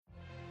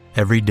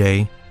Every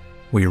day,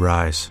 we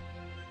rise,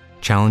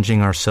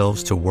 challenging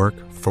ourselves to work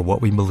for what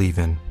we believe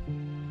in.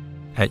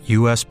 At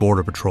U.S.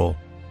 Border Patrol,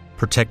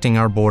 protecting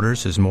our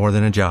borders is more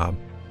than a job.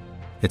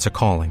 It's a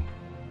calling.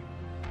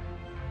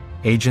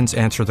 Agents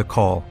answer the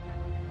call,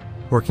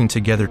 working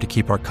together to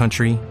keep our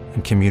country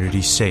and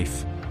communities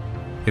safe.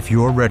 If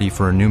you're ready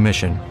for a new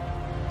mission,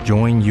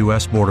 join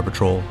U.S. Border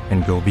Patrol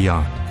and go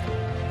beyond.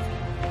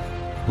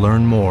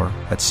 Learn more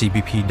at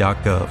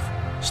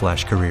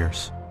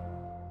cbp.gov/careers.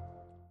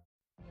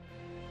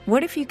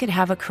 What if you could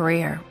have a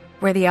career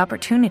where the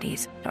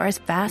opportunities are as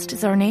vast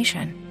as our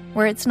nation,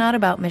 where it's not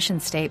about mission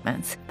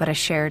statements, but a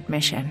shared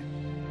mission?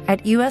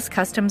 At U.S.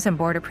 Customs and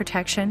Border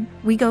Protection,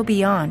 we go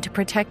beyond to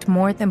protect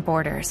more than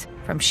borders.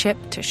 From ship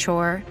to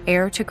shore,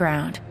 air to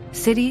ground,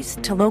 cities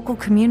to local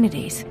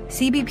communities,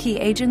 CBP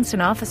agents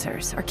and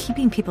officers are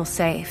keeping people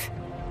safe.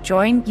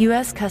 Join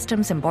U.S.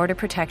 Customs and Border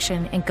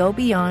Protection and go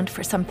beyond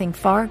for something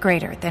far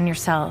greater than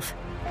yourself.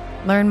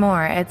 Learn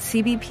more at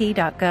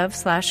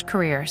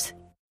cbp.gov/careers.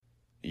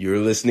 You're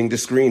listening to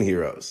Screen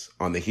Heroes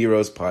on the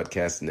Heroes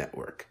Podcast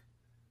Network.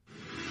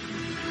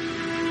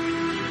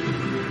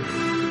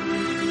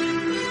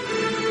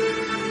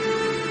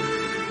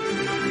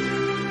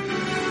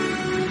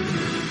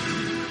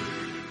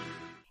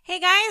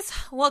 Hey guys,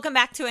 welcome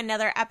back to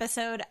another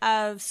episode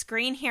of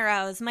Screen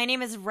Heroes. My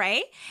name is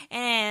Ray,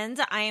 and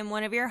I am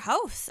one of your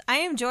hosts. I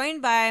am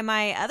joined by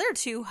my other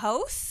two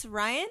hosts,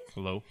 Ryan.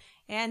 Hello.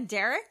 And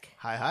Derek.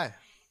 Hi.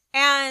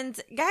 And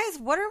guys,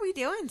 what are we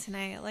doing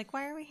tonight? Like,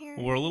 why are we here?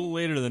 We're a little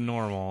later than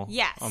normal.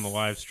 Yes. On the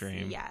live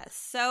stream. Yes.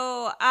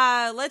 So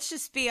let's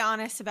just be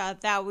honest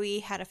about that.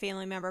 We had a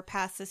family member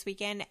pass this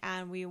weekend,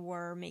 and we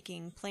were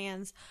making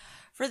plans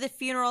for the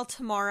funeral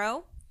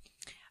tomorrow.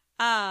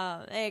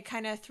 It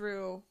kind of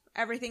threw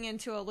everything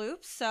into a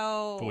loop,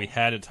 so But we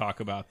had to talk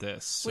about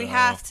this. So. We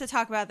have to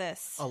talk about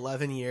this.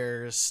 11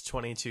 years,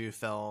 22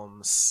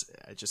 films.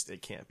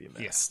 It can't be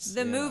missed.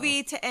 Yeah. The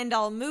movie to end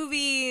all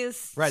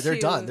movies. Right, they're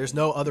done. There's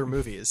no other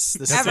movies.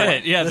 That's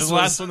it. Yeah, this is the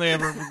last one they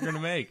ever were going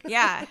to make.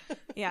 Yeah.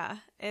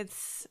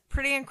 It's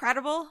pretty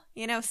incredible.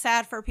 You know,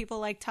 sad for people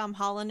like Tom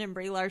Holland and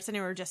Brie Larson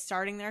who are just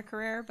starting their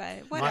career,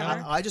 but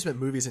whatever. I just meant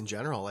movies in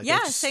general. Like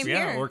same here.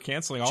 Yeah, we're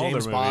canceling all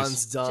James their movies.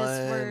 Bond's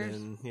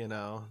done,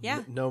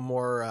 and no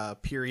more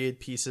period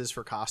pieces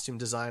for costume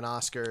design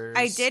Oscars.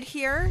 I did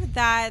hear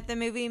that the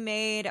movie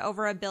made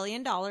over $1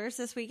 billion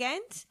this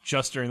weekend.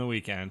 Just during the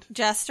weekend.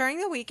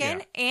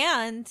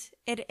 And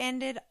it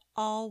ended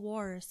all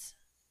wars.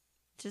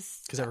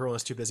 Just because everyone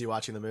was too busy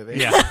watching the movie.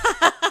 Yeah.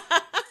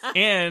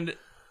 And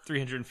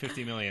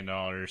 $350 million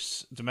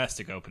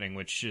domestic opening,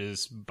 which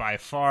is by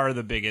far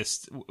the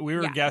biggest. We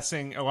were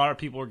guessing, a lot of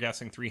people were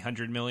guessing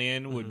 300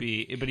 million would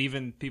be, but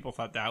even people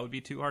thought that would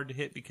be too hard to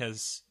hit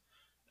because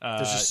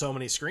there's just so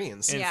many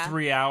screens. In a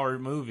 3-hour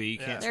movie, you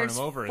can't turn them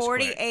over as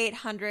quick.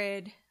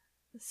 4,800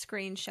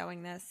 screens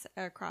showing this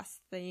across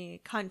the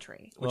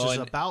country. Which is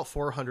about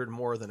 400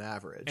 more than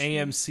average.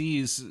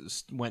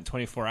 AMC's went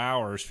 24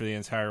 hours for the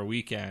entire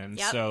weekend,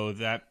 so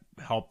that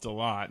helped a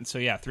lot. And so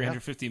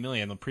 350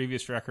 million. The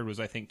previous record was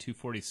I think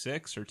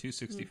 246 or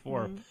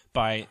 264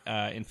 by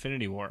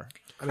Infinity War.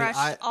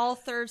 Crushed all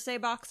Thursday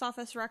box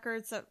office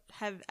records that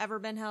have ever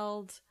been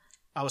held.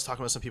 I was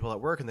talking with some people at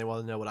work, and they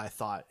wanted to know what I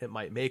thought it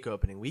might make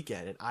opening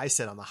weekend. And I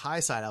said on the high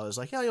side, I was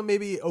like,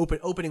 maybe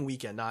opening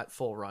weekend, not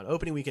full run.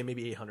 Opening weekend,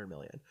 maybe 800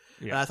 million.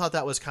 Yeah. And I thought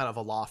that was kind of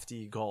a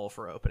lofty goal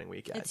for opening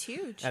weekend. It's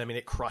huge. And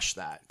it crushed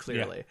that,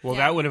 clearly. Yeah. Well,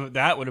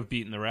 that would have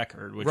beaten the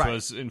record, which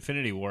was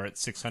Infinity War at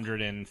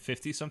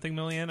 650 something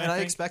million. I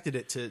expected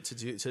it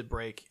to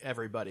break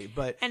everybody,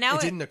 but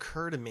it didn't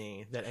occur to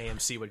me that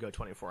AMC would go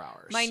 24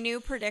 hours. My new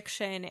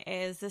prediction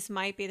is this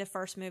might be the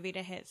first movie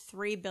to hit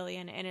 $3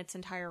 billion in its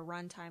entire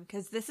runtime,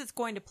 because this is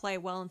going to play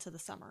well into the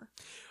summer.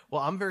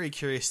 Well, I'm very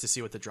curious to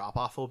see what the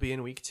drop-off will be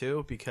in week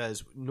 2,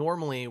 because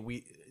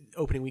normally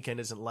opening weekend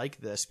isn't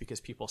like this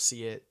because people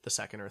see it the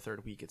second or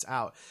third week it's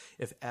out.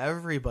 If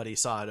everybody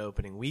saw it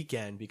opening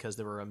weekend because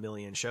there were 1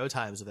 million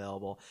showtimes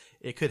available,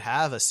 it could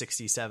have a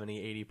 60,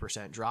 70,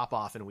 80%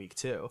 drop-off in week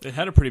 2. It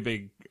had a pretty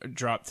big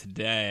drop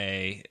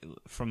today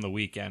from the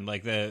weekend.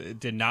 It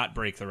did not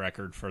break the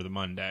record for the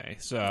Monday.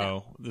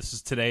 So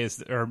yesterday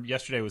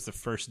was the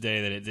first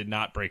day that it did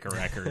not break a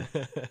record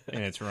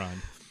in its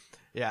run.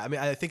 Yeah,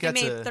 I think it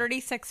made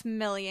 $36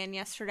 million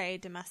yesterday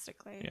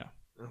domestically. Yeah,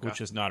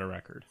 which is not a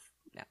record.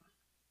 No.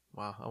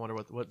 Wow, I wonder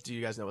what do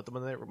you guys know what the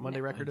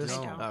Monday record is?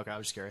 I don't. Okay, I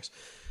was just curious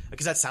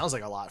because that sounds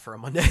like a lot for a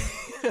Monday,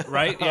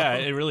 right? Yeah,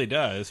 it really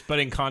does. But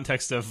in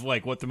context of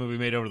what the movie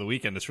made over the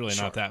weekend, it's really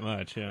not that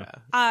much.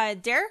 Yeah.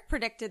 Derek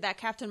predicted that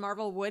Captain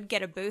Marvel would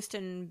get a boost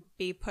and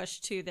be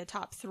pushed to the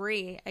top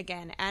 3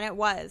 again, and it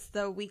was.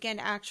 The weekend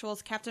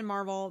actuals, Captain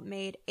Marvel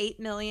made $8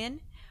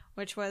 million,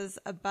 which was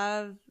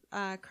above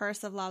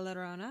Curse of La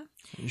Llorona.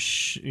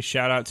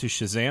 Shout out to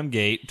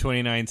Shazamgate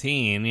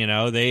 2019. You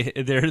know, they're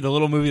the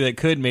little movie that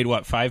could made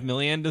what, $5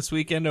 million this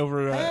weekend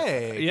over.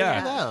 Hey,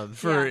 yeah,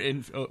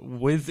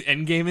 with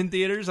Endgame in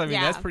theaters. I mean,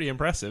 that's pretty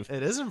impressive.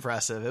 It is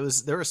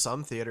impressive. There were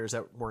some theaters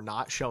that were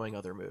not showing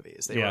other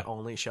movies. They were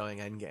only showing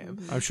Endgame.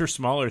 Mm-hmm. I'm sure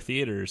smaller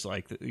theaters,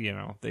 like, you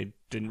know, they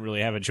didn't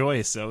really have a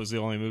choice. So it was the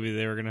only movie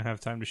they were going to have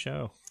time to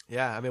show.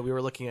 Yeah, I mean, we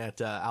were looking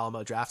at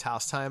Alamo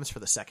Drafthouse times for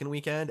the second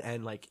weekend,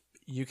 and like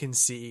you can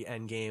see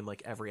Endgame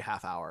like every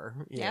half hour.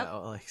 You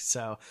know, like,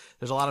 so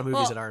there's a lot of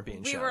movies that aren't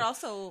being shown. We were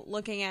also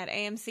looking at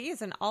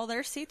AMC's, and all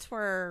their seats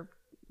were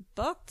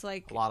booked.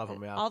 Like a lot of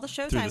them, all the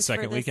showtimes through the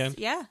second weekend.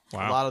 Yeah,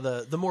 wow. A lot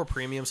of the more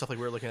premium stuff, like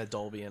we were looking at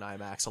Dolby and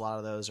IMAX. A lot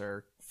of those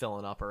are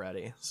filling up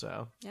already.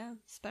 So yeah,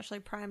 especially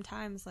prime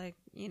times like,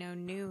 you know,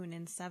 noon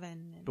and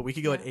 7. But we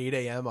could go at 8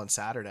 a.m. on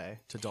Saturday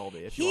to Dolby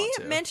if you want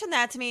to. He mentioned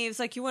that to me. He was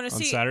like, "You want to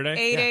see Saturday?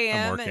 8 a.m.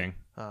 I'm working.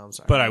 I'm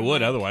sorry. But I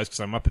would otherwise because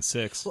I'm up at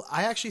 6. Well,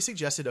 I actually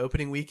suggested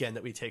opening weekend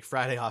that we take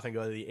Friday off and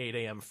go to the 8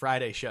 a.m.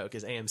 Friday show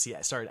because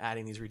AMC started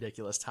adding these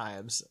ridiculous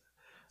times.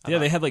 Yeah,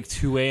 they had like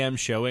 2 a.m.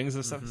 showings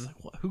and stuff. It's like,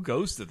 who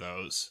goes to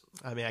those?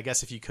 I mean, I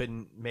guess if you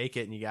couldn't make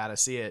it and you got to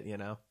see it, you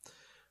know.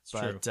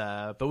 True.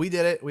 But we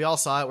did it. We all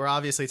saw it. We're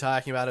obviously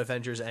talking about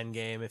Avengers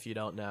Endgame, if you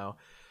don't know.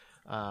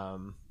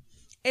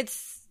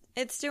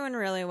 It's doing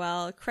really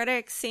well.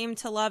 Critics seem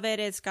to love it.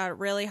 It's got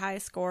really high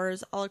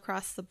scores all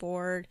across the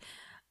board.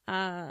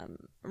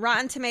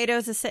 Rotten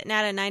Tomatoes is sitting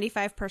at a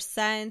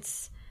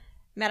 95%.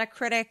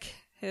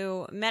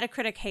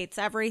 Metacritic hates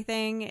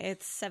everything.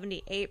 It's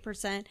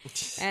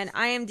 78%. And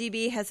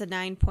IMDb has a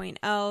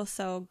 9.0.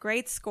 So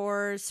great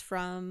scores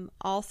from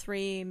all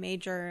 3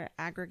 major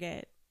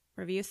aggregate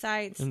review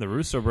sites. And the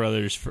Russo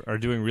brothers are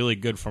doing really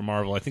good for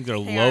Marvel. I think their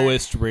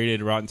lowest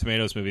rated Rotten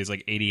Tomatoes movie is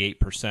like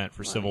 88%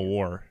 for Civil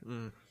War.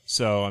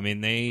 So, I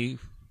mean, they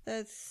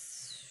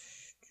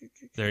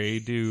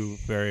do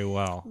very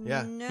well.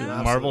 Yeah.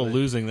 No. Marvel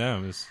losing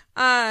them is...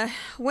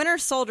 Winter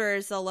Soldier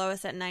is the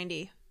lowest at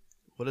 90.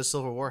 What does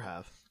Civil War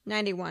have?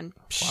 91.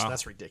 Wow.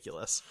 That's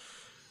ridiculous.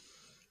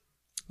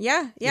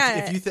 Yeah.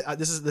 If you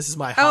this is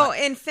my hot...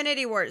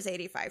 Infinity War is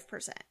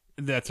 85%.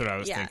 That's what I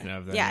was thinking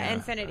of. Then, yeah,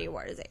 Infinity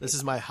War is 85%. This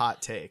is my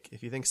hot take.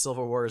 If you think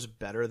Civil War is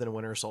better than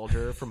Winter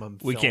Soldier from a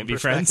we film can't be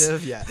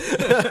friends. Yeah.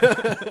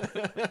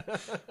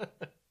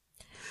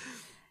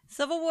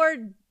 Civil War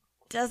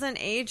doesn't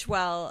age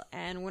well,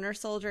 and Winter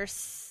Soldier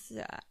is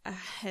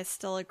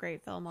still a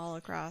great film all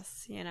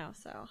across, you know,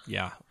 so.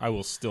 Yeah, I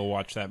will still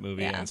watch that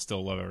movie and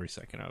still love every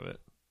second of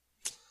it.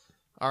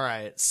 All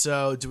right,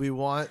 so do we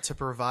want to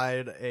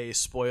provide a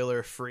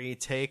spoiler-free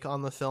take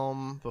on the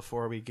film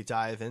before we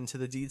dive into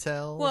the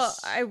details? Well,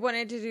 I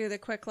wanted to do the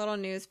quick little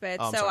news bit.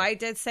 So I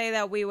did say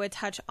that we would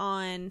touch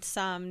on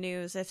some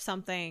news if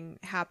something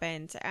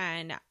happened,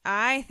 and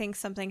I think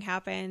something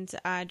happened.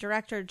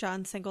 Director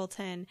John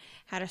Singleton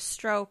had a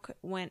stroke,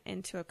 went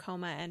into a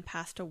coma, and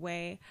passed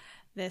away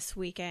this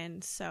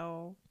weekend.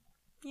 So,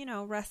 you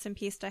know, rest in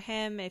peace to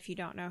him. If you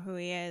don't know who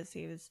he is,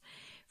 he was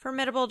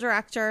formidable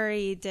director.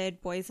 He did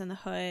Boys in the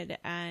Hood,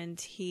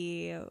 and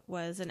he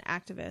was an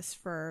activist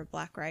for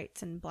Black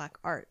rights and Black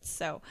arts.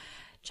 So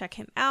check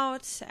him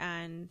out,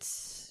 and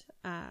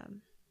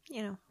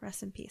you know,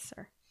 rest in peace,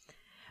 sir.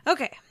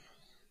 Okay.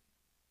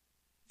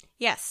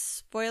 Yes,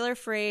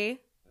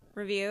 spoiler-free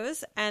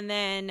reviews, and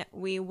then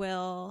we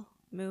will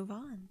move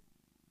on.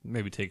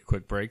 Maybe take a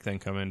quick break, then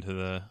come into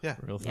the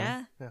real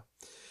thing. Yeah.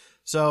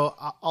 So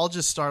I'll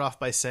just start off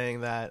by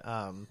saying that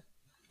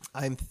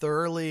I'm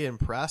thoroughly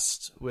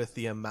impressed with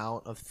the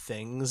amount of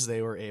things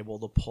they were able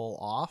to pull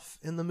off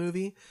in the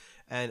movie.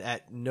 And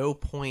at no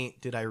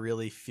point did I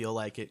really feel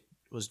like it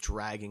was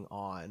dragging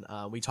on.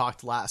 We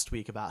talked last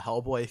week about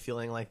Hellboy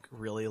feeling like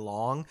really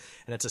long,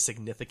 and it's a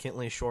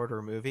significantly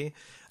shorter movie.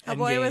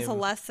 Hellboy was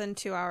less than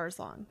 2 hours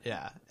long.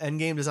 Yeah.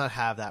 Endgame does not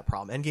have that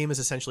problem. Endgame is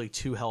essentially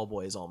 2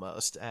 Hellboys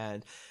almost.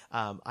 And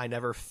I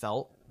never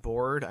felt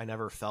bored. I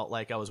never felt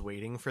like I was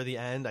waiting for the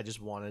end. I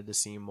just wanted to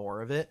see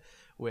more of it,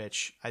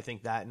 which I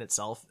think that in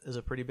itself is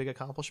a pretty big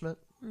accomplishment.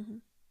 Mm-hmm.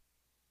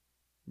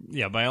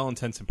 Yeah, by all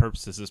intents and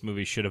purposes, this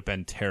movie should have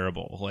been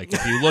terrible. Like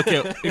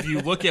if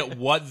you look at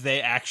what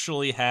they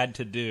actually had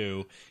to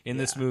do in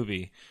this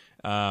movie,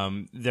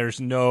 this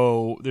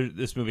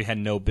movie had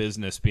no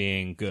business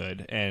being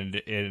good, and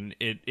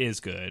it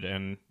is good,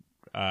 and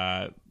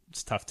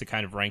it's tough to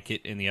kind of rank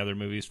it in the other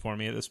movies for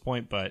me at this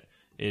point, but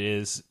it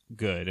is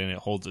good, and it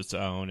holds its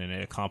own, and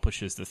it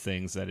accomplishes the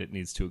things that it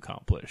needs to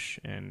accomplish,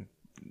 and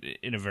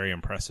in a very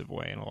impressive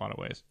way in a lot of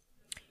ways.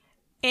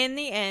 In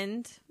the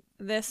end,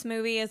 this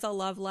movie is a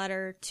love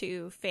letter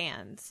to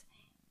fans,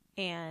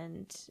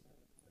 and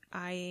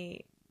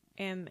I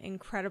am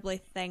incredibly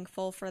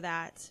thankful for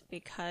that,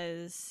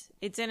 because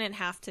it didn't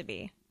have to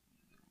be.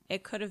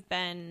 It could have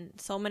been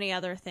so many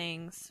other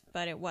things,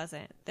 but it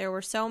wasn't. There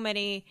were so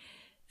many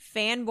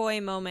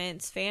fanboy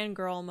moments,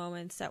 fangirl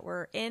moments that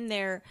were in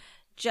there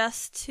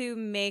just to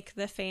make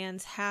the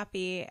fans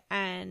happy,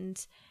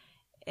 and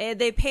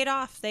they paid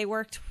off. They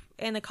worked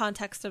in the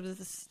context of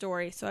the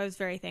story, so I was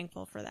very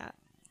thankful for that.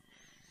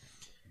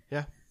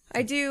 Yeah.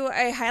 I do.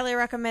 I highly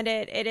recommend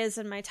it. It is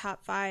in my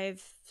top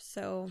 5.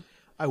 So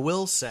I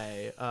will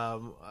say,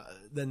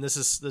 then this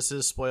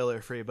is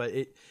spoiler free, but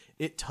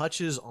it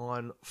touches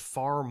on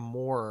far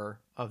more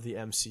of the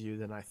MCU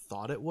than I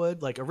thought it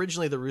would. Like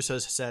originally, the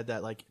Russos said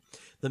that like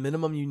the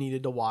minimum you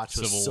needed to watch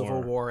was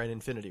Civil War and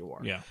Infinity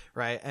War. Yeah.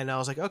 Right. And I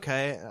was like,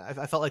 okay,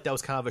 I felt like that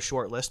was kind of a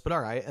short list, but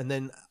all right. And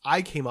then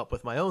I came up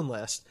with my own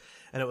list,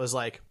 and it was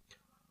like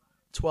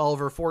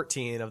 12 or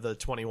 14 of the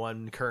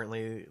 21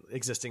 currently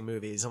existing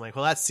movies. I'm like,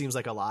 well, that seems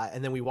like a lot.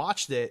 And then we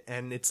watched it,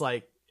 and it's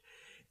like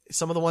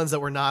some of the ones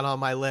that were not on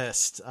my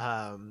list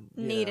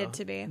needed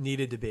to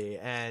be.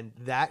 And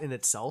that in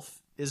itself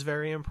is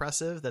very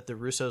impressive, that the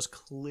Russos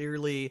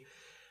clearly,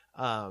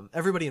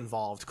 everybody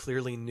involved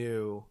clearly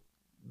knew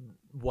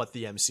what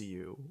the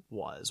MCU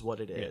was,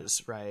 what it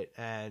is, right?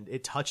 And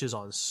it touches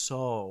on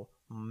so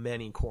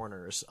many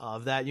corners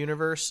of that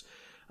universe.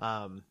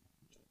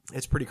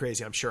 It's pretty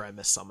crazy. I'm sure I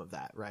missed some of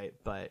that, right?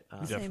 But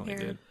you definitely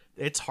did.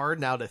 It's hard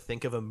now to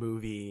think of a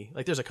movie,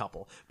 like there's a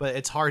couple, but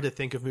it's hard to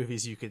think of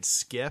movies you could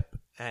skip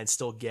and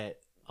still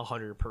get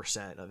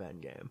 100% of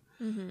Endgame,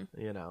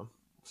 you know?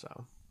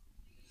 So.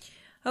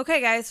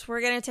 Okay, guys,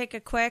 we're going to take a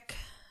quick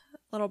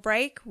little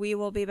break. We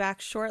will be back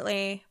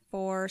shortly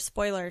for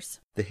spoilers.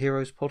 The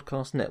Heroes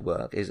Podcast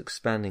Network is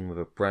expanding with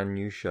a brand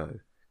new show,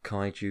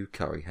 Kaiju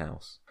Curry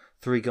House.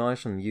 3 guys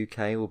from the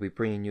UK will be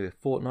bringing you a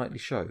fortnightly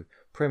show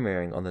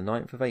premiering on the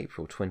 9th of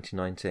April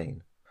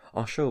 2019.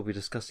 Our show will be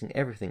discussing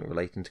everything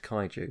relating to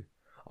kaiju,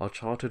 our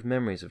childhood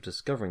memories of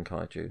discovering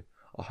kaiju,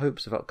 our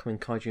hopes of upcoming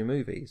kaiju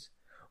movies,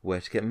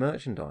 where to get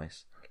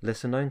merchandise,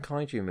 lesser known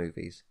kaiju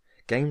movies,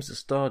 games that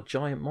star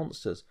giant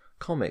monsters,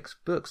 comics,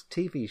 books,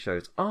 TV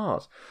shows,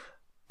 art.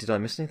 Did I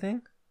miss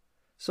anything?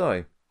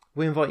 So,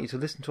 we invite you to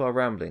listen to our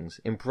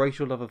ramblings, embrace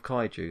your love of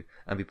kaiju,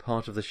 and be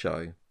part of the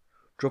show.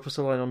 Drop us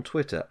a line on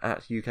Twitter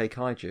at UK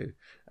Kaiju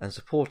and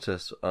support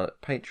us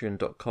at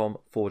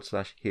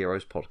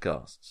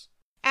patreon.com/heroespodcasts.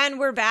 And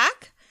we're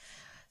back.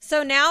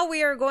 So now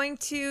we are going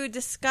to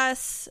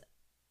discuss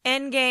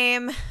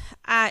Endgame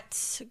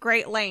at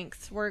great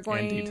length. We're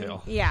going in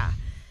detail. Yeah.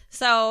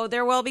 So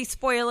there will be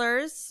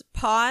spoilers.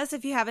 Pause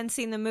if you haven't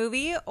seen the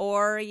movie,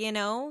 or,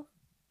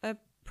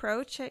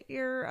 approach at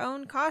your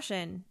own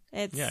caution.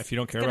 If you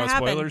don't care about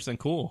spoilers, then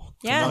cool.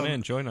 Yeah. Come on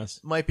in, join us.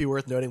 Might be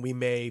worth noting we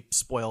may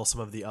spoil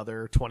some of the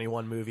other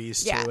 21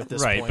 movies too at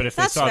this point. Right, but if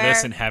they saw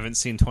this and haven't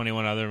seen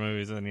 21 other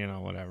movies, then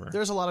whatever.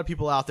 There's a lot of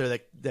people out there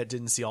that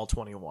didn't see all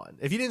 21.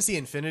 If you didn't see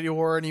Infinity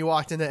War and you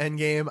walked into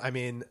Endgame, I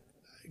mean,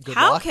 good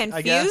How luck, confused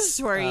I guess.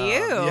 were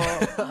you?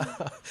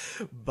 Yeah.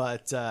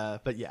 but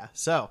yeah,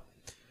 so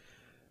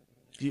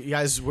you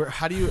guys,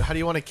 how do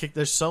you want to kick?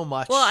 There's so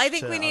much. Well, I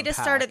think we need unpack.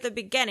 to start at the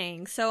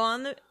beginning.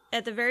 So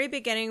at the very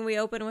beginning, we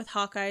open with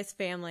Hawkeye's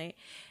family.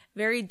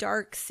 Very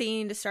dark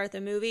scene to start the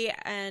movie,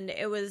 and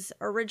it was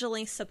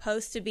originally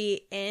supposed to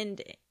be in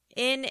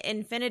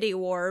Infinity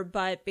War,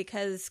 but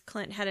because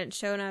Clint hadn't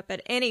shown up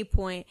at any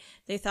point,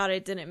 they thought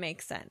it didn't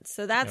make sense.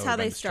 So that's how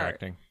they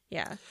start.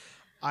 Yeah.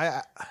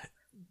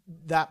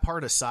 That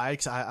part aside,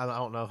 because I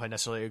don't know if I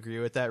necessarily agree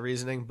with that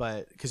reasoning,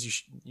 but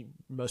because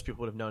most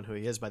people would have known who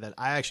he is by then,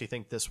 I actually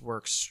think this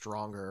works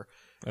stronger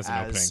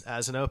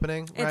as an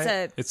opening.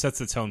 Right? It sets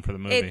the tone for the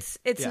movie.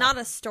 It's not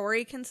a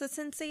story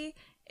consistency.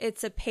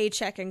 It's a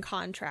paycheck and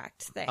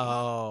contract thing.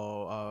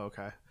 Oh,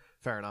 okay.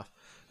 Fair enough.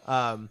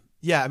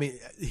 Yeah, I mean,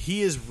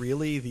 he is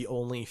really the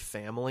only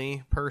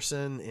family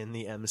person in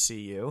the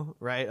MCU,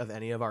 right? Of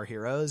any of our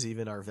heroes,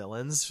 even our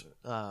villains.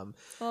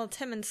 Well,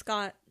 Tim and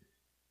Scott.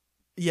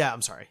 Yeah,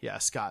 I'm sorry. Yeah,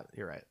 Scott,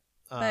 you're right.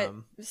 But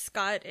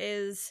Scott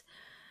is,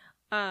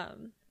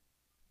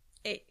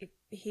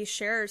 he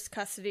shares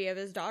custody of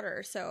his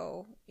daughter,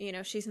 so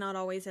she's not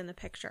always in the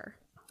picture.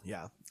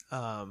 Yeah.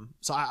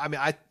 So I mean,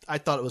 I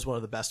thought it was one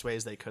of the best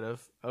ways they could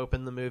have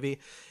opened the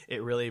movie.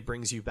 It really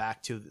brings you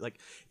back to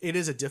it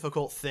is a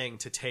difficult thing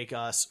to take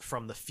us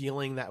from the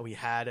feeling that we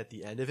had at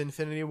the end of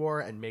Infinity War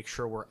and make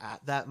sure we're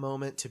at that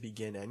moment to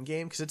begin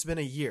Endgame, because it's been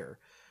a year,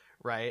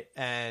 right?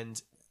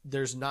 And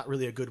there's not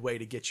really a good way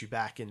to get you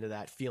back into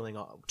that feeling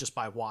just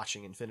by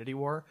watching Infinity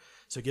War.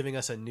 So giving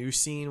us a new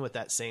scene with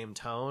that same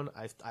tone,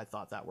 I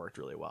thought that worked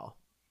really well.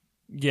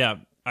 Yeah,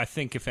 I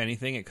think if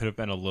anything, it could have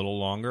been a little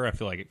longer. I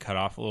feel like it cut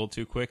off a little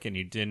too quick, and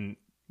you didn't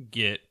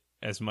get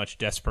as much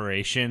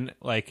desperation.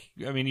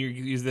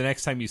 The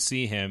next time you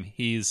see him,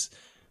 he's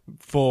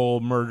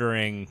full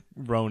murdering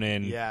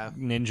Ronin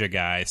ninja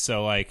guy.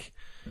 So, I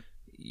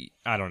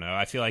don't know.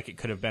 I feel like it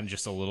could have been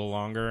just a little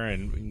longer,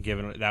 and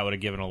that would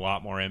have given a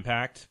lot more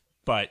impact.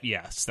 But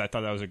yes, I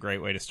thought that was a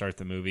great way to start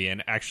the movie.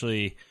 And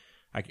actually,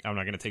 I'm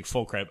not going to take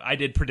full credit. I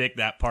did predict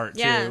that part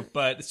too,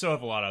 but so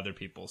have a lot of other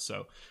people.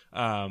 So,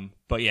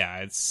 but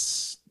yeah,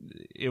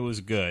 it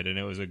was good, and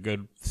it was a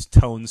good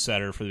tone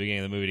setter for the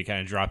beginning of the movie to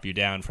kind of drop you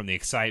down from the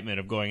excitement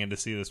of going in to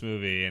see this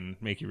movie and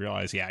make you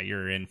realize,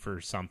 you're in for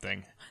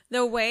something.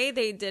 The way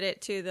they did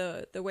it too,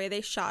 the way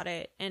they shot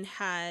it and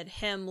had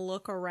him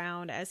look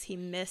around as he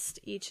missed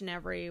each and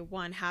every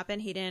one happen,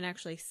 he didn't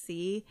actually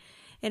see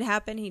it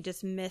happened, he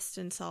just missed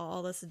and saw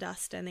all this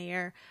dust in the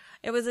air.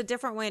 It was a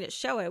different way to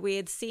show it. We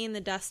had seen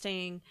the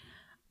dusting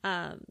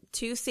 3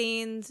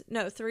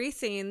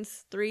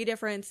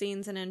 different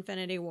scenes in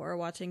Infinity War,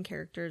 watching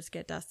characters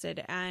get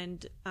dusted,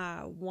 and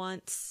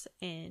once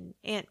in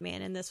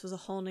Ant-Man, and this was a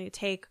whole new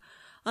take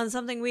on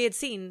something we had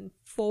seen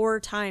 4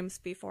 times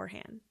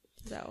beforehand.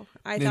 So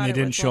I thought they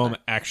didn't show him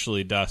him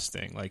actually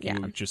dusting. Like, yeah.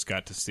 you just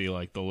got to see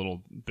like the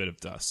little bit of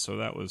dust. So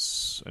that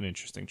was an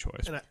interesting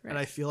choice. And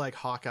I feel like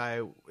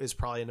Hawkeye is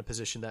probably in a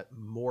position that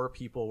more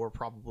people were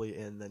probably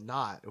in than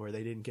not, where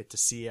they didn't get to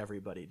see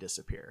everybody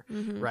disappear,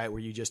 right?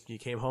 Where you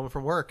came home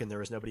from work and there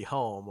was nobody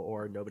home,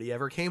 or nobody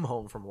ever came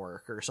home from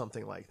work, or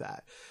something like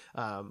that.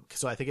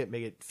 So I think it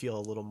made it feel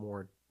a little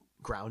more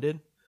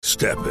grounded.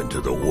 Step into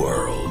the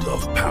world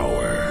of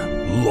power,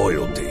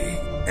 loyalty,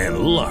 and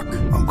luck.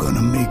 I'm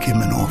gonna make him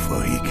an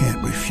offer he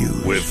can't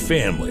refuse. With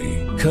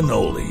family,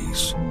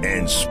 cannolis,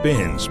 and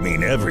spins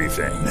mean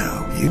everything.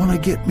 Now, you wanna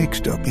get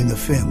mixed up in the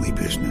family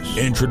business.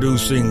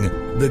 Introducing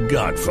The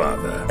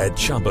Godfather at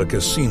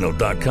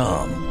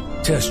ChumbaCasino.com.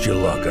 Test your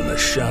luck in the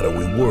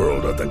shadowy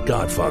world of The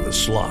Godfather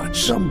slot.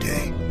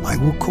 Someday, I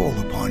will call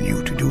upon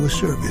you to do a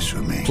service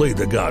for me. Play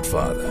The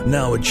Godfather,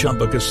 now at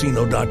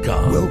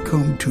ChumbaCasino.com.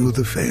 Welcome to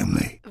the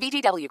family.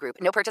 VGW Group.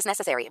 No purchase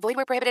necessary. Void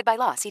where prohibited by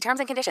law. See terms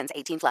and conditions.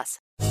 18+.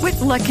 With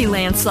Lucky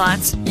Land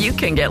Slots, you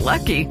can get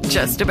lucky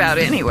just about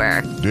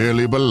anywhere.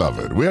 Dearly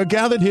beloved, we are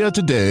gathered here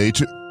today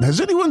to...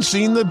 Has anyone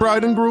seen the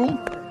bride and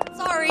groom?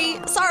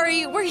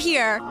 Sorry, we're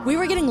here. We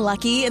were getting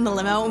lucky in the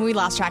limo and we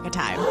lost track of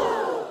time.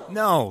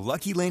 No,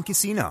 Lucky Land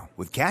Casino,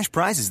 with cash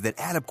prizes that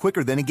add up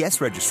quicker than a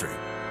guest registry.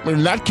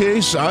 In that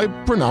case, I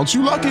pronounce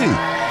you lucky.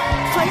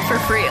 Play for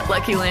free at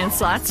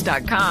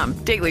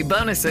LuckyLandSlots.com. Daily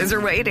bonuses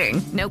are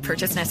waiting. No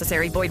purchase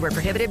necessary. Void where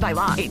prohibited by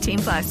law.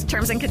 18+.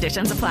 Terms and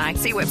conditions apply.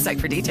 See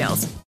website for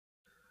details.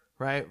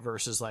 Right?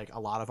 Versus like a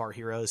lot of our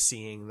heroes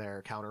seeing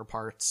their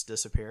counterparts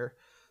disappear.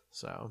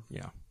 So,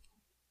 yeah.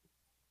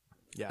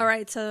 All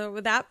right, so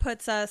that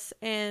puts us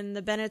in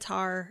the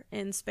Benatar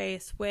in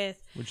space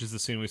with... Which is the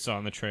scene we saw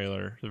in the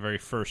trailer, the very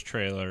first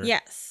trailer.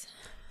 Yes.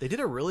 They did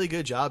a really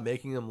good job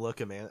making them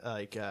look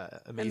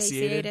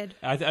emaciated.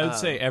 I would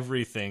say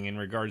everything in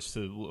regards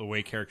to the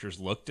way characters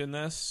looked in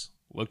this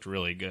looked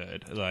really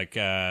good. Like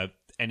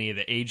any of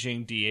the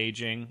aging,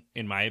 de-aging,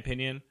 in my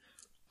opinion,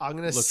 I'm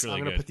gonna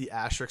put the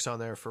asterisk on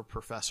there for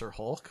Professor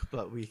Hulk,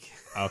 but we...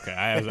 Okay,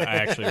 I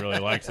actually really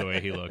liked the way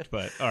he looked,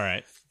 but all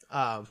right.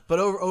 But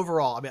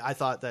overall, I mean, I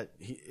thought that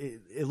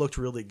it looked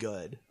really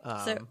good.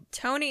 So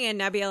Tony and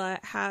Nebula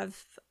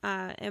have,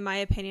 in my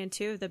opinion,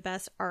 2 of the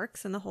best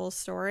arcs in the whole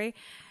story.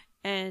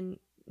 And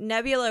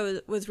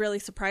Nebula was really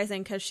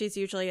surprising because she's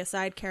usually a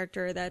side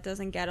character that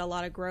doesn't get a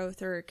lot of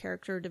growth or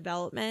character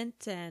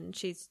development, and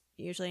she's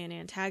usually an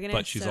antagonist.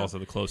 But she's also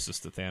the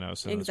closest to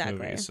Thanos in this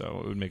movie,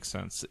 so it would make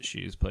sense that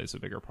she plays a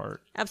bigger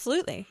part.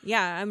 Absolutely.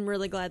 Yeah, I'm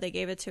really glad they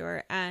gave it to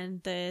her.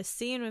 And the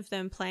scene with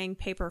them playing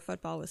paper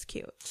football was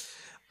cute.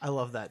 I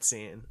love that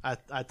scene. I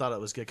thought it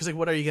was good because, like,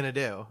 what are you gonna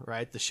do,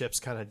 right? The ship's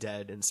kind of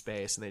dead in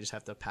space, and they just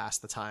have to pass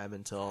the time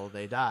until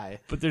they die.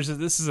 But this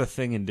is a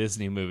thing in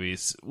Disney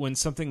movies: when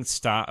something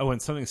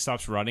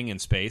stops running in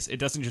space, it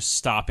doesn't just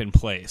stop in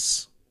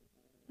place.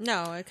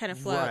 No, it kind of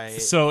floats.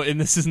 Right. So, and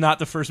this is not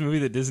the first movie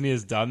that Disney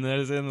has done that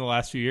in the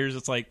last few years.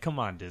 It's like, come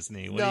on,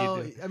 Disney. What are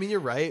you doing? I mean, you're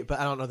right, but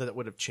I don't know that it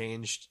would have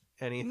changed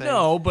anything.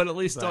 No, but at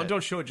least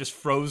don't show it just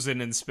frozen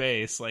in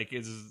space, like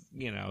it's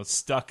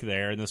stuck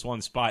there in this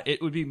one spot.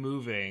 It would be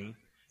moving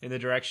in the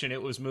direction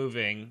it was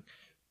moving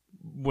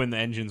when the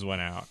engines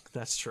went out.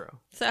 That's true.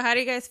 So how do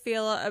you guys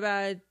feel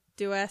about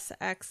Deus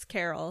Ex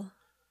Carol?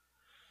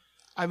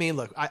 I mean,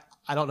 look, I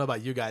don't know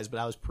about you guys, but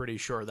I was pretty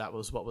sure that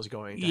was what was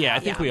going to happen. I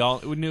think we all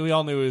knew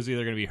it was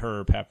either going to be her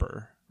or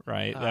Pepper.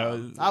 Right,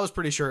 I was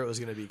pretty sure it was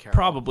going to be Carol.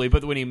 Probably,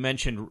 but when he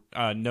mentioned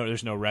no,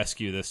 there's no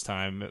rescue this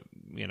time.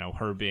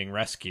 Her being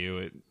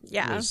rescue.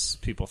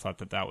 People thought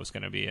that was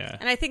going to be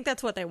and I think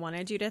that's what they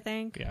wanted you to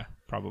think. Yeah,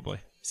 probably.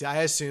 See,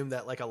 I assume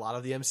that like a lot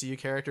of the MCU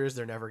characters,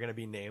 they're never going to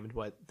be named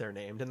what they're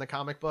named in the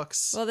comic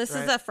books. Well, this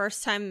is the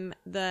first time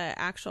the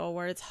actual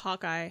words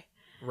Hawkeye,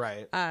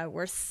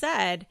 were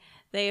said.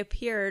 They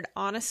appeared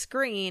on a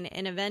screen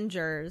in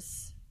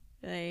Avengers.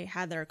 They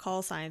had their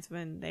call signs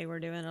when they were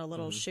doing a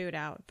little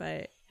shootout,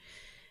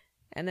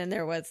 and then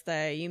there was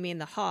you mean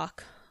the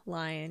Hawk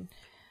line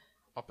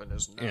up in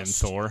his nest. And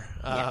Thor.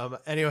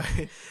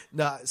 Anyway,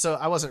 no, so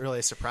I wasn't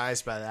really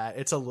surprised by that.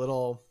 It's a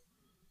little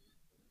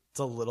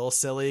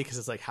silly because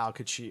it's like, how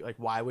could she, like,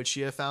 why would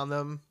she have found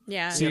them?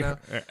 Yeah. See,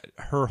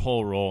 her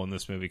whole role in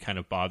this movie kind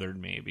of bothered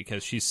me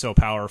because she's so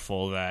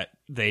powerful that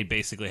they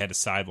basically had to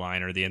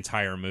sideline her the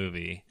entire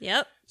movie.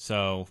 Yep.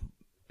 So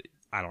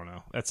I don't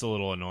know. That's a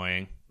little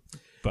annoying,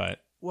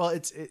 but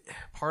it's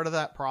part of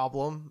that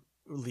problem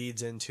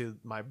leads into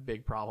my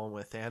big problem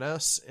with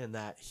Thanos in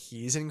that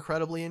he's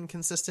incredibly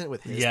inconsistent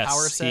with his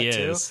power set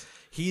too.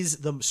 He's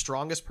the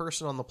strongest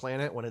person on the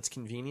planet when it's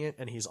convenient,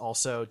 and he's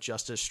also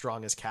just as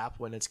strong as Cap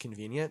when it's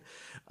convenient.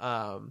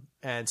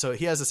 And so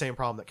he has the same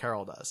problem that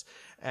Carol does.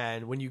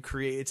 And when you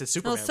create, it's a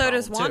Superman. Well, so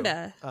does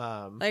problem,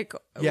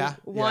 Wanda.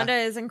 Wanda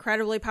is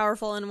incredibly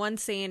powerful in one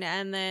scene,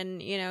 and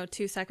then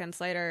 2 seconds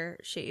later,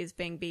 she's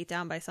being beat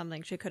down by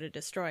something she could have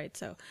destroyed.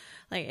 So,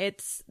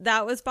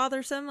 that was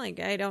bothersome.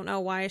 I don't know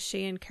why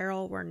she and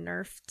Carol were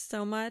nerfed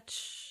so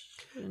much.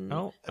 I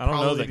don't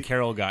know that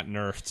Carol got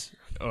nerfed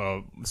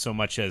so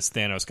much as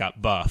Thanos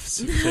got buffed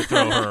to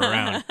throw her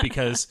around.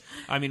 Because,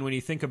 when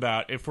you think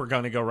about, if we're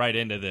going to go right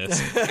into this,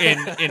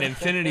 in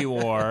Infinity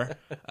War,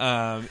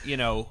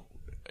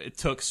 it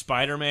took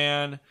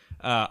Spider-Man,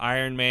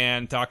 Iron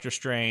Man, Doctor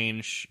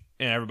Strange,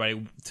 and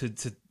everybody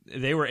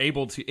they were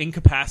able to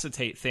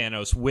incapacitate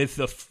Thanos with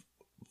the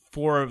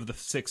 4 of the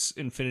 6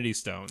 Infinity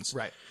Stones.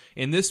 Right.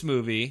 In this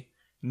movie,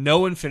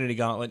 no Infinity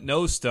Gauntlet,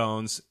 no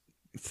stones.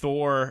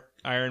 Thor,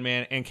 Iron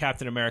Man, and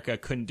Captain America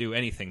couldn't do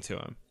anything to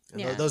him.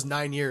 And those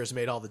 9 years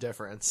made all the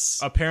difference.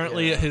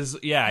 Apparently,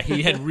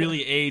 he had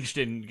really aged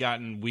and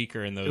gotten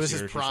weaker in those years. It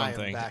was his prime or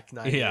something. back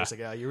 9 years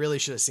ago. You really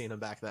should have seen him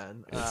back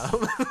then. That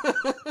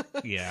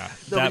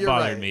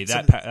bothered me.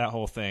 That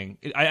whole thing.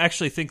 I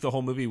actually think the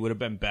whole movie would have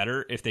been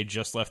better if they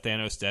just left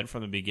Thanos dead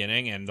from the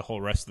beginning, and the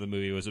whole rest of the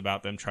movie was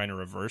about them trying to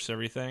reverse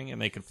everything,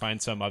 and they could find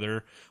some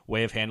other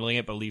way of handling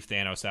it, but leave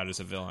Thanos out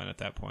as a villain at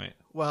that point.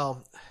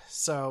 Well,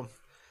 so.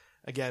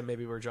 Again,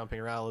 maybe we're jumping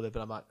around a little bit,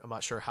 but I'm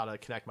not sure how to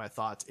connect my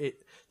thoughts.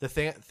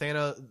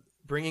 Thanos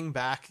bringing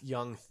back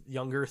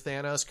younger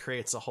Thanos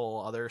creates a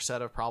whole other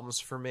set of problems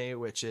for me,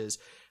 which is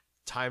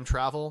time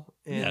travel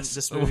in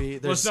this movie.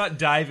 Let's not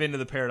dive into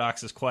the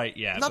paradoxes quite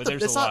yet, but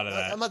there's a lot of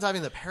that. I'm not diving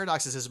into the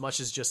paradoxes as much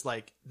as just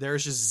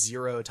there's just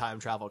zero time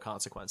travel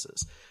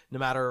consequences. No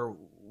matter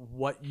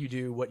what you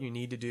do, what you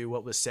need to do,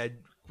 what was said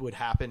would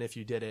happen if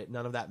you did it,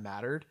 none of that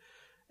mattered.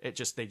 They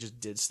just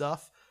did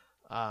stuff.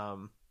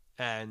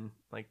 And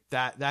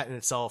that in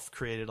itself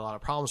created a lot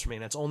of problems for me.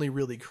 And it's only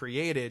really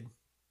created,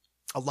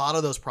 a lot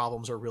of those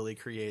problems are really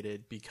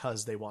created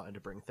because they wanted to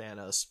bring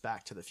Thanos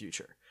back to the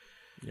future.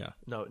 Yeah.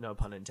 No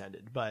pun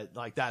intended. But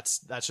that's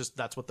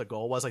what the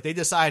goal was. They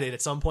decided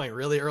at some point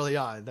really early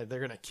on that they're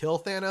going to kill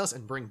Thanos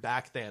and bring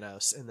back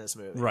Thanos in this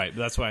movie. Right.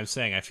 That's why I'm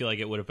saying I feel like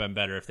it would have been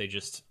better if they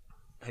just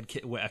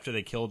after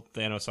they killed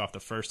Thanos off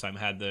the first time,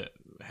 had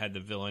the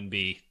villain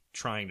be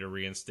trying to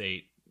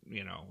reinstate,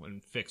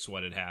 and fix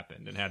what had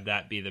happened, and have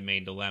that be the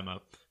main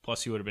dilemma.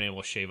 Plus, you would have been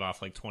able to shave off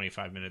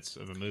 25 minutes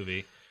of a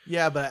movie.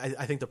 Yeah, but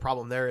I think the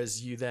problem there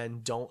is you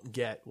then don't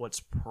get what's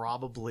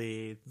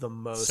probably the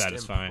most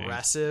satisfying,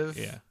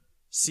 impressive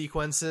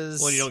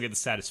sequences. Well, you don't get the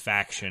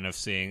satisfaction of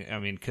seeing,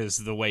 because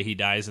the way he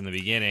dies in the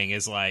beginning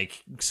is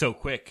so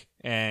quick.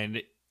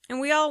 And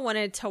we all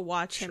wanted to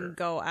watch him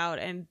go out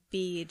and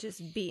be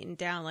just beaten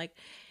down.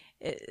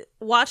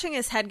 Watching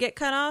his head get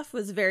cut off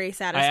was very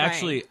satisfying. I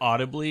actually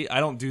audibly, I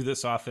don't do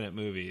this often at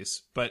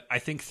movies, but I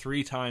think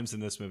 3 times in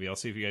this movie, I'll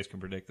see if you guys can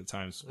predict the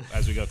times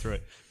as we go through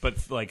it, but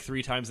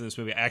 3 times in this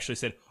movie, I actually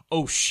said,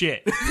 oh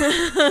shit,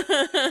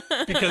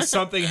 because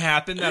something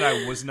happened that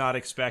I was not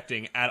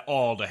expecting at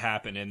all to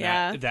happen, and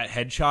that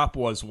head chop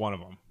was one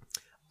of them.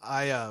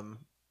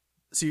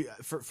 See,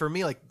 for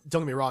me,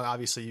 don't get me wrong,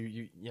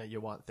 obviously you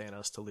want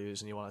Thanos to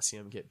lose and you want to see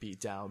him get beat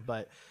down,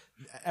 but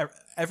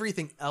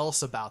everything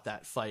else about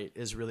that fight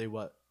is really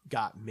what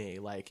got me.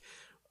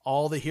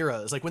 All the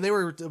heroes, when there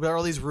were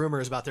all these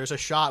rumors about there's a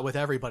shot with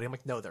everybody, I'm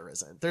no, there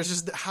isn't. There's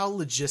just how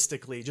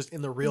logistically, just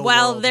in the real world.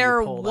 Well,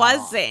 there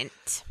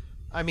wasn't.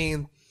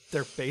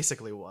 There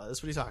basically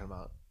was. What are you talking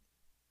about?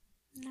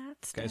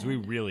 Guys, we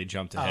really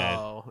jumped ahead.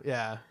 Oh,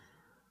 yeah.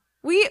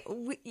 We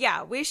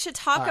should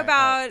talk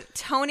about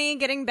Tony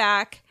getting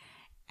back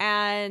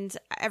and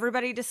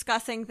everybody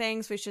discussing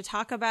things. We should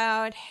talk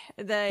about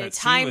the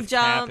time with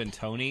jump. Cap and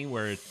Tony,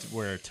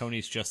 where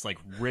Tony's just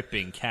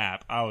ripping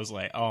Cap. I was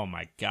like, oh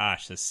my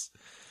gosh,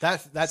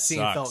 that scene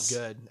sucks. Felt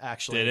good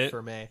actually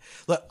for me.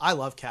 Look, I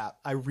love Cap,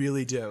 I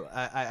really do.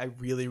 I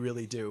really,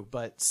 really do.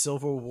 But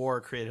Civil War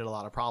created a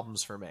lot of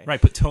problems for me.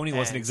 Right, but Tony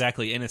wasn't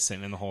exactly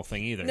innocent in the whole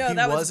thing either. No,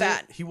 that was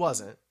bad. He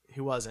wasn't.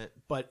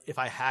 But if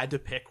I had to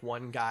pick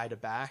one guy to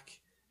back,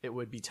 it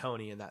would be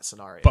Tony in that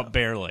scenario. But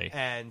barely.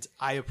 And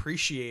I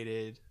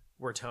appreciated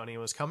where Tony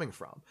was coming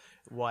from,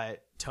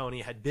 what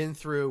Tony had been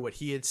through, what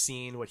he had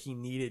seen, what he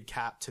needed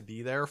Cap to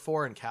be there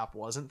for, and Cap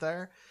wasn't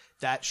there.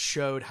 That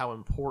showed how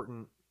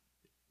important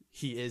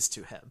he is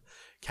to him.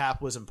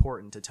 Cap was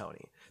important to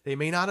Tony. They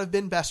may not have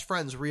been best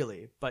friends,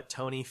 really, but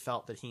Tony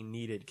felt that he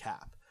needed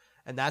Cap.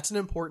 And that's an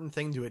important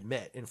thing to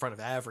admit in front of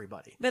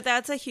everybody. But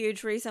that's a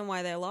huge reason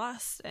why they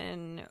lost.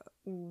 And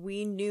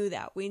we knew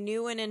that. We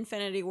knew in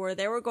Infinity War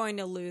they were going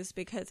to lose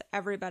because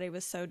everybody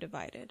was so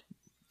divided.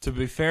 To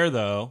be fair,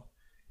 though,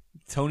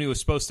 Tony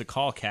was supposed to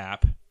call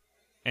Cap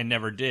and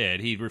never did.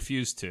 He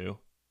refused to,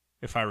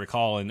 if I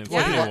recall, in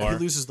Infinity War. He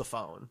loses the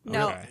phone.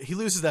 No. Okay. He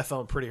loses that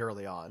phone pretty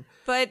early on.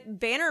 But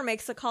Banner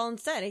makes the call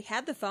instead. He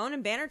had the phone,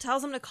 and Banner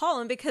tells him to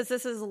call him because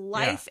this is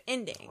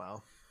life-ending.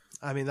 Well,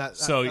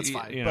 that's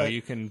fine.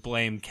 You can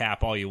blame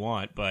Cap all you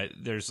want, but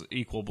there's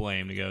equal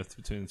blame to go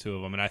between the two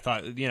of them. And I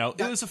thought,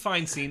 it was a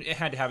fine scene. It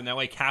had to happen that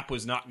way. Cap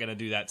was not going to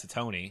do that to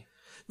Tony.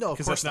 No, of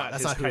course not.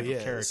 That's not who he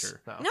is.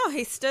 Character. No,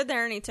 he stood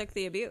there and he took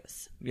the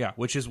abuse. Yeah,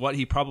 which is what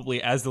he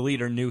probably, as the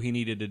leader, knew he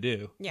needed to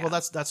do. Yeah.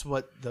 Well, that's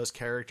what those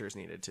characters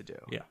needed to do.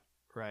 Yeah.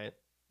 Right.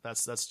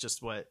 That's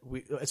just what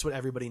it's what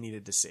everybody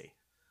needed to see.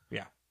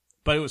 Yeah.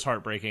 But it was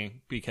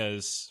heartbreaking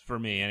because, for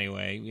me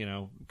anyway,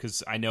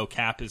 because I know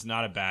Cap is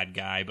not a bad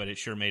guy, but it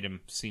sure made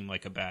him seem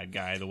like a bad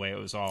guy the way it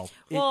was all.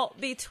 Well,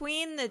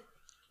 between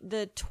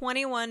the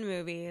 21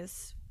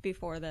 movies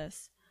before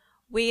this,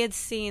 we had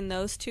seen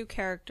those two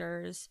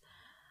characters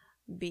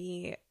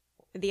be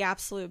the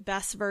absolute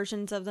best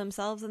versions of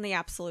themselves and the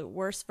absolute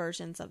worst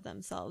versions of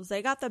themselves.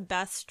 They got the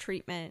best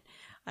treatment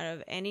out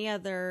of any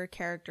other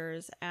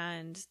characters,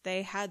 and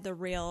they had the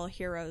real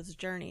hero's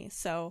journey.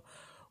 So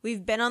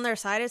we've been on their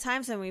side at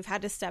times, and we've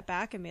had to step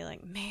back and be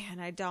like, man,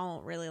 I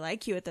don't really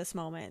like you at this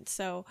moment.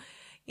 So,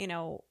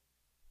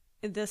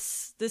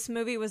 this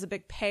movie was a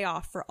big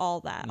payoff for all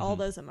that, all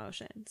those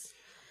emotions.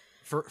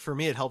 For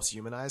me, it helps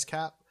humanize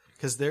Cap,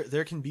 because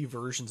there can be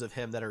versions of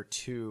him that are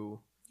too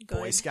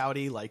Boy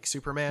Scouty, like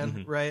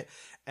Superman, right?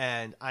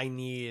 And I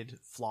need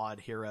flawed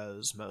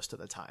heroes most of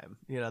the time.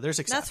 There's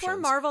exceptions. That's where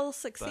Marvel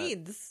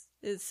succeeds,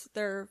 is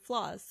their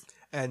flaws.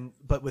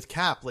 But with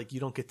Cap, like, you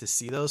don't get to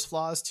see those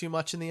flaws too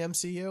much in the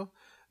MCU.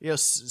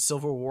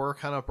 Civil War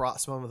kind of brought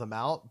some of them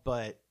out,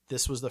 but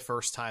this was the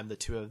first time the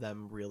two of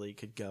them really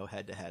could go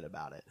head to head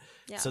about it.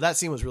 Yeah. So that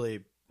scene was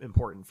really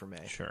important for me.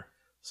 Sure.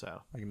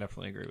 So I can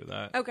definitely agree with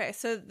that. Okay,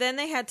 so then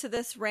they head to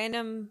this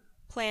random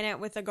planet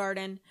with a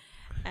garden,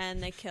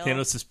 and they kill.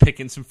 Thanos is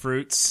picking some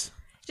fruits.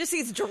 Just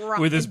these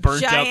with his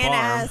burnt up arm,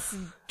 giant-ass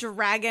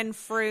dragon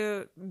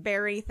fruit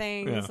berry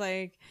things,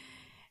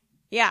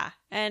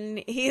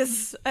 and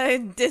he's a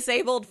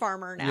disabled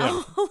farmer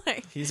now. Yeah.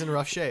 He's in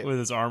rough shape with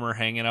his armor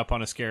hanging up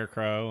on a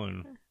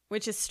scarecrow,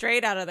 which is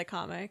straight out of the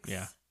comics.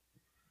 Yeah.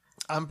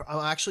 I'm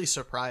actually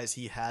surprised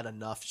he had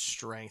enough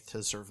strength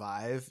to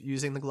survive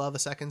using the glove a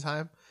second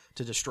time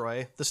to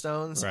destroy the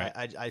stones. Right.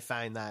 I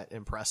find that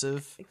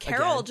impressive.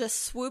 Carol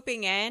just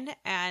swooping in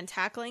and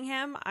tackling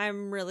him.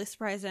 I'm really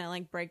surprised I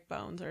didn't break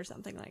bones or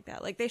something like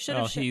that. Like, they should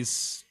have.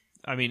 Thanos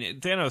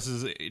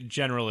is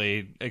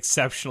generally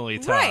exceptionally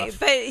tough. Right,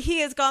 but he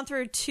has gone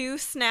through 2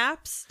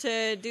 snaps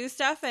to do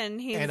stuff, and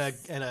he's and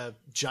a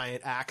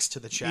giant axe to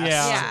the chest.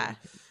 Yeah.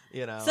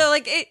 So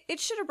it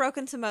should have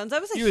broken some bones. That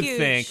was you huge. You would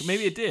think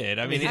maybe it did.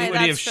 Would he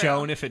have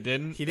shown if it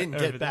didn't? He didn't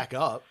get back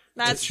up.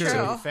 That's true.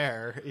 To be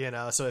fair,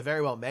 so it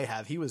very well may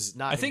have. He was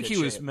not. I think he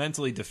was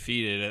mentally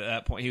defeated at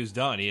that point. He was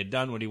done. He had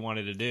done what he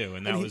wanted to do,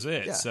 and that was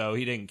it. Yeah. So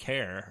he didn't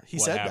care. He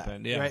what said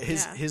happened. That, yeah. Right.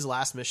 His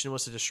last mission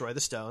was to destroy the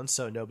stone,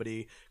 so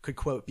nobody could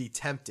quote be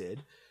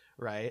tempted.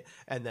 Right,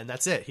 and then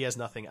that's it. He has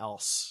nothing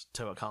else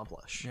to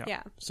accomplish.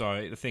 Yeah. So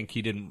I think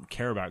he didn't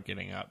care about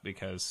getting up,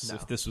 because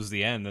if this was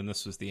the end, then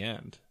this was the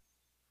end.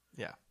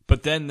 Yeah.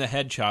 But then the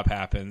head chop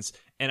happens,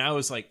 and I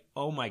was like,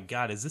 oh my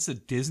God, is this a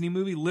Disney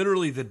movie?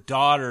 Literally, the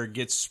daughter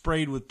gets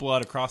sprayed with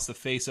blood across the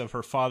face of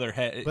her father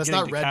head. But it's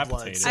not red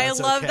blood. So I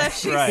love that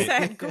she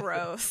said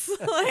gross.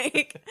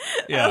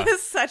 That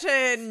was such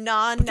a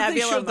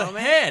non-nebula moment. The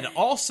head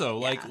also.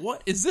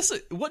 What is this?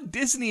 What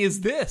Disney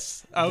is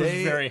this? I was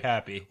very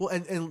happy. Well,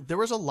 and there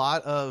was a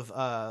lot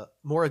of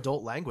more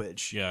adult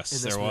language. Yes,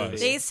 in this there movie.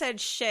 was. They said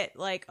shit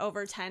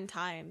over 10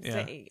 times.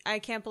 Yeah. I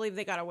can't believe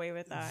they got away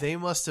with that. They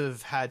must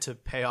have had to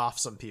pay off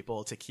some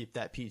people to keep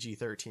that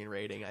PG-13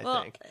 rating, I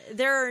think.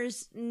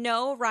 There's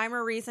no rhyme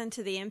or reason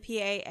to the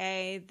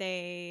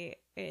MPAA.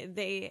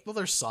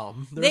 There's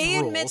some. They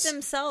rules. admit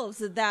themselves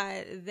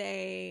that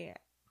they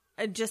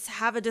just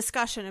have a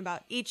discussion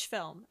about each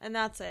film, and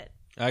that's it.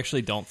 I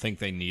actually don't think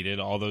they needed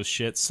all those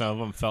shits. Some of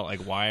them felt like,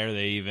 why are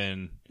they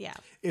even? Yeah.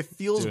 It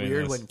feels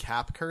weird when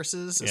Cap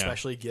curses,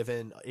 especially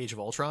given Age of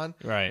Ultron.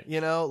 Right.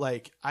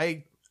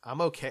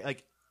 I'm okay.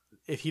 Like,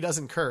 if he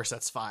doesn't curse,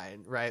 that's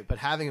fine, right? But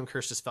having him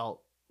curse just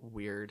felt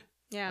weird.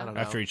 Yeah. I don't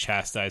know. After he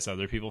chastised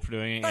other people for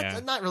doing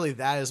it, Not really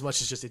that as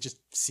much as it just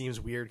seems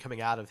weird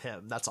coming out of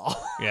him. That's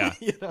all. Yeah.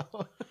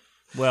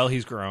 Well,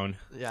 he's grown.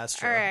 Yeah, that's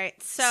true. All right.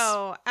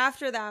 So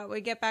after that, we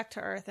get back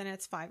to Earth, and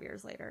it's 5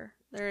 years later.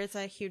 There is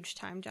a huge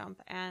time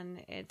jump, and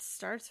it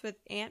starts with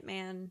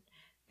Ant-Man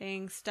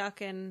being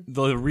stuck in...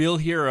 The real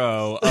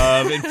hero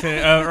of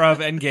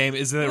Endgame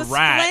is the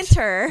rat.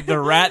 Splinter. The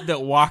rat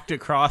that walked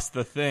across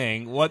the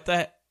thing. What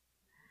the...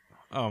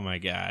 Oh, my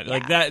God.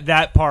 Yeah.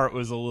 That part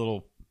was a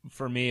little...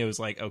 For me, it was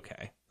like,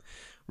 okay,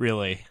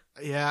 really?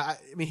 Yeah,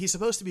 I mean, he's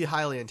supposed to be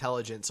highly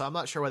intelligent, so I'm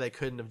not sure why they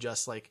couldn't have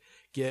just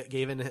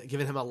given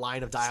him a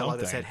line of dialogue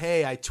that said,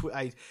 "Hey,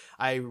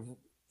 I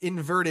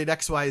inverted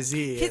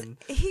XYZ." And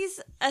he's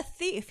a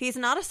thief. He's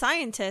not a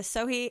scientist,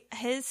 so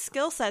his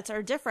skill sets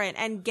are different.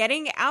 And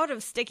getting out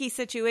of sticky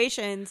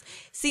situations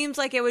seems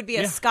like it would be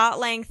a Scott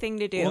Lang thing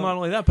to do. Well, not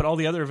only that, but all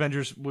the other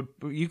Avengers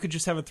you could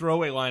just have a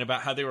throwaway line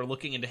about how they were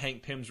looking into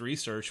Hank Pym's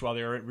research while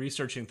they were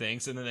researching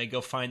things, and then they go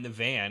find the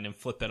van and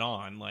flip it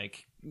on.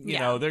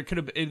 There could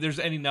have. There's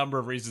any number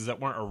of reasons that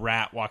weren't a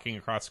rat walking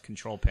across a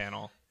control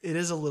panel. It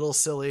is a little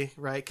silly,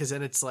 right? Because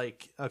then it's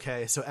like,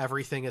 okay, so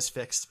everything is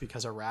fixed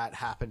because a rat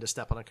happened to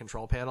step on a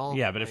control panel.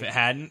 Yeah, but if it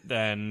hadn't,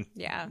 then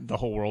the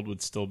whole world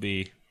would still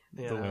be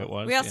the way it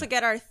was. We also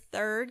get our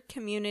third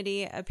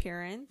Community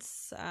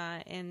appearance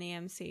in the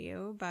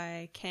MCU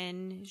by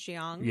Ken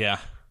Jeong. Yeah.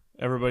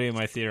 Everybody in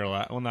my theater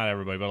laughed. Well, not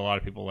everybody, but a lot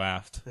of people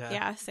laughed.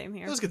 Yeah, same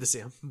here. It was good to see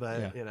him,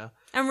 but,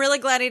 I'm really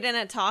glad he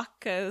didn't talk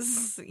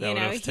because, that would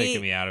have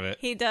taken me out of it.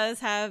 He does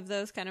have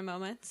those kind of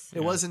moments.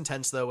 It was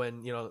intense, though,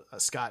 when,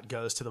 Scott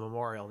goes to the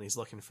memorial and he's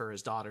looking for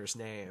his daughter's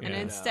name. And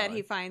instead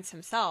he finds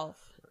himself.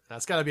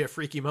 That's got to be a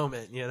freaky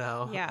moment,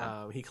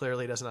 Yeah. He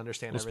clearly doesn't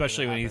understand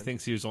especially when he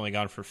thinks he was only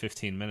gone for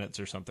 15 minutes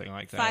or something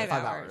like that. 5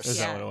 hours. Is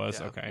that what it was?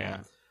 Okay,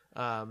 yeah.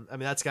 I mean,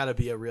 that's got to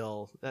be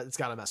it's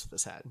got to mess with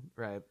his head,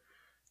 right?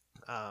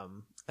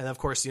 And of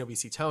course, we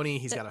see Tony.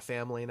 He's got a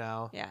family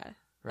now. Yeah.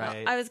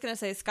 Right. Well, I was going to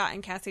say Scott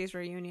and Cassie's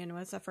reunion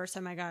was the first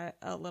time I got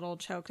a little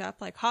choked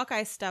up. Like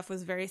Hawkeye stuff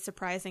was very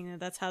surprising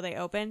that that's how they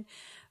opened,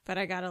 but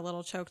I got a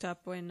little choked up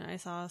when I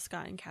saw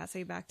Scott and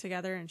Cassie back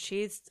together, and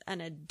she's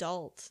an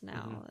adult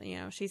now.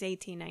 Mm-hmm. She's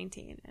 18,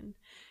 19, and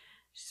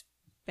she's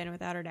been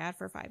without her dad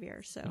for 5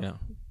 years. So,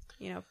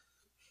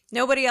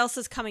 nobody else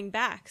is coming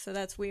back. So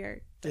that's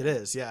weird. It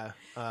is. Yeah.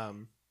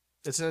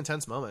 It's an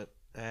intense moment.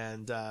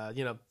 And,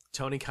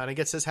 Tony kind of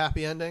gets his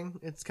happy ending.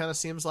 It kind of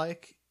seems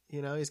like,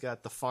 he's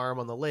got the farm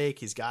on the lake.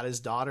 He's got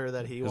his daughter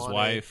that he wanted. His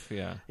wife,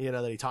 yeah.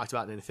 That he talked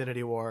about in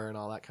Infinity War and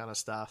all that kind of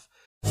stuff.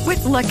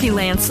 With Lucky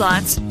Land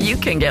Slots, you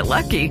can get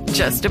lucky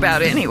just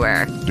about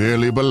anywhere.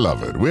 Dearly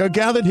beloved, we are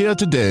gathered here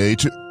today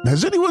to...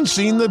 Has anyone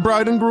seen the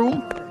bride and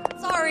groom?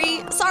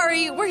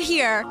 Sorry, we're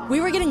here.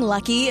 We were getting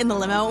lucky in the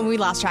limo and we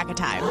lost track of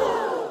time.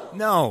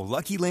 No,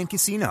 Lucky Land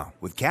Casino,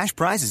 with cash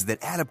prizes that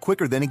add up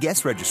quicker than a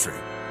guest registry.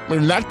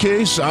 In that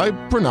case, I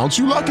pronounce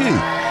you lucky.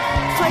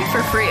 Play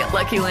for free at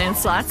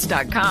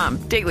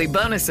LuckyLandSlots.com. Daily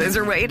bonuses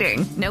are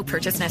waiting. No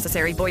purchase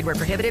necessary. Void where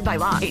prohibited by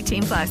law.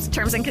 18+.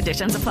 Terms and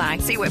conditions apply.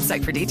 See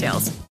website for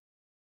details.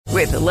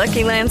 With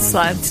Lucky Land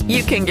Slots,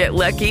 you can get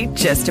lucky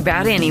just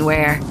about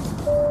anywhere.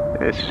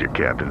 This is your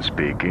captain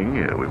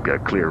speaking. We've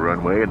got clear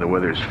runway and the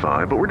weather's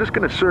fine, but we're just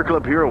going to circle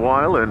up here a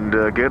while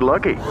and get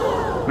lucky.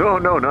 No,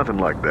 nothing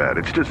like that.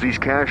 It's just these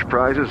cash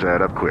prizes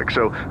add up quick.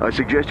 So I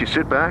suggest you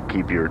sit back,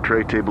 keep your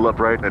tray table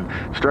upright, and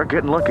start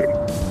getting lucky.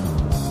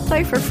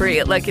 Play for free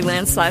at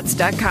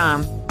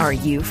LuckyLandSlots.com. Are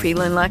you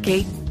feeling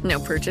lucky? No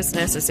purchase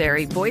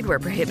necessary. Void where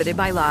prohibited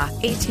by law.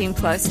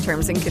 18+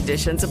 terms and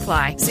conditions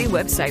apply. See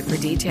website for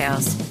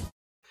details.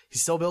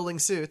 He's still building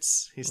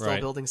suits.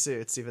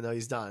 Even though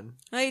he's done.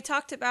 Well, he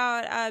talked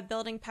about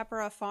building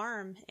Pepper a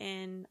farm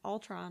in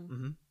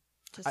Ultron,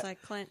 just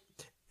like Clint.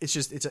 It's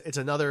just it's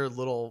another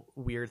little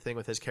weird thing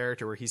with his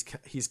character where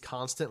he's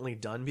constantly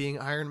done being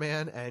Iron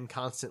Man and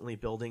constantly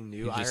building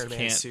new Iron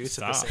Man suits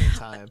at the same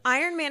time.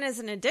 Iron Man is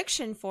an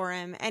addiction for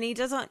him, and he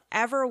doesn't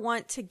ever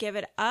want to give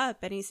it up,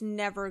 and he's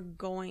never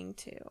going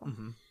to.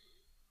 Mm-hmm.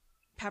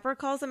 Pepper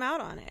calls him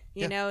out on it.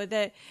 You know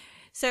that.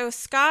 So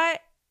Scott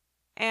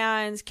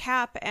and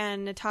Cap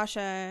and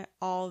Natasha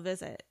all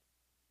visit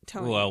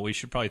Tony. Well, we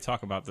should probably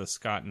talk about the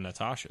Scott and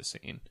Natasha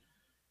scene.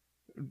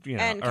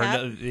 And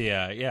Cap?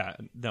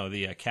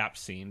 The Cap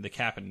scene, the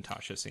Cap and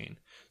Natasha scene.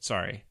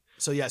 Sorry.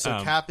 So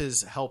Cap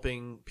is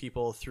helping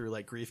people through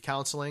like grief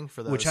counseling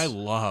for those, which I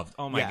loved.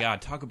 Oh my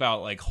god, talk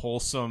about like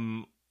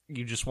wholesome.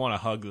 You just want to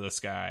hug this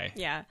guy.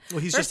 Yeah. Well,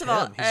 he's First just of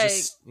all, him.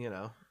 He's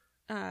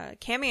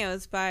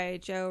cameos by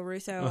Joe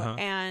Russo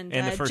and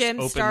the first Jim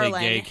openly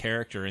Starlin, gay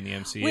character in the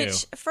MCU.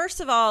 Which,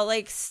 first of all,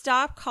 like,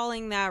 stop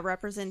calling that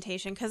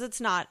representation, because it's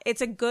not.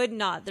 It's a good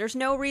nod. There's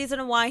no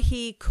reason why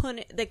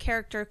the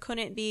character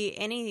couldn't be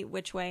any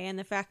which way, and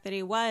the fact that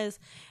he was,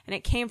 and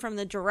it came from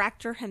the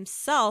director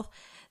himself,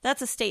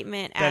 that's a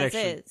statement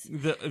is.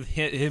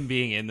 Him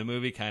being in the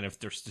movie kind of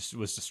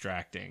was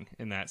distracting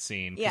in that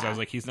scene, because I was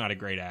like, he's not a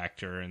great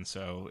actor, and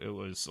so it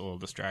was a little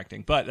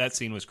distracting. But that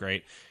scene was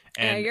great.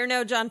 And you're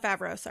no Jon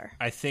Favreau, sir.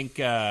 I think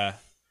so.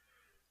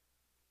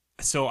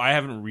 I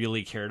haven't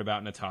really cared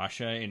about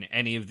Natasha in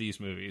any of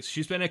these movies.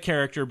 She's been a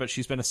character, but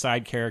she's been a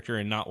side character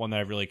and not one that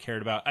I've really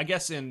cared about. I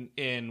guess in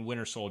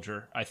Winter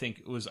Soldier, I think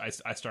it was I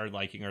started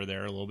liking her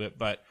there a little bit,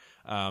 but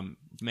man,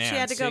 she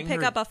had to go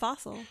pick up a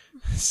fossil.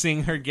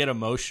 Seeing her get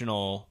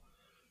emotional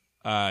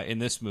in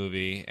this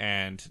movie,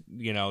 and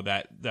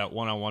that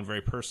one-on-one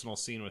very personal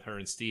scene with her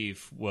and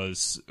Steve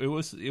was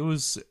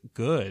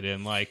good,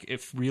 and like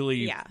it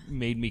really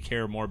made me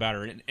care more about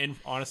her, and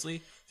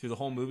honestly through the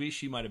whole movie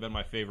she might have been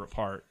my favorite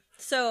part.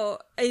 So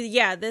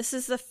this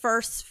is the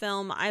first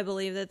film I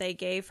believe that they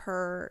gave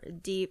her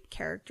deep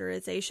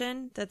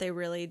characterization, that they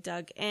really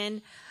dug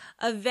in.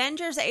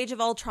 Avengers Age of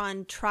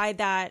Ultron tried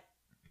that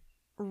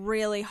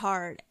really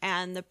hard,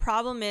 and the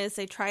problem is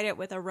they tried it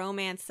with a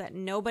romance that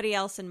nobody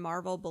else in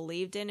Marvel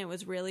believed in. It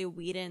was really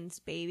Whedon's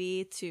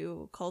baby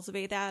to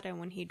cultivate that, and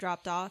when he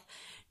dropped off,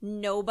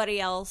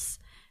 nobody else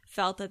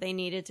felt that they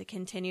needed to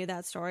continue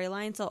that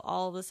storyline, so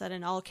all of a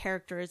sudden all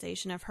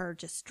characterization of her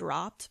just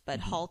dropped, but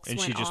Hulk's and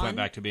she just went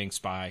back to being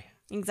Spy.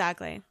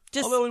 Exactly.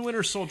 Although in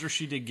Winter Soldier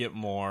she did get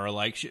more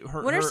like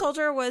Winter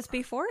Soldier was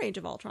before Age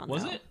of Ultron.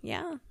 Was it?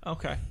 Yeah.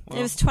 Okay. Well,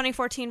 it was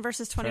 2014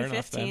 versus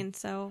 2015,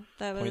 so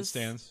that was point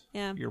stands.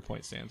 Yeah. Your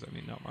point stands. I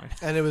mean, not mine.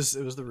 And it was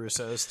the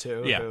Russos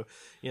too. Yeah.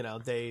 Who,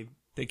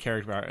 they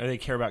They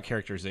care about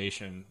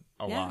characterization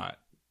a lot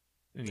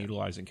and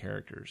utilizing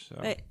characters.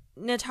 So.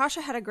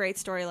 Natasha had a great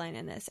storyline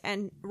in this,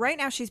 and right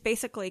now she's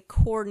basically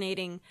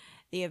coordinating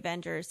the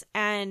Avengers.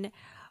 And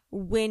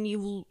when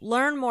you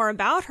learn more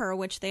about her,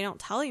 which they don't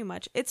tell you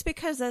much, it's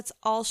because that's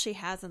all she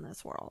has in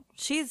this world.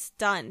 She's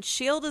done.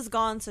 S.H.I.E.L.D. is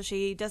gone, so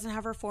she doesn't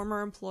have her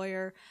former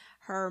employer.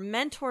 Her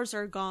mentors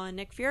are gone.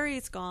 Nick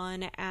Fury's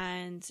gone,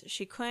 and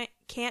she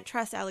can't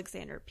trust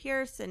Alexander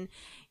Pierce, and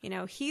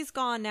he's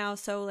gone now.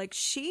 So like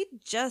she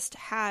just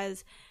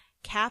has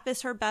Cap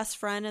is her best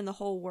friend in the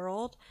whole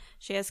world.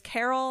 She has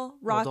Carol,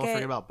 Rocket. Don't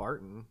forget about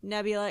Barton.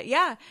 Nebula.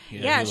 Yeah. She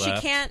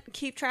left. can't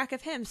keep track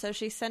of him, so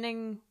she's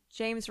sending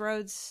James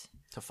Rhodes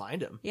to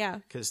find him. Yeah,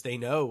 because they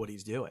know what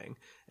he's doing,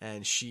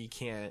 and she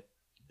can't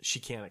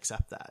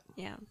accept that.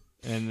 Yeah.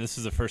 And this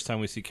is the first time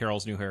we see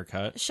Carol's new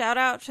haircut. Shout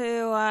out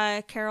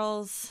to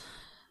Carol's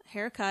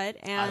haircut.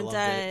 And I loved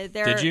it.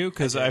 Did you?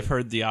 Because I've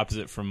heard the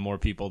opposite from more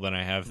people than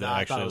I have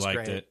that actually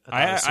liked it.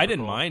 I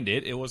didn't mind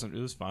it. It was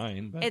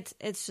fine. But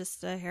it's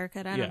just a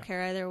haircut. I don't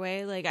care either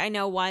way. Like, I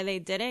know why they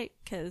did it,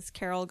 because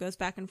Carol goes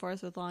back and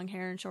forth with long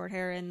hair and short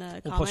hair in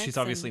the comics. Plus, she's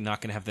obviously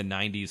not going to have the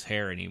 90s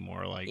hair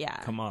anymore. Like,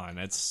 come on.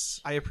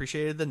 I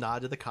appreciated the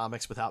nod to the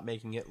comics without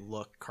making it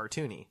look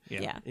cartoony.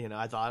 Yeah.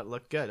 I thought it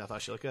looked good. I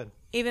thought she looked good.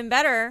 Even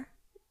better,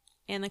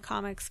 in the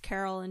comics,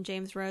 Carol and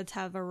James Rhodes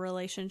have a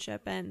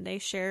relationship, and they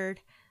shared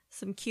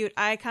some cute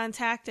eye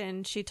contact,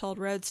 and she told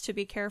Rhodes to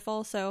be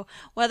careful. So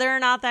whether or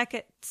not that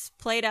gets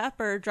played up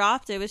or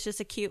dropped, it was just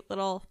a cute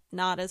little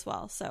nod as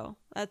well. So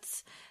that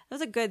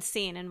was a good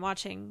scene. And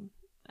watching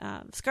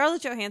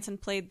Scarlett Johansson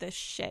played the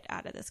shit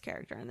out of this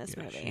character in this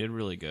movie. She did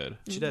really good.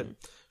 She did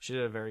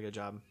a very good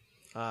job.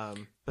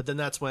 But then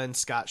that's when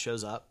Scott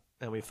shows up,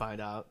 and we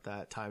find out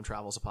that time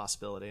travel is a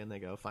possibility, and they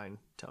go find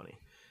Tony.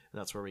 And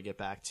that's where we get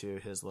back to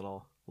his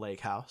little lake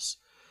house.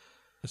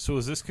 So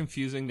is this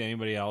confusing to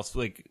anybody else?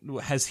 Like,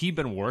 has he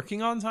been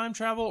working on time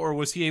travel, or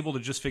was he able to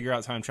just figure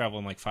out time travel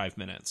in like 5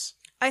 minutes?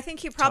 I think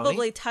he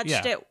probably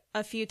touched it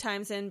a few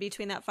times in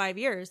between that 5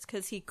 years,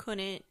 because he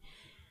couldn't.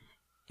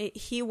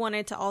 He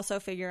wanted to also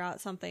figure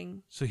out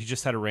something. So he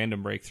just had a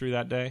random breakthrough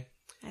that day?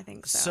 I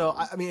think so. So,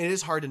 I mean, it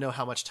is hard to know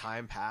how much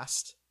time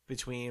passed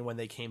between when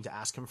they came to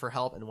ask him for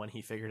help and when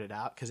he figured it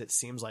out, because it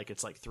seems like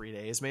it's like 3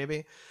 days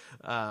maybe.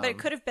 But it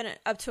could have been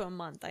up to a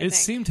month, I think. It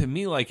seemed to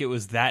me like it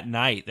was that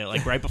night that,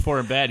 like, right before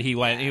in bed, he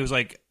was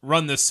like,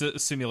 run this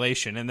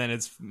simulation, and then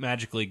it's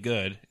magically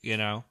good,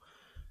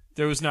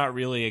 There was not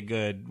really a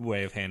good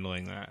way of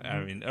handling that.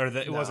 I mean,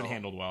 it wasn't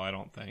handled well, I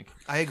don't think.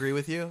 I agree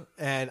with you,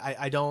 and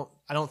I don't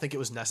think it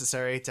was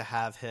necessary to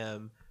have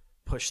him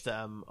push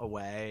them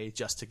away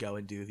just to go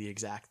and do the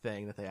exact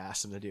thing that they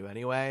asked him to do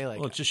anyway. Like,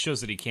 well, it just shows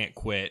that he can't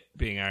quit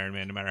being Iron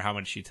Man no matter how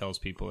much he tells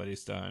people that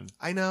he's done.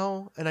 I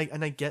know, and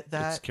I get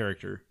that. It's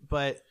character.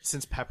 But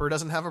since Pepper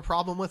doesn't have a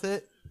problem with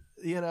it,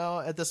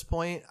 at this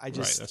point, Right,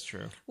 that's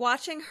true.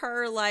 Watching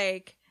her,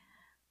 like,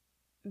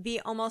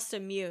 be almost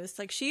amused.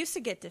 Like, she used to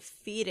get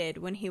defeated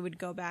when he would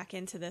go back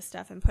into this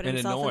stuff and put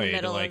himself annoyed, in the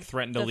middle like,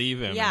 threaten to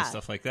leave him and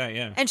stuff like that,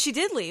 yeah. And she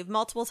did leave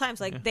multiple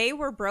times. Like, they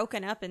were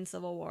broken up in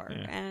Civil War.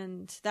 Yeah.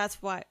 And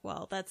that's why,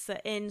 that's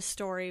the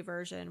in-story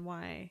version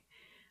why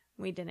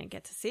we didn't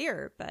get to see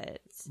her. But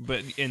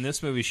in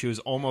this movie, she was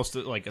almost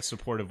like a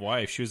supportive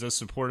wife. She was as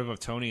supportive of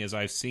Tony as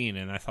I've seen,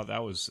 and I thought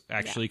that was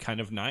actually kind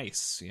of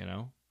nice,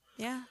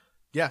 Yeah.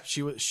 Yeah,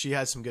 she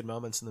had some good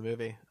moments in the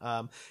movie.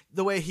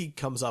 The way he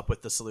comes up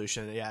with the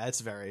solution, it's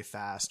very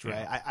fast,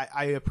 right? Yeah.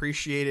 I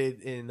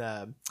appreciated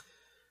in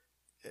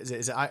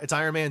it's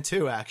Iron Man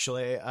 2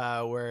 actually,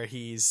 where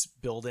he's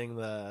building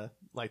the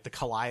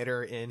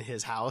collider in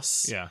his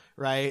house,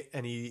 right?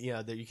 And he,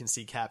 you can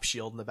see Cap's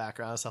shield in the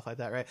background and stuff like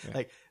that, right? Yeah.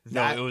 Like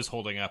that. No, it was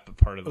holding up a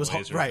part of the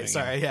laser right. thing,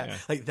 Sorry, yeah.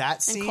 Like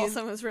that scene. And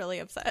Coulson was really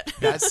upset.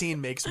 That scene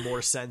makes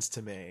more sense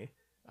to me.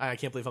 I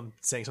can't believe I'm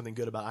saying something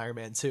good about Iron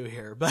Man 2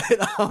 here, but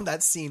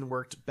that scene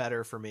worked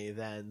better for me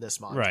than this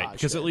montage. Right,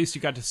 because at least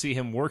you got to see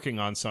him working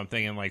on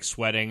something and like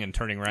sweating and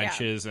turning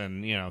wrenches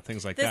and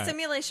things like that. The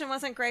simulation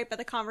wasn't great, but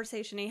the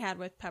conversation he had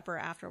with Pepper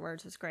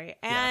afterwards was great,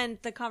 and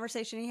the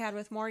conversation he had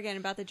with Morgan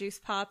about the juice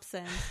pops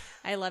and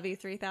 "I love you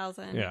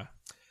 3000."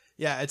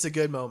 Yeah, it's a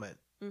good moment.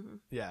 Mm-hmm.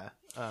 Yeah.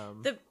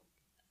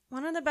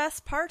 One of the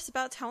best parts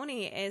about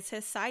Tony is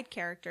his side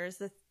characters,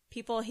 the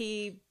people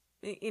he.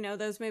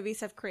 Those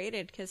movies have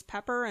created, because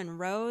Pepper and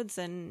Rhodes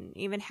and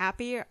even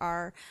Happy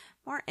are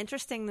more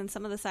interesting than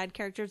some of the side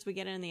characters we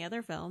get in the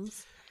other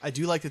films. I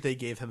do like that they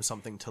gave him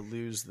something to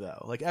lose,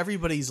 though. Like,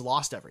 everybody's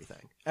lost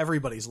everything.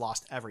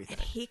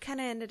 And he kind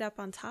of ended up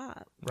on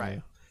top. Right.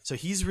 Yeah. So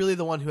he's really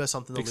the one who has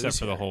something to lose. Except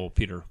for the whole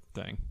Peter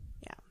thing.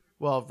 Yeah.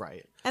 Well,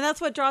 right. And that's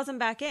what draws him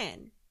back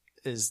in.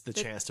 Is the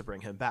chance to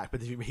bring him back,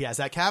 but he has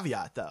that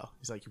caveat though.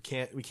 He's like,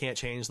 we can't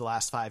change the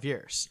last 5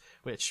 years,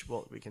 which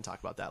we can talk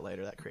about that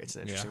later. That creates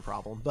an interesting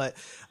problem, but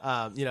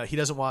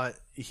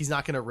he's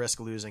not going to risk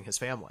losing his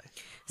family.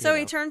 So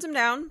he turns him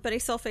down, but he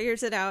still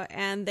figures it out,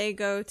 and they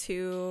go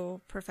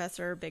to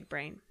Professor Big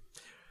Brain.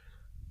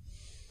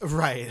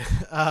 Right.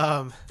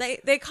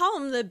 They call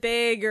him the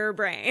bigger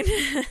brain.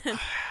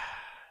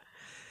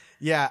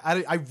 Yeah,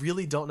 I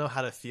really don't know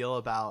how to feel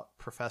about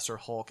Professor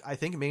Hulk. I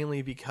think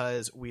mainly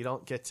because we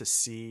don't get to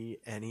see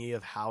any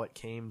of how it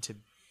came to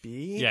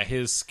be. Yeah,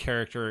 his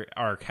character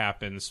arc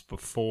happens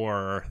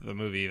before the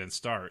movie even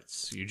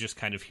starts. You just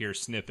kind of hear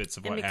snippets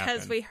of what happened. And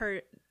because we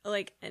heard,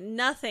 like,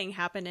 nothing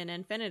happened in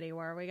Infinity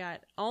War. We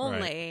got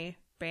only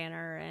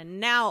Banner and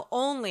now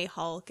only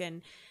Hulk.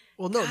 And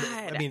well, no,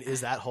 I mean,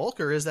 is that Hulk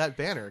or is that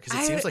Banner? Because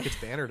it seems like it's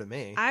Banner to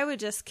me. I would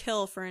just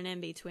kill for an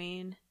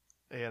in-between.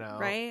 You know?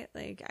 Right?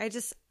 Like, I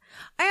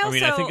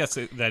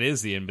think that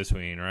is the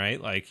in-between, right?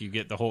 Like, you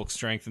get the Hulk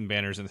strength and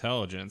Banner's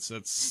intelligence.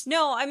 That's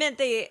No, I meant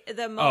the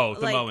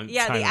moment.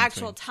 Yeah, the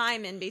actual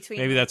time in between.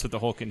 Maybe that's what the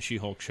Hulk and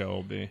She-Hulk show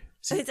will be.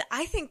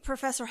 I think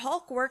Professor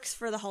Hulk works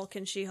for the Hulk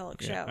and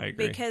She-Hulk show. I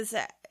agree. Because,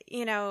 I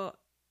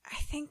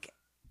think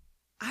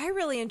I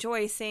really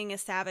enjoy seeing a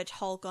savage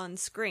Hulk on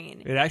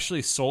screen. It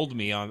actually sold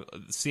me on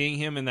seeing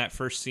him in that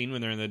first scene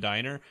when they're in the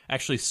diner.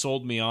 Actually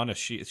sold me on a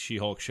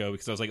She-Hulk show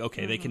because I was like,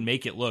 okay, they can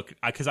make it look,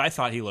 because I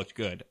thought he looked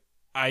good.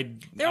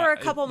 There were a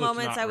couple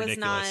moments I was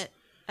not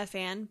a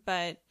fan,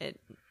 but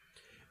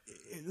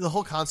the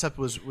whole concept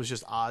was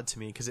just odd to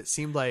me because it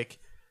seemed like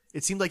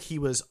he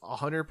was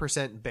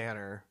 100%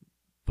 Banner,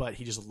 but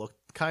he just looked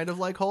kind of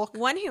like Hulk.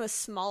 One, he was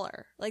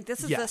smaller. Like,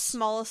 this is the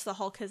smallest the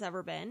Hulk has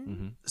ever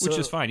been, which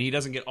is fine. He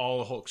doesn't get all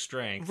the Hulk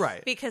strength,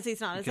 right? Because he's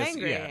not as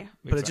angry. Yeah,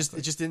 but it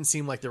just didn't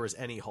seem like there was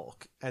any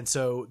Hulk, and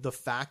so the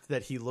fact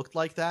that he looked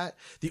like that,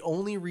 the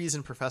only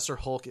reason Professor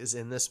Hulk is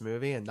in this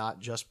movie and not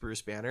just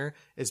Bruce Banner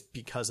is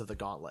because of the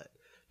gauntlet.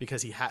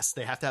 Because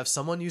they have to have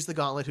someone use the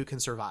gauntlet who can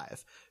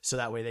survive, so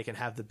that way they can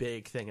have the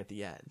big thing at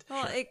the end.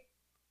 Well,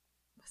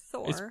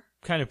 Thor.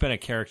 It's kind of been a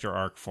character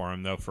arc for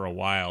him though for a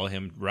while.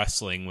 Him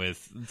wrestling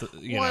with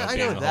being the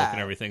Hulk and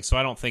everything. So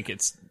I don't think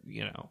it's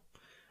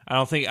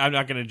I'm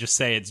not going to just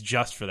say it's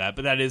just for that,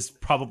 but that is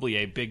probably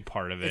a big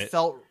part of it. It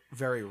felt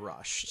very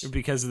rushed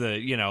because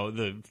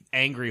the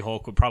angry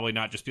Hulk would probably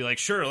not just be like,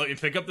 sure, let me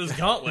pick up this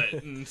gauntlet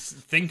and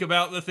think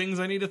about the things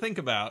I need to think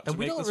about. And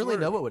we don't really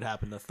know what would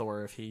happen to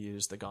Thor if he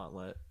used the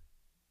gauntlet.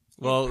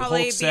 Well,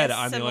 Hulk said,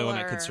 "I'm the only one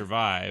that could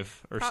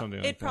survive," or something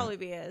like that. It'd probably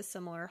be a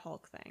similar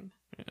Hulk thing.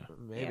 Yeah,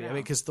 maybe. I mean,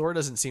 because Thor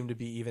doesn't seem to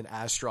be even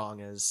as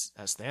strong as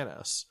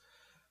Thanos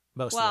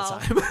most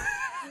of the time.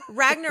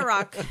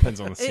 Ragnarok depends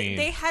on the scene.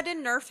 They had to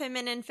nerf him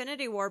in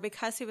Infinity War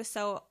because he was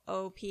so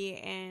OP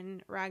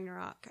in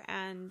Ragnarok,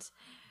 and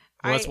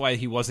that's why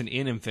he wasn't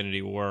in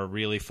Infinity War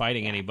really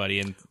fighting anybody.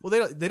 And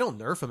they don't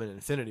nerf him in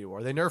Infinity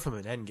War. They nerf him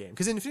in Endgame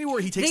because in Infinity War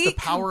he takes the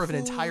power of an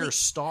entire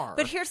star.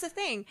 But here's the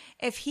thing: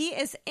 if he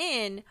is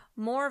in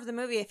more of the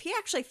movie, if he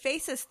actually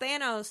faces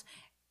Thanos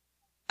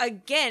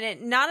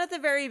again, not at the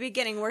very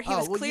beginning where he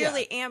was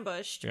clearly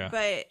ambushed,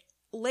 but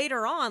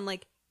later on,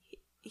 like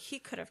he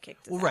could have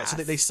kicked his ass. Right. So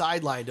they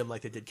sidelined him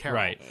like they did Carol.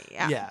 Right.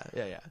 Yeah.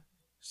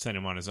 Send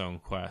him on his own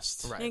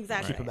quest. Right.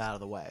 Exactly. Keep him out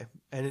of the way.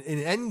 And in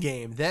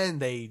Endgame, then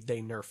they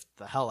nerfed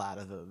the hell out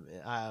of him.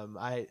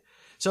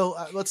 So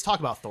let's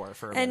talk about Thor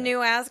for a minute. And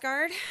New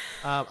Asgard.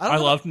 I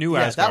loved New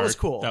Asgard. That was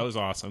cool. That was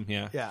awesome.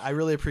 Yeah. Yeah, I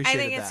really appreciated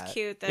that. I think it's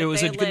cute that it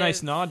was a good,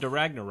 nice nod to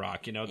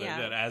Ragnarok.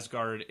 That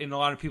Asgard, and a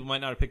lot of people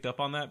might not have picked up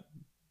on that,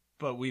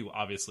 but we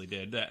obviously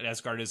did. That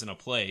Asgard isn't a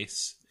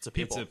place. It's a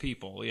people. It's a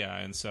people, yeah.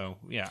 And so,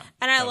 yeah.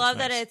 And I love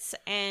that it's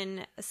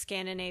in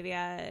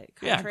Scandinavia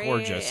country. Yeah,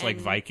 gorgeous. Like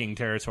Viking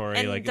territory.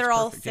 And like they're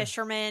all perfect,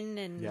 fishermen.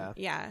 And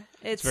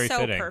it's very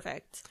so fitting.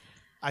 perfect.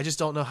 I just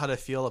don't know how to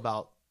feel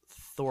about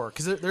Thor.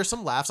 Because there's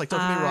some laughs. Like,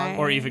 don't get me wrong.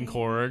 Or even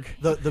Korg.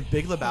 The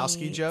Big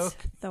Lebowski joke.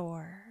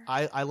 Thor.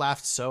 I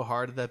laughed so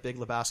hard at that Big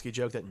Lebowski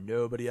joke that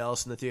nobody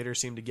else in the theater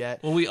seemed to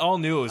get. Well, we all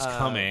knew it was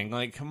coming.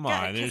 Like, come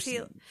on.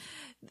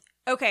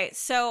 Okay,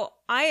 so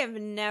I have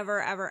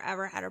never, ever,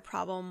 ever had a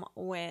problem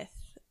with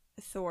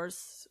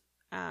Thor's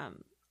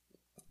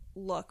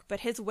look,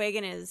 but his wig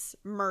and his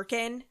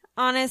merkin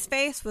on his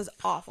face was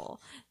awful.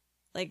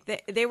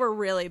 Like, they were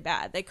really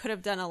bad. They could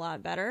have done a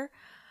lot better.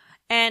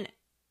 And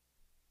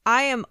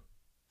I am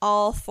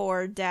all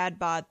for dad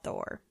bod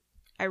Thor.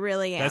 I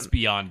really am. That's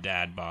beyond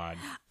dad bod.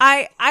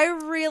 I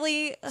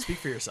really... Speak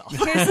for yourself.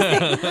 Here's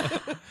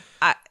the thing.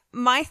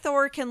 My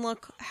Thor can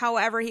look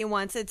however he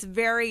wants. It's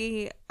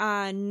very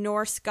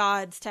Norse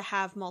gods to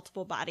have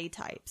multiple body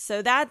types.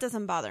 So that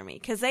doesn't bother me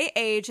because they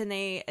age and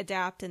they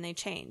adapt and they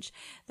change.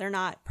 They're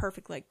not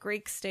perfect like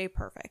Greeks stay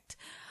perfect.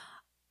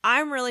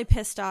 I'm really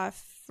pissed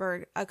off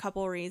for a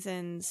couple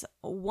reasons.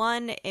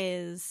 One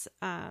is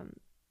his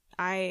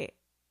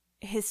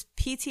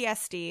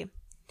PTSD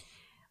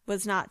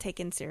was not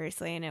taken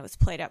seriously and it was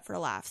played up for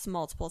laughs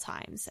multiple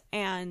times.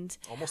 And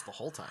almost the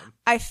whole time.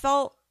 I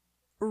felt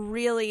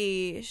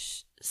really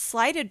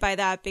slighted by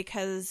that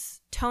because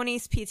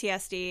Tony's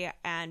PTSD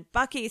and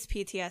Bucky's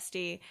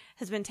PTSD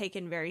has been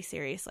taken very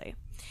seriously.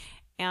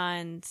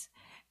 And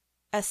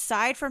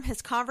aside from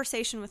his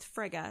conversation with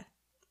Frigga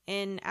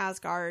in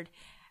Asgard,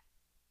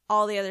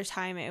 all the other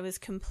time it was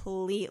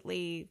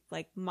completely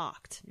like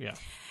mocked. Yeah.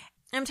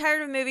 I'm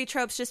tired of movie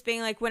tropes just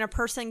being like when a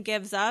person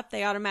gives up,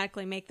 they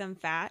automatically make them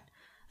fat.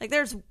 Like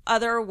there's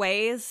other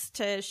ways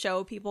to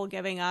show people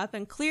giving up,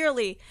 and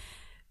clearly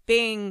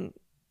being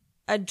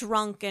a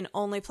drunk and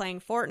only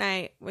playing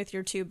Fortnite with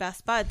your two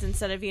best buds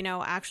instead of,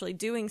 actually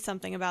doing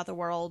something about the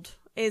world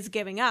is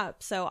giving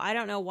up. So I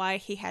don't know why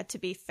he had to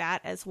be fat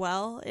as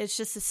well. It's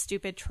just a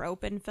stupid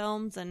trope in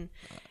films. And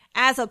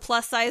as a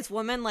plus size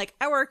woman, like,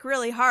 I work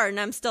really hard and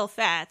I'm still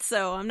fat,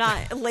 so I'm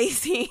not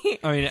lazy.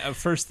 I mean,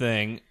 first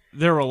thing,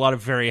 there were a lot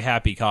of very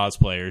happy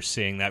cosplayers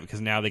seeing that because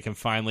now they can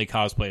finally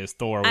cosplay as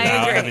Thor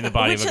without having the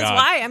body of a god. Which is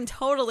why I'm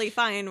totally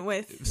fine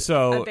with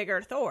a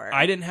bigger Thor.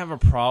 I didn't have a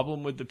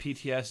problem with the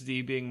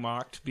PTSD being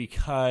mocked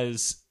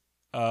because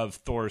of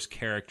Thor's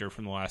character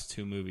from the last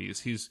two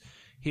movies.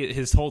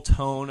 His whole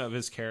tone of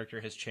his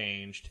character has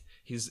changed.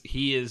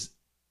 He is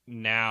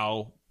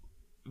now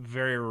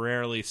very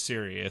rarely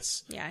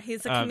serious. Yeah,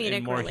 he's a comedic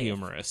and more relief.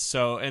 humorous.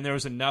 So, and there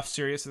was enough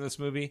serious in this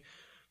movie.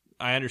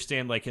 I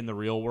understand, like, in the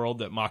real world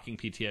that mocking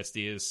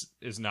PTSD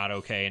is not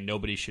okay and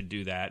nobody should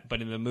do that.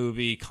 But in the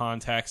movie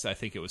context, I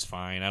think it was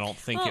fine. I don't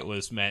think it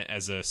was meant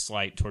as a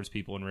slight towards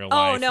people in real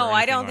life. Oh, no,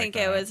 I don't think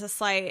it was a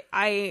slight.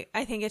 I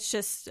think it's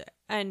just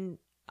an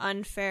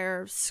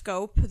unfair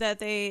scope that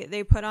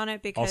they put on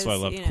it because also I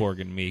loved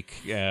Korg and Meek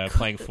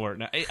playing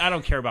Fortnite. I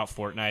don't care about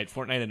Fortnite.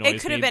 Fortnite annoys me.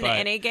 It could have been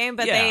any game,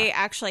 but they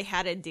actually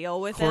had a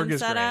deal with Korg them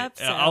set up.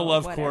 So I'll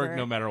love whatever. Korg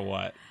no matter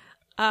what.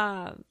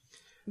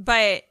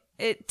 But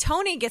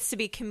Tony gets to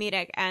be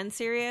comedic and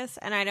serious,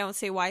 and I don't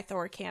see why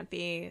Thor can't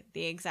be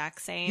the exact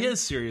same. He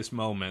has serious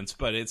moments,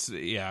 but it's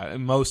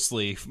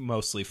mostly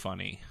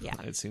funny. Yeah,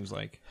 it seems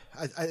like.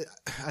 I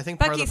think Bucky's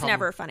part of the problem,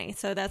 never funny,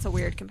 so that's a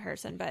weird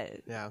comparison.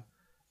 But yeah,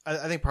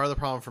 I think part of the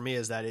problem for me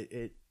is that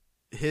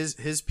his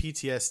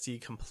PTSD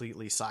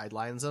completely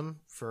sidelines him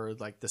for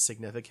like the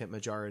significant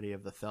majority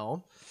of the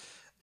film.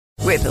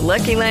 With the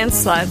Lucky Land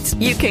Slots,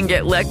 you can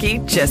get lucky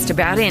just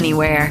about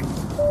anywhere.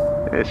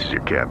 This is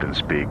your captain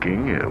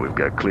speaking. We've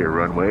got clear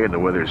runway and the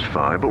weather's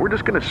fine, but we're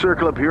just going to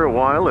circle up here a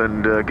while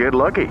and get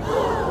lucky.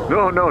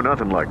 No,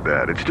 nothing like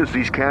that. It's just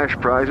these cash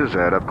prizes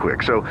add up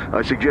quick. So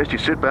I suggest you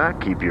sit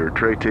back, keep your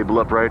tray table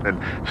upright, and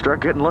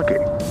start getting lucky.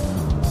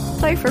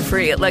 Play for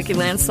free at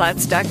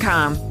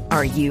LuckyLandSlots.com.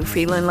 Are you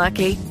feeling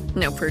lucky?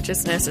 No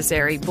purchase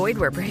necessary. Void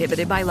where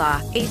prohibited by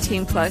law.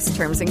 18+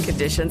 terms and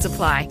conditions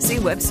apply. See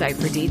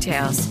website for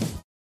details.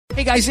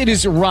 Hey guys, it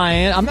is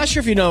Ryan. I'm not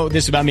sure if you know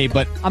this about me,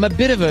 but I'm a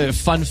bit of a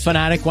fun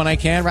fanatic when I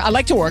can. I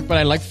like to work, but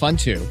I like fun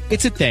too.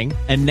 It's a thing.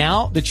 And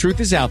now the truth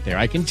is out there.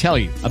 I can tell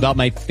you about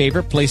my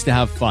favorite place to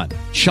have fun.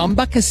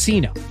 Chumba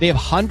Casino. They have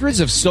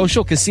hundreds of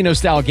social casino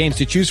style games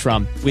to choose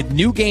from with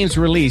new games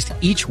released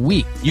each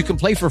week. You can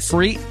play for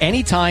free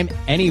anytime,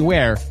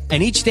 anywhere.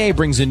 And each day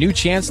brings a new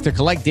chance to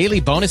collect daily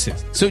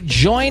bonuses. So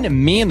join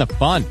me in the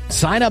fun.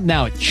 Sign up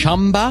now at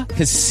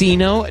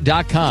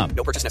ChumbaCasino.com.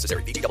 No purchase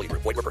necessary. VGW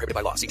Group. Void where prohibited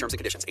by law. See terms and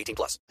conditions.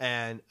 18+.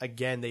 And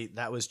again,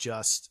 that was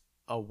just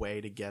a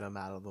way to get him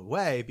out of the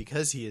way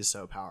because he is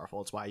so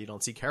powerful. It's why you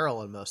don't see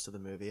Carol in most of the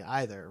movie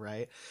either,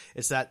 right?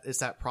 It's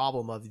that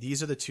problem of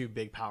these are the two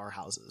big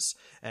powerhouses.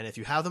 And if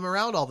you have them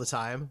around all the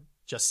time,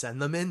 just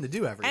send them in to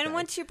do everything. And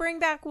once you bring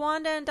back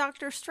Wanda and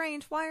Doctor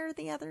Strange, why are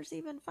the others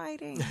even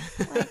fighting?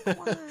 Like,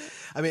 what?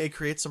 I mean, it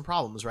creates some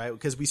problems, right?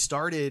 Because the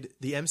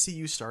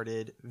MCU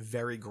started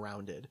very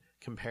grounded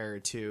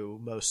compared to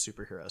most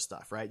superhero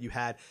stuff, right? You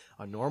had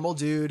a normal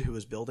dude who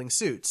was building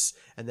suits,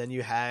 and then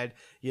you had,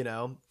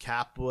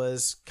 Cap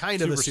was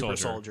kind of a super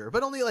soldier,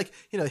 but only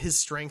his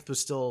strength was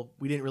still,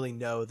 we didn't really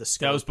know the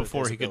scope. That was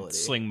before of his he ability. could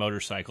sling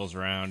motorcycles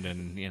around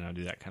and,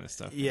 do that kind of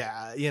stuff.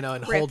 Yeah,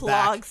 and rip hold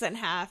back logs in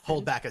half.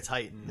 Hold back a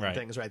Titan and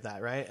things like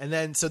that, right? And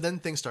then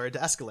things started to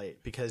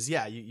escalate because,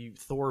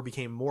 Thor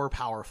became more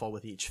powerful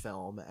with each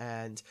film,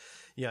 and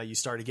you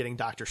started getting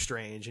Doctor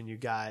Strange, and you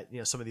got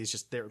some of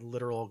these they're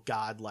literal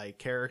godlike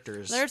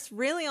characters. There's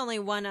really only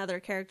one other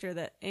character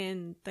that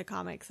in the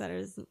comics that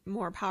is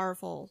more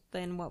powerful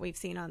than what we've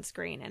seen on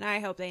screen, and I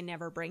hope they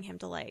never bring him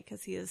to light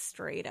because he is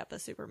straight up a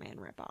Superman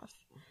ripoff.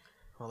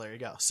 Well, there you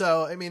go.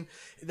 So I mean,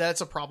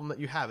 that's a problem that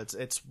you have.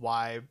 It's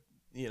why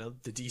the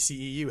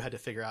DCEU had to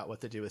figure out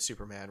what to do with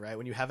Superman, right?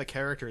 When you have a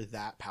character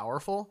that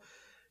powerful.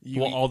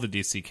 All the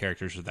DC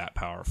characters are that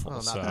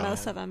powerful. So.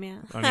 Most of them, yeah.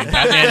 I mean,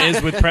 Batman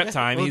is with prep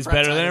time. He's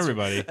better than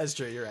everybody. That's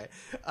true. You're right.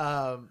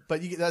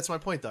 But that's my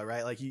point, though,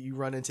 right? Like you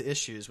run into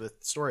issues with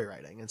story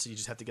writing, and so you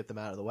just have to get them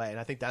out of the way. And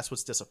I think that's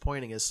what's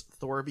disappointing is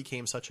Thor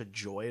became such a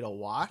joy to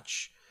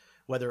watch,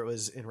 whether it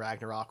was in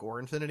Ragnarok or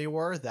Infinity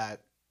War,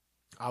 that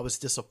I was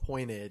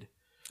disappointed.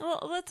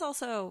 Well, let's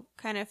also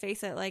kind of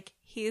face it. Like,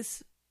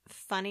 he's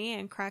funny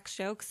and cracks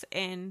jokes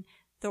in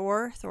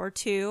Thor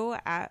 2,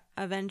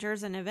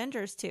 Avengers, and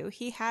Avengers 2.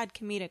 He had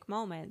comedic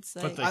moments.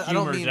 But the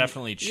humor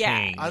definitely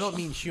changed. I don't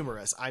mean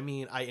humorous. I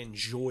mean I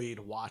enjoyed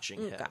watching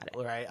him. Got it.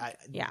 Right?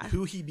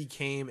 Who he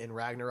became in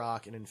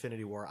Ragnarok and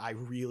Infinity War, I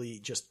really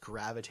just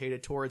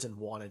gravitated towards and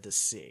wanted to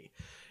see.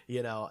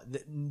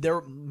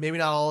 There maybe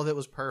not all of it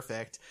was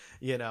perfect,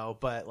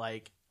 but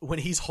when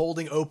he's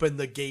holding open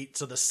the gate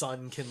so the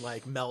sun can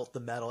melt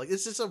the metal,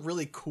 it's just a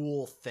really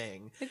cool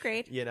thing.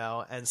 Agreed.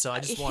 And so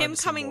I just wanted him to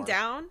see coming more.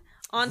 down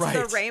onto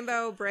the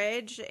Rainbow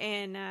Bridge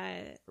in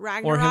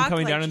Ragnarok. Or him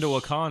coming down into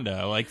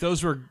Wakanda.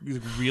 Those were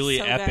really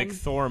so epic good.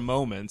 Thor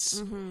moments.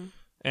 Mm-hmm.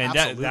 And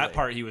Absolutely. that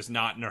part, he was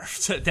not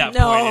nerfed at that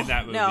point in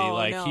that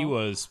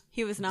movie.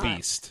 He was not.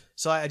 beast.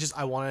 So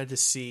I wanted to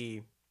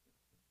see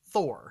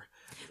Thor.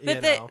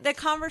 But the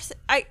conversation,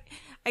 I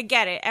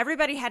get it.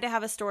 Everybody had to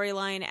have a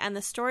storyline, and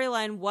the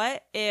storyline,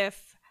 what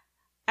if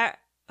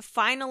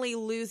finally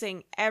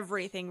losing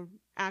everything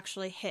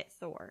actually hit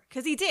Thor?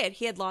 Because he did.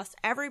 He had lost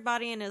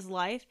everybody in his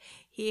life.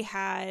 He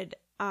had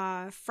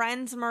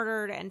friends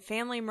murdered and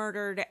family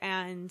murdered,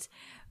 and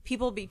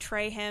people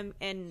betray him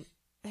and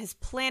his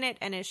planet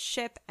and his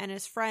ship and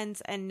his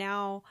friends, and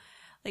now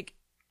like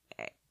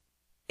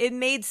it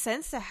made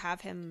sense to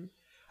have him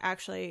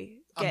actually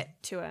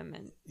get to him.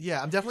 And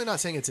I'm definitely not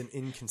saying it's an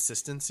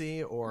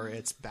inconsistency or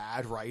it's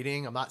bad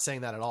writing. I'm not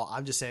saying that at all.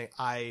 I'm just saying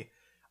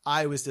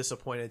I was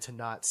disappointed to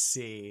not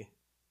see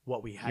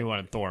what we had. You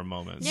wanted Thor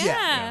moments.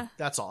 Yeah.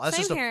 That's all. That's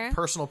Same just here. a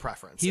personal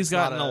preference. He's It's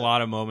gotten not a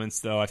lot of moments,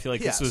 though. I feel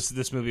like Yes.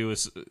 this movie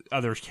was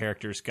other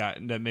characters got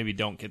that maybe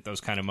don't get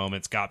those kind of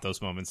moments, got those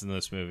moments in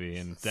this movie,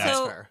 and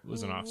that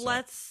was an offset.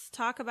 Let's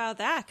talk about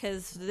that,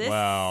 because this.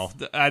 Well,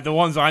 the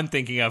ones I'm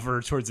thinking of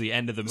are towards the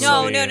end of the movie.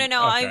 No.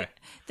 Okay.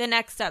 The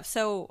next step.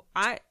 So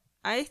I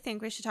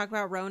think we should talk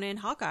about Ronan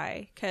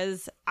Hawkeye,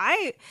 because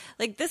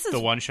this is the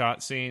one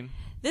shot scene.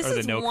 This or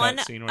is the no one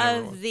cut scene, whatever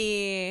it was. of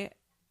the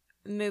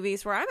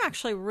movies where I'm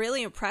actually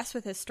really impressed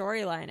with his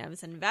storyline. I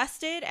was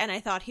invested, and I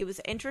thought he was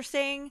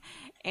interesting,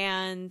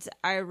 and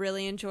I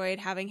really enjoyed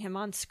having him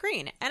on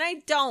screen. And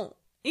I don't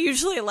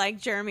usually like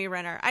Jeremy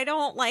Renner. I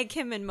don't like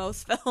him in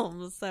most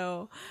films,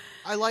 so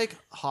I like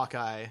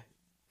Hawkeye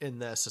in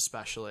this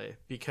especially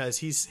because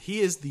he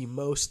is the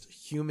most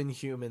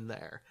human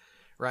there,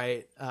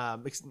 right?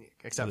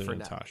 Except for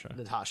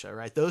Natasha,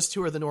 right? Those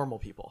two are the normal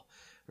people.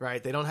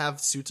 Right, they don't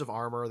have suits of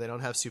armor. They don't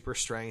have super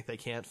strength. They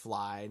can't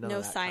fly. None no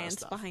of that science kind of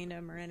stuff. behind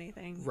them or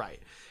anything. Right,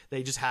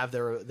 they just have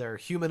their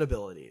human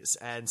abilities.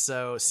 And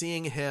so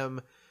seeing him,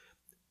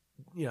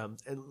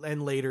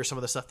 and later some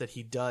of the stuff that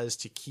he does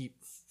to keep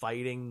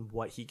fighting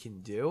what he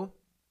can do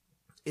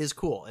is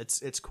cool.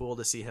 It's cool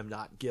to see him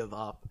not give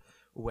up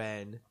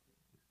when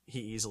he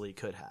easily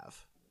could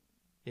have.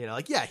 He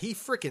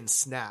freaking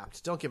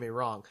snapped. Don't get me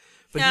wrong,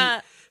 but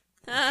Yeah.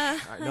 All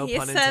right, no you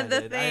pun said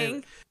intended. the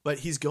thing. But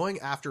he's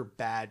going after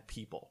bad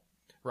people,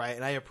 right?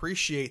 And I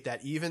appreciate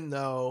that, even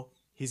though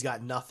he's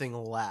got nothing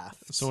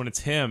left. So when it's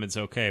him, it's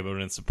okay, but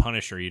when it's the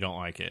Punisher, you don't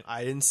like it.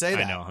 I didn't say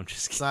that. I know. I'm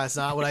just kidding. That's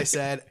not what I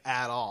said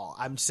at all.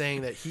 I'm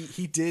saying that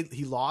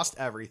he lost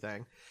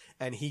everything,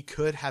 and he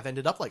could have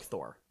ended up like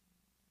Thor.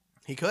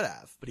 He could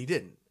have, but he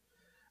didn't.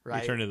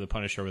 Right? He turned into the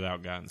Punisher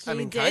without guns.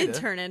 He did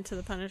turn into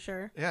the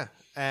Punisher. Yeah,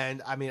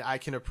 and I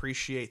can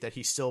appreciate that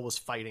he still was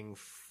fighting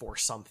for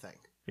something.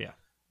 Yeah.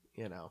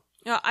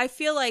 I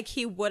feel like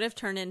he would have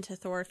turned into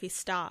Thor if he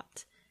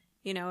stopped.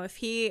 If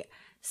he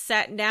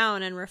sat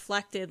down and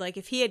reflected, like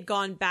if he had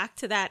gone back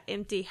to that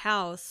empty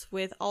house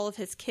with all of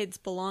his kids'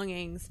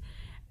 belongings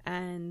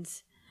and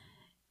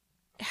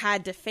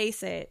had to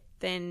face it,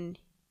 then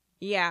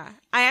yeah.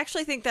 I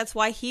actually think that's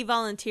why he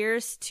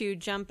volunteers to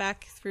jump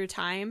back through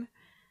time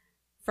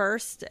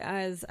first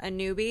as a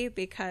newbie,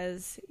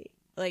 because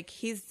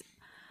he's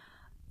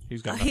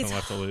got nothing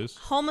left to lose.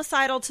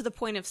 Homicidal to the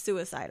point of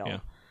suicidal. Yeah.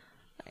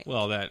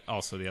 Well, that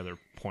also the other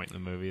point in the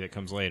movie that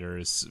comes later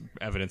is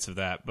evidence of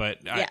that. But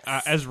yes.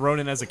 As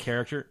Ronan as a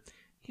character,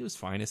 he was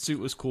fine. His suit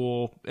was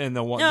cool, and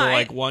the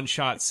one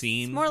shot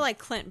scene. It's more like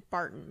Clint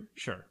Barton.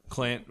 Sure,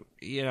 Clint.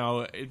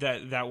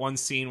 That one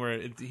scene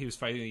where he was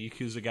fighting the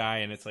Yakuza guy,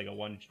 and it's like a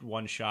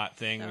one shot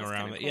thing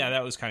around it. Cool. Yeah,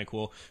 that was kind of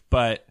cool.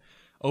 But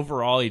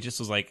overall, he just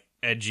was like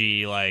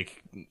edgy, like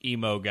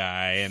emo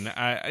guy, and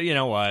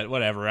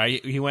whatever.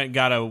 He went and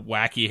got a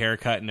wacky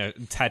haircut and a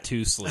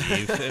tattoo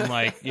sleeve, and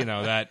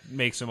that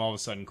makes him all of a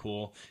sudden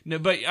cool. No,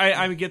 but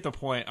I get the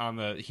point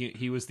on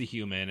he was the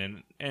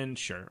human, and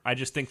sure, I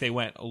just think they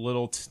went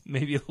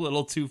maybe a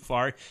little too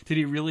far. Did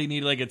he really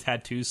need like a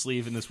tattoo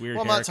sleeve in this weird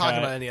haircut? I'm not talking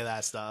about any of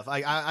that stuff.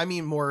 I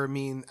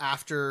mean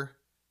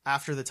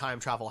after the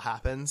time travel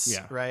happens,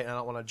 right? I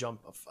don't want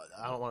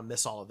to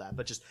miss all of that,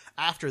 but just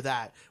after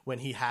that, when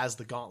he has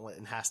the gauntlet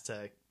and has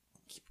to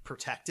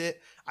protect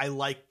it, I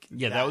like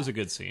that was a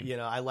good scene.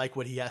 I like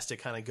what he has to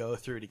kind of go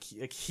through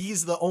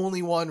he's the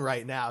only one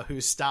right now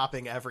who's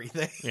stopping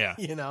everything. Yeah.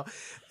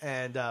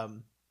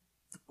 And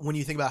when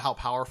you think about how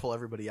powerful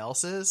everybody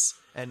else is,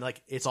 and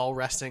it's all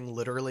resting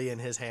literally in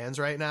his hands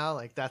right now,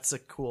 that's a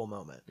cool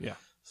moment. Yeah.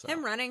 So.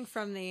 Him running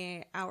from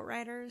the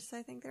Outriders,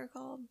 I think they're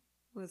called.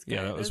 Was good.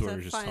 Yeah, that was what we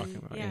were just talking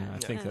about. Yeah, I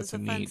think that's a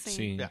neat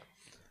scene.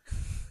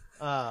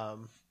 Yeah.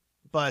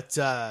 But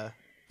so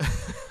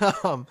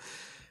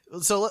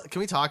can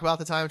we talk about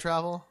the time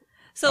travel?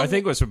 So I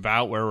think it's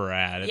about where we're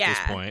at this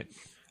point.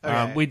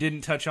 Okay. We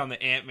didn't touch on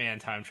the Ant-Man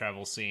time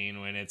travel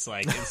scene when it's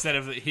like instead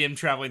of him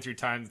traveling through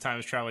time, the time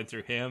is traveling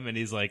through him, and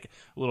he's like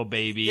a little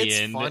baby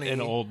and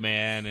an old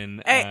man.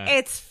 And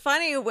it's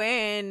funny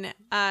when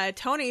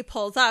Tony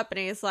pulls up and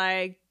he's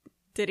like,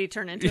 Did he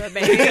turn into a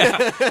baby?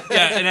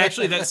 yeah, and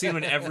actually that scene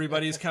when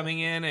everybody's coming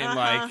in and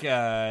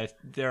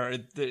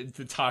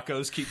the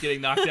tacos keep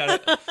getting knocked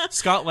out.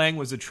 Scott Lang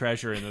was a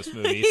treasure in this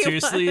movie.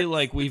 Seriously,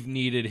 like we've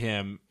needed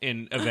him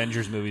in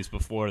Avengers movies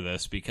before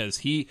this because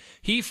he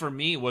for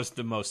me was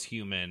the most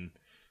human.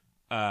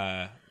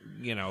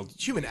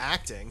 Human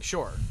acting,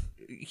 sure.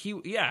 He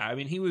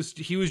was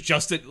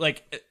just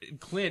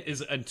Clint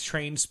is a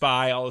trained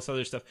spy, all this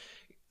other stuff.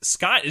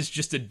 Scott is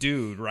just a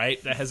dude,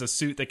 right? That has a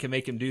suit that can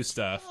make him do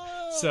stuff.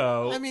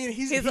 So I mean,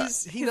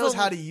 he knows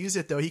how to use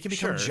it though. He can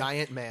become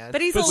Giant Man, but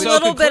he's a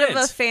little bit of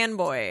a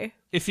fanboy.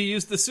 If he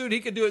used the suit, he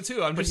could do it too.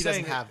 But he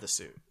doesn't have the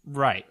suit,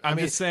 right? I'm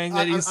just saying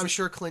that I'm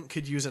sure Clint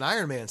could use an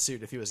Iron Man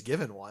suit if he was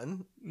given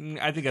one.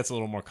 I think that's a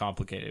little more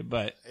complicated,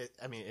 but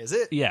is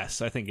it?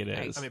 Yes, I think it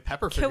is. I mean,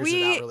 Pepper figures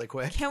it out really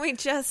quick. Can we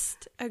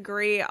just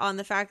agree on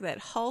the fact that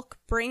Hulk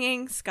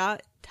bringing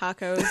Scott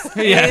tacos?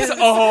 Yes.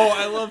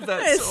 I love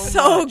that. It's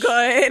so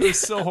good. It's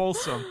so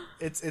wholesome.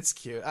 It's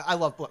cute. I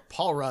love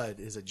Paul Rudd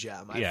is a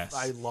gem. Yes,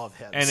 I love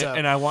him,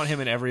 and I want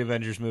him in every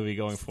Avengers movie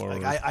going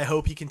forward. I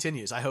hope he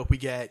continues. I hope we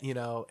get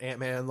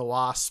Ant-Man and the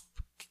Wasp,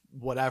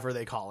 whatever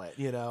they call it.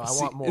 I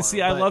want more.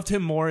 I loved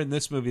him more in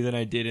this movie than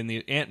I did in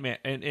the Ant-Man,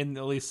 and in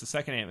at least the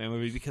second Ant-Man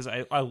movie, because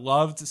I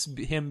loved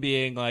him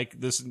being like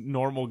this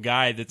normal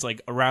guy that's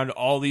like around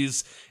all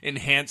these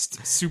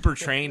enhanced, super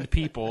trained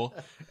people,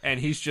 and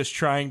he's just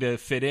trying to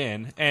fit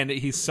in, and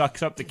he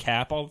sucks up the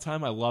Cap all the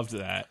time. I loved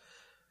that.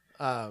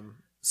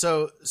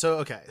 So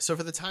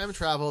for the time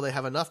travel, they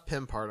have enough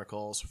Pym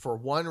particles for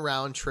one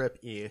round trip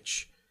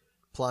each,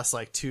 plus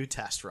like 2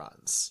 test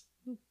runs.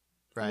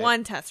 Right?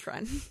 1 test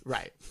run.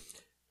 Right.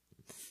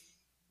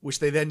 Which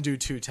they then do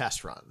 2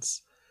 test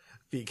runs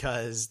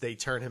because they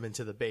turn him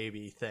into the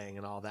baby thing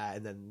and all that,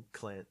 and then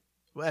Clint.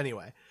 Well,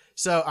 anyway,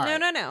 so all right.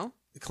 No.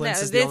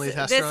 Clint's is the only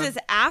test run? This is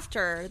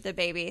after the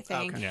baby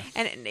thing, okay.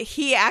 and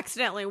he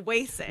accidentally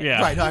wastes it. Yeah.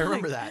 Right, no, I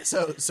remember that.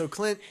 So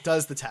Clint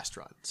does the test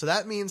run. So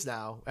that means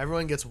now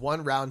everyone gets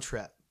 1 round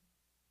trip,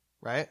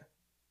 right?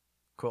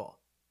 Cool.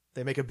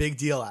 They make a big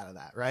deal out of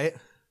that, right?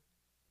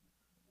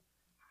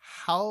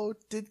 How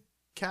did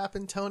Cap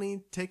and Tony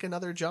take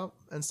another jump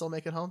and still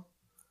make it home?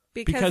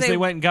 Because they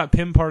went and got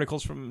Pym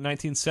particles from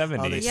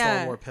 1970. Oh, they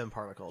stole more Pym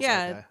particles.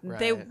 Yeah, okay, right.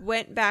 they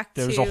went back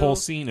to... There was a whole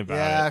scene about it.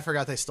 Yeah, I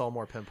forgot they stole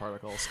more Pym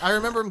particles. I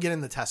remember them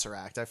getting the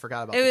Tesseract. I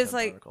forgot about the Pym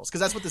particles.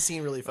 Because that's what the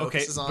scene really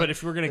focuses on. But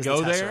if we're going to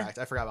go there...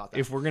 I forgot about that.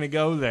 If we're going to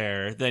go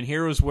there, then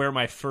here was where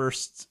my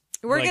first...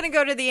 We're going to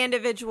go to the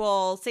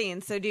individual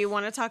scenes. So do you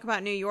want to talk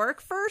about New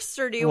York first?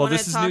 Or do you want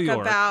to talk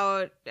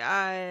about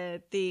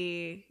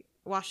the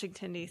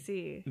Washington,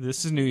 D.C.?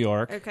 This is New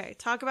York. Okay,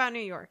 talk about New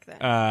York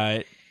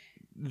then.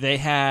 They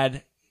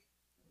had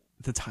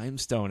the time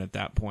stone at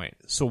that point.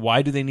 So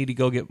why do they need to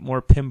go get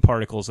more Pym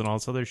particles and all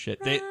this other shit?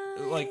 Right.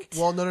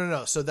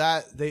 No. So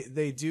that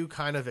they do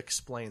kind of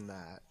explain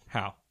that.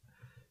 How?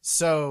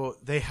 So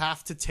they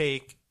have to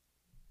take...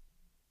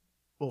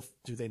 Well,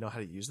 do they know how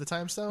to use the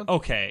time stone?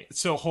 Okay,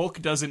 so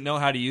Hulk doesn't know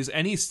how to use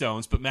any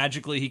stones, but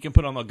magically he can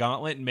put on the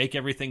gauntlet and make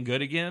everything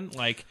good again.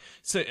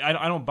 So I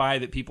don't buy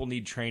that people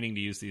need training to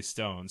use these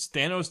stones.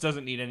 Thanos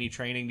doesn't need any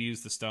training to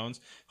use the stones.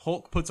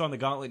 Hulk puts on the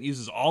gauntlet and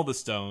uses all the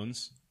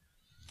stones.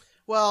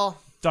 Well,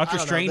 Doctor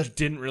Strange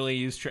didn't really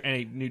use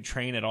any new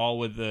train at all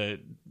with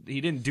the...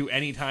 He didn't do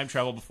any time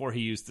travel before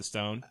he used the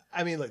stone.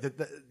 I mean, look,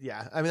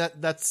 yeah. I mean,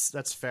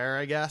 that's fair,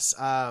 I guess.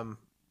 I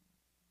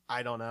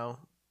don't know.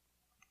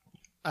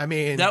 I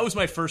mean, that was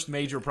my first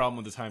major problem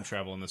with the time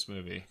travel in this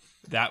movie.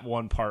 That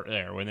one part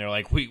there, when they're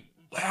like, we've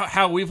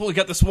only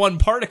got this one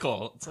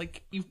particle. It's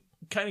like, you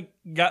kind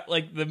of got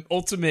like the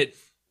ultimate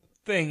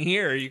thing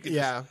here. You could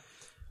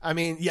I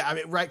mean,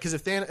 right. Because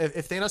if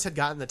Thanos had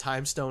gotten the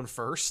time stone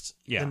first,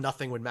 then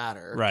nothing would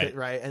matter. Right.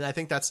 Right. And I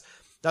think that's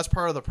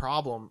part of the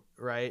problem,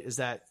 right? Is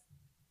that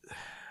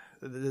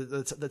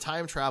the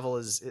time travel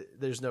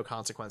there's no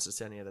consequences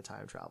to any of the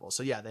time travel.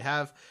 So yeah, they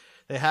have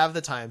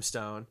the time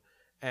stone.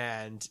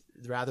 And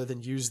rather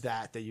than use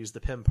that, they use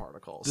the Pym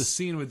particles. The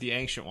scene with the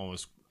Ancient One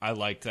was... I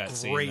liked that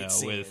Great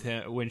scene, though, with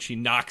him, when she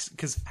knocks...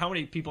 Because how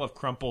many people have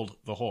crumpled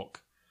the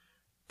Hulk?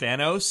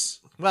 Thanos?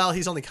 Well,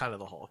 he's only kind of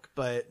the Hulk,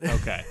 but...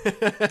 Okay.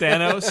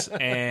 Thanos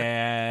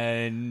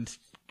and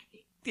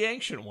the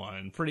Ancient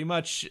One. Pretty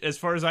much, as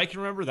far as I can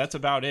remember, that's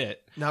about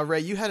it. Now,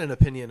 Ray, you had an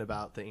opinion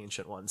about the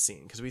Ancient One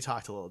scene, because we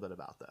talked a little bit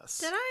about this.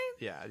 Did I?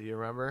 Yeah, do you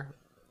remember?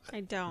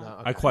 I don't. No,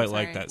 okay. I quite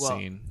like that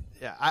scene.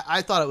 Yeah,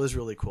 I thought it was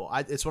really cool.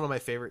 It's one of my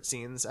favorite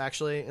scenes,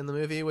 actually, in the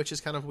movie, which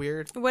is kind of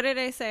weird. What did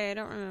I say? I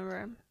don't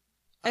remember.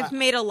 I've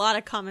made a lot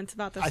of comments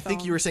about this I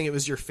think you were saying it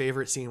was your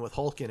favorite scene with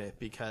Hulk in it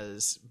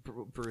because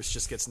Bruce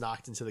just gets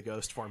knocked into the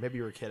ghost form. Maybe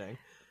you were kidding.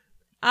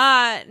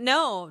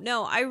 No.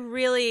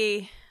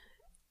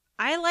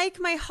 I like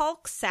my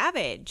Hulk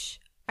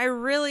savage. I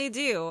really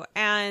do.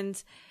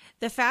 And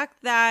the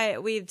fact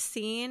that we've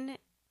seen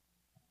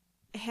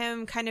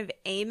him kind of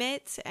aim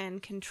it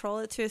and control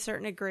it to a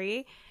certain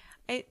degree...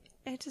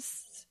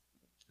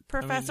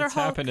 Professor it's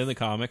Hulk happened in the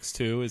comics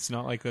too. It's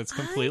not like that's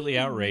completely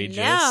outrageous.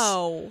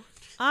 No,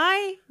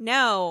 I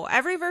know.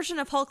 Every version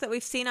of Hulk that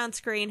we've seen on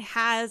screen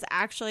has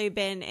actually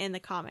been in the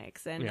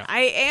comics. And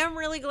I am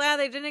really glad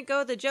they didn't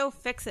go the Joe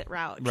Fix-It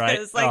route. Right.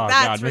 That's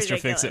God, ridiculous. Mr.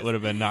 Fix-It would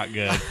have been not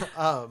good.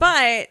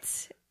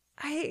 But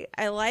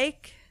I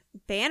like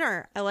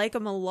Banner. I like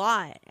him a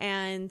lot.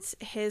 And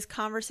his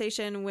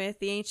conversation with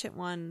the Ancient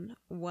One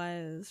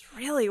was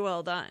really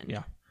well done.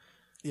 Yeah.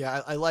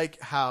 Yeah,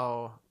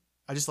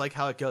 I just like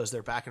how it goes.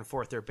 They're back and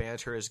forth. Their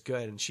banter is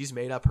good, and she's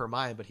made up her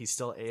mind, but he's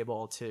still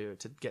able to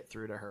get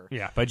through to her.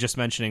 Yeah, by just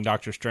mentioning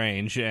Doctor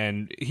Strange,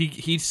 and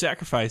he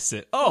sacrificed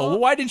it. Oh, well,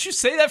 why didn't you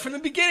say that from the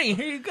beginning?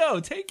 Here you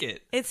go, take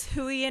it. It's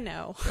who you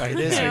know. It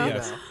is who you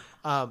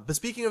know. But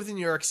speaking of the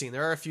New York scene,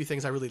 there are a few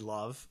things I really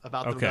love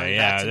about them going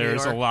back to New York.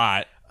 There's a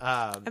lot.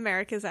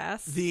 America's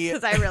ass.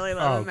 Because I really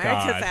love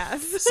America's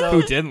ass. So,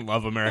 who didn't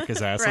love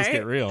America's ass? Right? Let's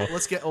get real.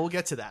 We'll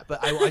get to that.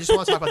 But I just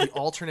want to talk about the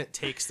alternate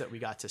takes that we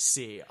got to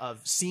see of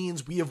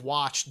scenes we have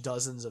watched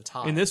dozens of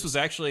times. And this was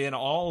actually in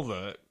all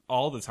the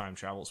time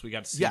travels. We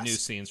got to see new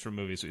scenes from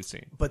movies we've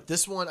seen. But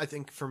this one, I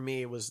think, for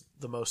me, was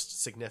the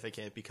most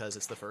significant because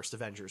it's the first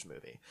Avengers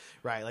movie,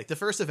 right? Like, the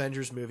first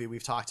Avengers movie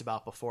we've talked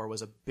about before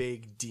was a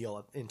big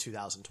deal in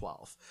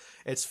 2012.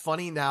 It's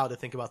funny now to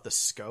think about the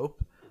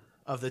scope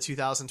of the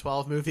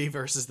 2012 movie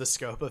versus the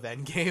scope of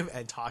Endgame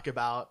and talk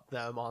about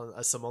them on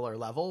a similar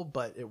level,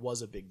 but it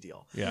was a big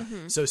deal. Yeah.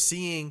 Mm-hmm. So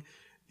seeing,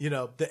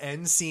 the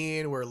end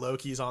scene where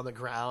Loki's on the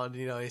ground,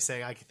 he's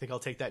saying, I think I'll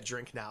take that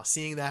drink now.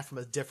 Seeing that from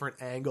a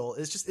different angle,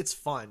 it's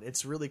fun.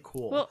 It's really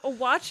cool. Well,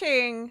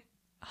 watching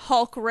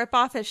Hulk rip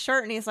off his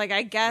shirt and he's like,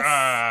 I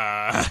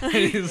guess.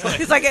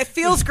 He's like, it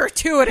feels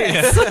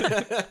gratuitous.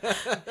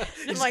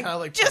 He's like,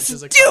 like, just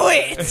do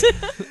it.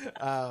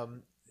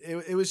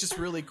 It was just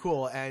really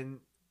cool.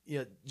 And,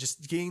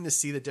 just getting to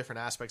see the different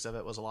aspects of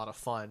it was a lot of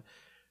fun.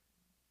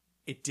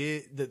 It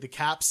did. The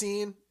Cap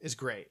scene is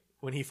great.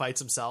 When he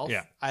fights himself,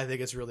 I think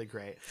it's really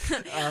great.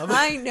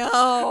 I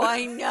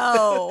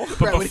know.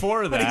 But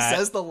before that, when he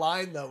says the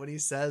line, though,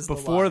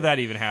 before that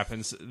even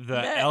happens,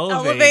 the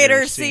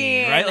elevator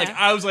scene, right? Like,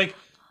 I was like,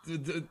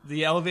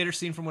 the elevator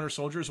scene from Winter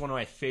Soldier is one of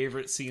my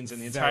favorite scenes in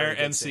the entire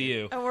MCU.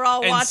 Scene. And we're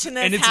all watching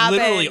this and it's happen.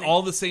 Literally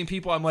all the same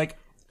people. I'm like,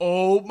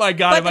 oh my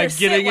God, am I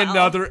getting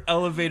another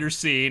elevator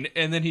scene?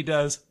 And then he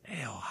does,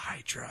 Hail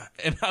Hydra.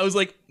 And I was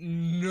like,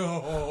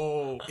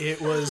 no. It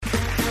was...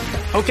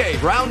 Okay,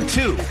 round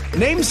two.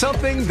 Name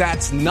something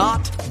that's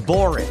not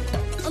boring.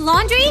 A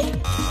laundry?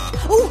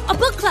 Ooh, a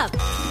book club.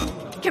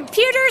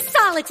 Computer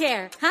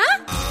solitaire,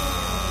 huh?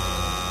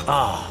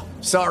 Ah,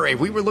 sorry,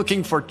 we were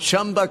looking for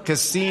Chumba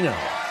Casino.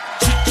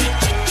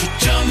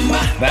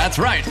 That's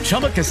right,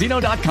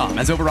 ChumbaCasino.com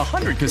has over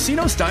 100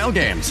 casino-style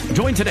games.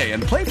 Join today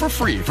and play for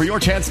free for your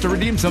chance to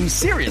redeem some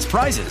serious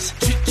prizes.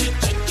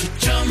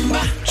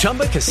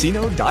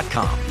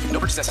 ChumbaCasino.com. No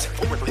purchase necessary.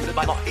 Void where prohibited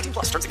by law. 18+.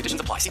 Terms and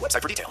conditions apply. See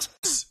website for details.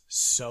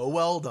 So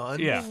well done.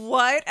 Yeah.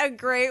 What a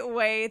great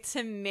way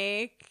to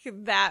make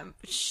that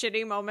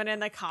shitty moment in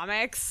the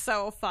comics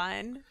so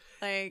fun.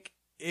 Like,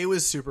 it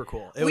was super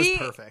cool. It was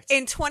perfect.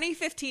 In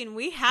 2015,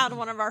 we had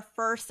one of our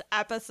first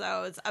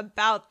episodes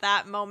about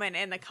that moment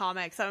in the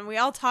comics. I mean, we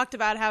all talked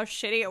about how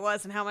shitty it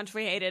was and how much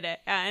we hated it.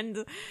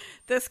 And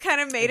this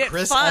kind of made it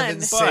Chris fun.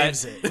 Evans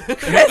saves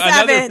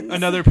it.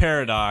 Another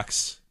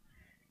paradox.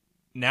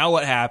 Now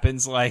what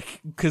happens,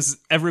 because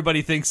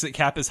everybody thinks that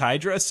Cap is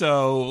Hydra,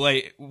 so,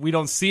 we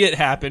don't see it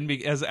happen,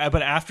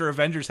 but after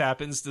Avengers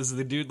happens, does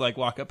the dude,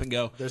 walk up and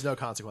go, there's no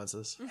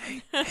consequences.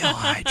 Hail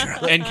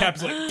Hydra. And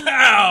Cap's like,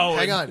 pow!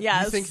 Hang on.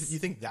 Yes. You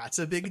think that's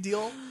a big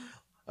deal?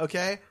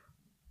 Okay.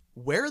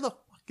 Where the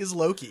fuck is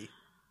Loki?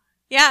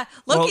 Yeah,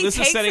 Loki this is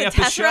takes setting the up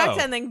the show. Tesseract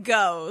and then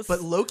goes.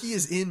 But Loki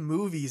is in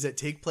movies that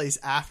take place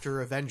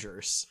after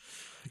Avengers.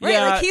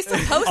 Right, he's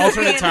supposed to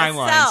be in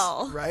timelines. a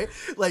cell. Right?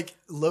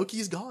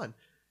 Loki's gone.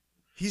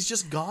 He's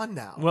just gone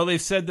now. Well,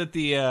 they've said that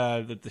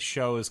the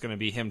show is going to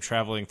be him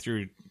traveling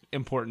through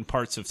important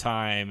parts of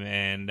time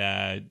and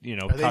Are they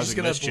causing just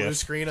going to mischief. blue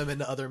screen him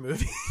into other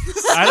movies?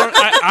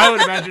 I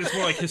would imagine it's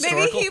more like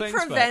historical Maybe he things.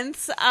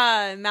 prevents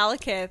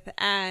Malekith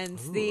and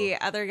the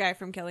other guy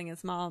from killing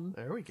his mom.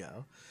 There we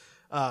go.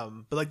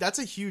 But that's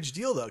a huge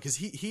deal though, because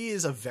he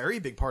is a very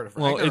big part of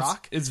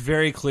Ragnarok. It's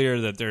very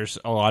clear that there's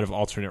a lot of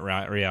alternate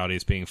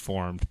realities being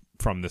formed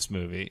from this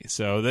movie.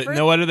 So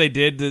no wonder they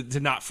did to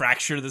not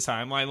fracture the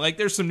timeline.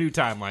 There's some new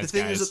timelines, the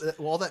thing guys. is,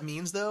 all that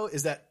means though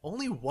is that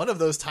only one of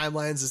those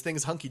timelines is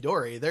things hunky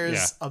dory.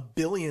 There's a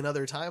billion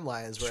other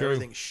timelines where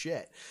everything's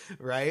shit,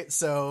 right?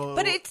 So,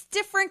 but it's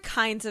different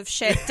kinds of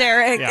shit,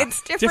 Derek. Yeah.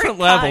 It's different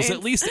levels. kinds.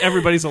 At least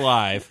everybody's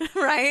alive,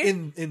 right?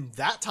 In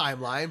that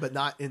timeline, but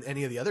not in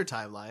any of the other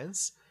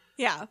timelines.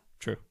 Yeah.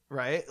 True.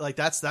 Right?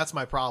 That's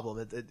my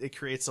problem. It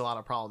creates a lot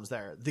of problems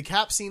there. The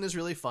Cap scene is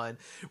really fun.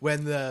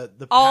 When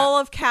all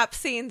of Cap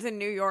scenes in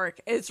New York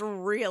is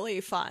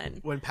really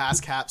fun. When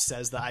past Cap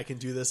says that I can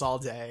do this all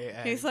day.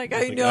 And he's like,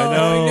 I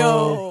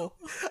know.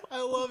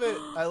 I love it.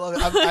 I love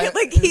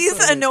it. He's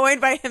so annoyed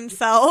by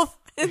himself.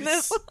 in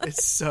this one.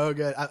 It's so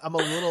good. I am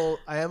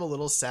a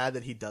little sad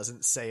that he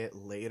doesn't say it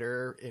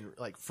later in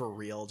like for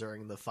real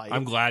during the fight.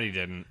 I'm glad he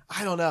didn't.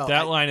 I don't know.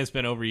 That line has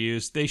been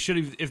overused. They should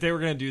have, if they were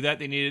going to do that,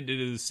 they needed to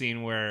do the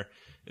scene where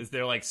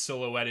they're like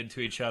silhouetted to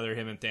each other,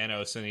 him and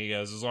Thanos, and he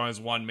goes, as long as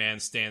one man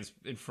stands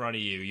in front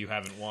of you, you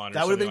haven't won.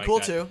 That would have been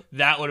cool too.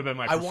 That would have been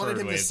my preferred way of doing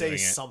it. I wanted him to say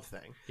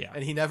something,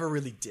 and he never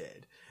really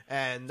did.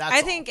 And that's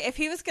I think if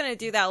he was going to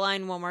do that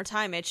line one more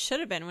time, it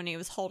should have been when he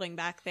was holding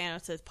back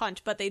Thanos'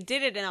 punch. But they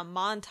did it in a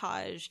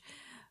montage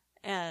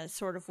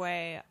sort of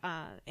way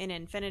in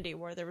Infinity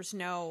War. There was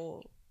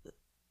no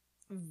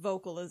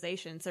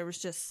vocalizations. There was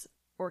just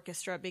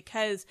orchestra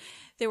because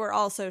they were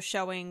also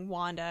showing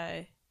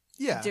Wanda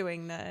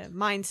doing the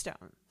Mind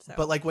Stone. So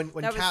but like when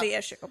that was the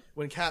issue.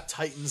 When Cap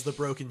tightens the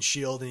broken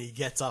shield and he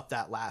gets up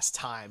that last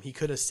time, he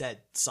could have said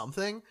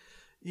something,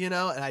 and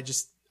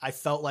I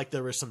felt like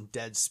there was some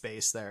dead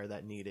space there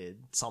that needed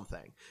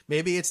something.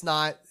 Maybe it's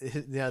not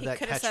that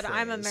could have said,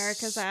 "I'm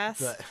America's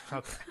ass." But,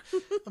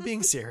 okay. I'm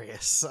being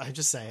serious. I'm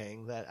just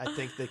saying that I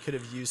think they could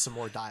have used some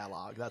more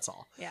dialogue. That's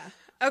all. Yeah.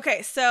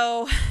 Okay,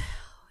 so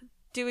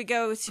do we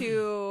go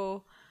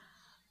to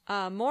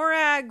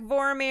Morag,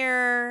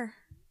 Vormir?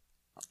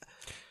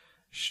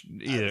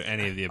 Either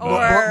any of the above.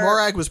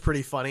 Morag was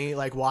pretty funny.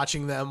 Like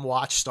watching them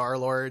watch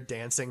Star-Lord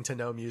dancing to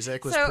no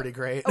music was pretty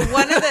great.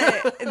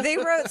 They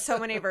wrote so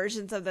many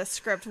versions of the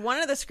script.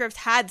 One of the scripts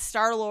had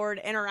Star-Lord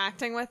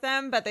interacting with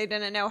them, but they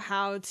didn't know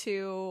how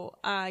to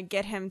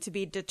get him to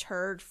be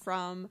deterred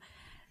from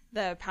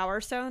the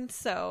Power Stone.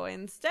 So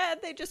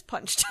instead, they just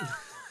punched him.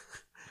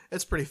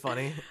 It's pretty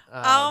funny.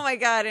 Oh my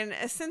god! And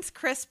since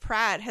Chris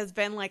Pratt has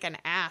been like an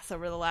ass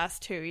over the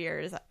last 2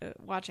 years,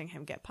 watching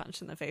him get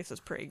punched in the face was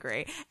pretty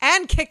great,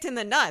 and kicked in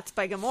the nuts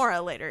by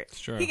Gamora later.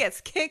 Sure. He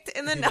gets kicked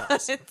in the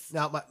nuts.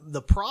 Now,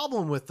 the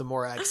problem with the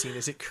Morag scene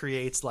is it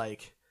creates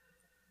like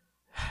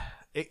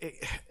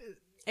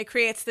it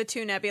creates the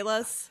two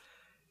nebulas.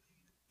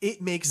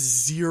 It makes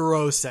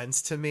zero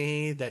sense to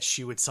me that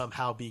she would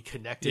somehow be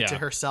connected to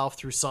herself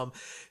through some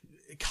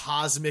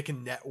cosmic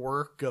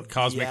network of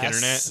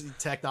internet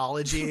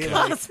technology.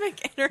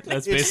 Cosmic internet.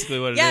 That's basically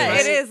what it is. Yeah,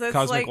 it is. It's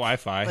cosmic like,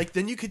 Wi-Fi. Like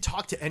then you could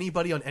talk to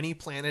anybody on any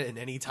planet at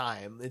any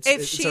time.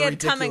 If she had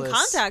come in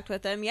contact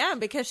with them,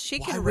 because she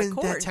can record.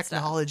 Why wouldn't that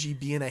technology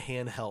be in a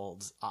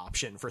handheld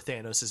option for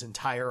Thanos'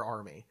 entire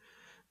army?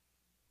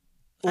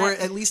 Or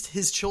at least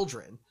his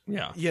children.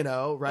 Yeah.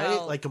 Right?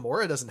 Well, like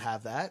Gamora doesn't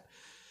have that.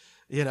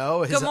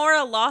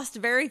 Gamora lost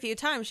very few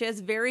times. She has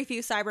very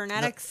few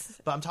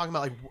cybernetics. But I'm talking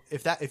about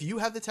like if you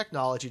have the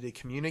technology to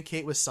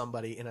communicate with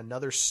somebody in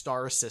another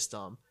star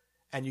system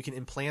and you can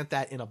implant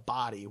that in a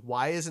body,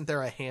 why isn't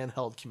there a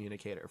handheld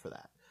communicator for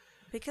that?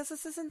 Because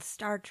this isn't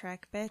Star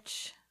Trek,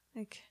 bitch.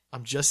 Like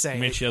I'm just saying.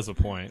 I mean, she has a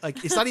point.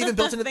 Like it's not even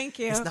built into Thank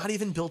you. It's not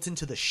even built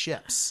into the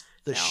ships.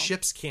 The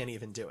ships can't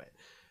even do it.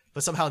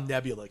 But somehow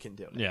Nebula can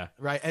do it. Yeah.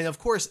 Right. And of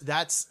course,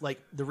 that's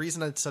like the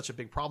reason it's such a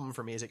big problem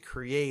for me is it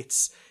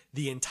creates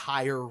the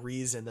entire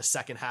reason the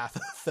second half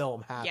of the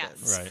film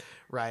happens. Yes. Right.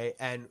 Right.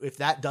 And if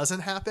that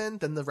doesn't happen,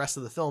 then the rest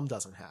of the film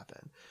doesn't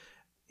happen.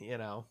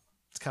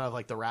 It's kind of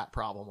like the rat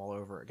problem all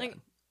over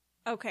again.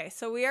 Okay,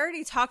 so we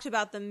already talked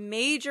about the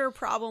major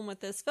problem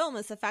with this film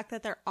is the fact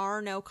that there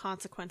are no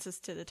consequences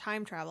to the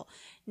time travel.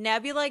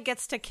 Nebula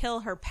gets to kill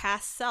her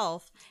past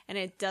self, and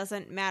it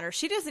doesn't matter.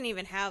 She doesn't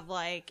even have,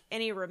 like,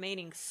 any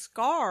remaining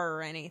scar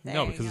or anything.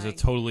 No, because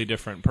it's a totally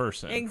different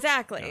person.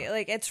 Exactly. Yeah.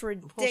 Like, it's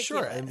ridiculous.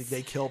 Well, sure, and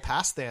they kill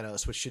past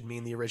Thanos, which should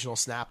mean the original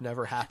snap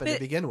never happened to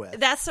begin with.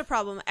 That's the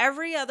problem.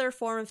 Every other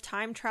form of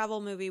time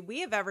travel movie we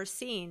have ever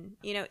seen,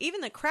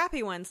 even the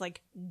crappy ones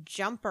like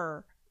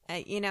Jumper,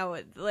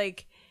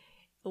 like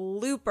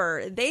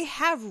Looper, they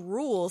have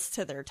rules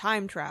to their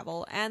time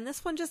travel, and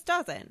this one just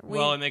doesn't.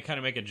 And they kind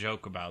of make a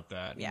joke about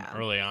that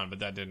early on, but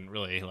that didn't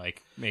really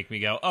make me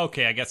go,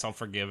 okay, I guess I'll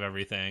forgive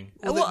everything.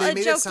 Well, a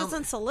joke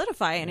doesn't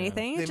solidify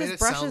anything; it just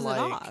brushes it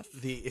off.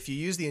 If you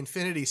use the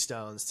Infinity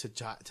Stones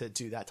to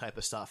do that type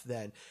of stuff,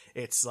 then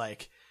it's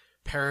like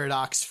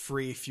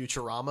paradox-free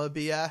Futurama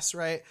BS,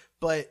 right?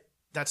 But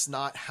that's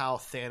not how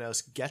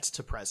Thanos gets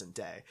to present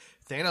day.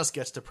 Thanos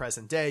gets to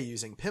present day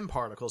using Pym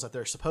particles that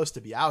they're supposed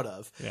to be out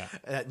of.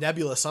 Yeah.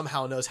 Nebula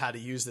somehow knows how to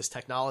use this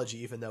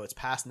technology, even though it's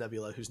past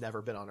Nebula, who's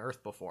never been on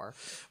Earth before.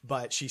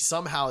 But she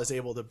somehow is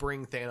able to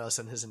bring Thanos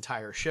and his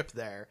entire ship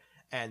there,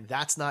 and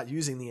that's not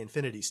using the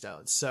Infinity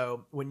Stones.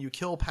 So when you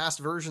kill past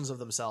versions of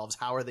themselves,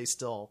 how are they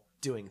still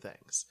doing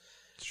things?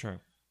 It's true.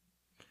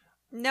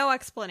 No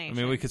explanation.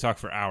 I mean, we could talk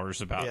for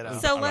hours about,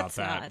 so about let's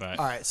that. not. But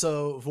all right,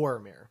 so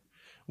Vormir.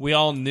 We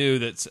all knew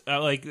that,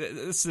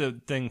 this is the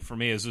thing for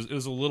me, is it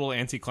was a little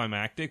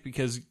anticlimactic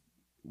because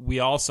we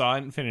all saw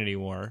Infinity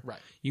War. Right.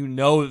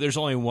 That there's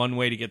only one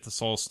way to get the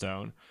Soul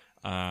Stone.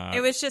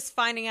 It was just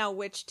finding out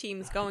which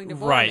team's going to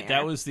Vormir. Right.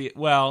 That was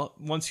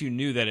once you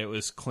knew that it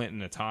was Clint and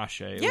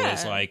Natasha, it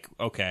was like,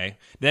 okay.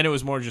 Then it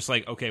was more just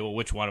like, okay, well,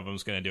 which one of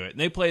them's going to do it? And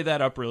they played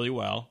that up really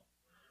well.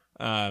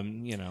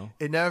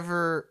 It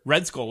never.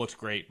 Red Skull looks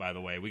great, by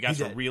the way. We got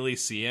to really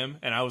see him,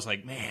 and I was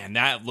like, man,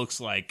 that looks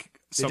like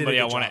somebody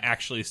I want to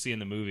actually see in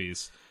the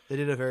movies. They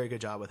did a very good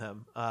job with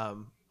him.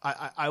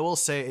 I will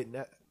say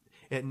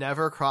it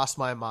never crossed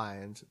my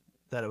mind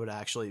that it would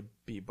actually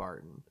be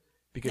Barton,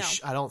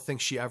 because I don't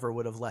think she ever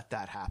would have let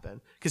that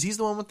happen, because he's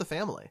the one with the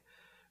family,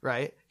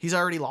 right? He's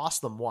already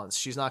lost them once.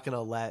 She's not going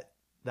to let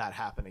that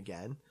happen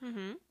again,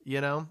 you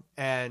know?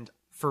 And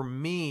for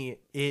me,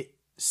 it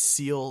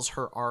seals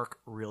her arc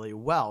really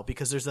well,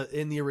 because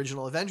in the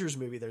original Avengers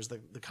movie, there's the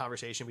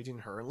conversation between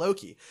her and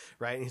Loki,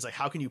 right? And he's like,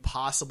 how can you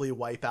possibly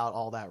wipe out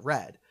all that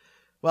red?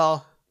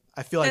 Well,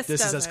 I feel like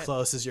this is as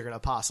close as you're going to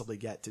possibly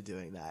get to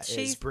doing that,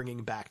 is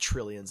bringing back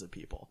trillions of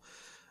people,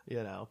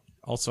 you know?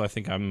 Also, I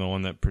think I'm the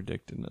one that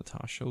predicted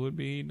Natasha would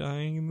be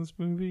dying in this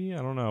movie. I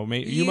don't know.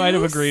 You might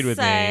have agreed with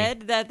me. You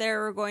said that there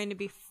were going to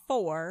be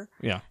 4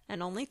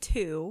 and only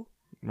 2.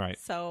 Right.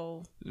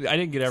 So I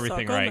didn't get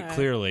everything right,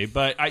 clearly,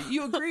 but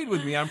you agreed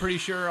with me. I'm pretty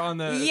sure on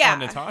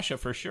Natasha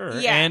for sure,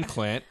 and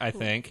Clint, I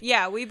think.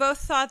 Yeah, we both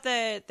thought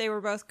that they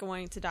were both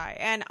going to die,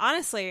 and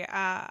honestly,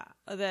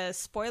 the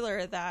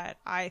spoiler that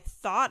I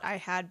thought I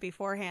had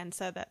beforehand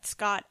said that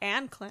Scott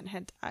and Clint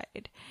had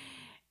died.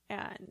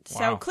 And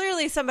so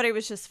clearly somebody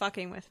was just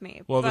fucking with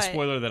me. Well, the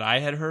spoiler that I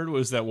had heard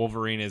was that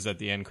Wolverine is at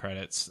the end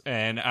credits.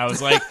 And I was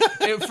like,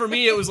 for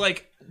me, it was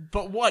like,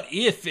 but what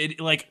if it,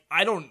 like,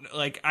 I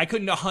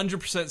couldn't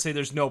 100% say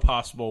there's no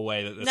possible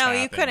way that this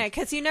happened. You couldn't,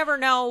 because you never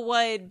know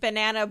what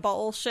banana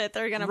bullshit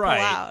they're going to pull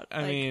out.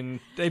 I mean,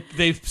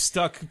 they've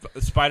stuck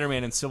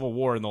Spider-Man in Civil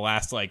War in the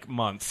last,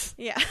 month.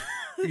 Yeah.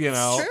 You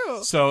know,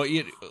 true. So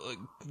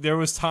there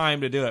was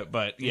time to do it,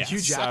 but yes, Hugh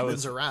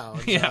Jackman's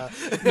around. Yeah,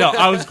 no,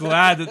 I was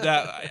glad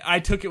that I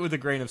took it with a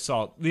grain of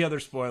salt. The other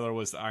spoiler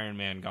was the Iron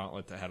Man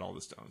gauntlet that had all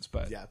the stones,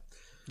 but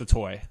the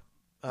toy.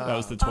 That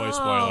was the toy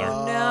spoiler.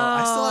 No,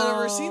 I still had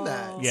never seen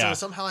that. Yeah.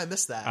 So somehow I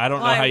missed that. I don't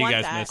know how you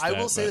guys missed that. I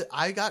will say that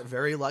I got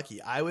very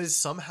lucky. I was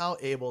somehow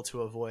able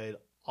to avoid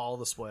all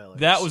the spoilers.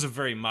 That was a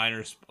very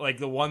minor,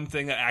 the one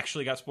thing that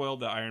actually got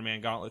spoiled, the Iron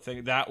Man gauntlet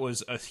thing, that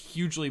was a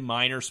hugely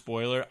minor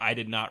spoiler. I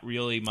did not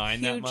really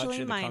mind that much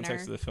in the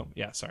context of the film.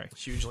 Yeah, sorry.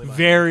 Hugely minor.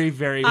 Very,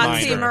 very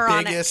minor.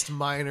 Biggest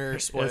minor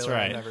spoiler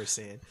I've ever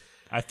seen.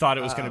 I thought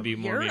it was going to be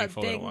more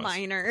meaningful than it was.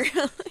 Minor.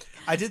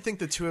 I did think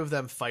the two of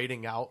them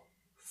fighting out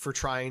for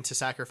trying to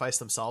sacrifice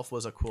themselves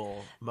was a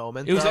cool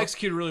moment. It was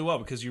executed really well,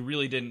 because you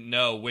really didn't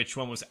know which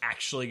one was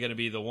actually going to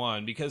be the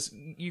one, because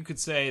you could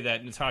say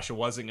that Natasha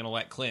wasn't going to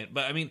let Clint,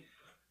 but I mean,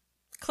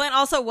 Clint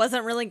also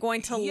wasn't really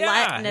going to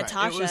let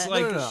Natasha. It was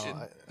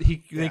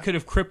like they could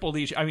have crippled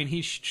each. I mean,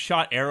 he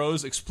shot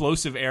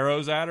explosive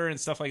arrows at her and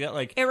stuff like that.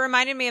 Like, it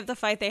reminded me of the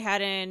fight they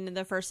had in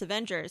the first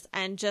Avengers,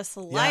 and just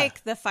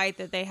like the fight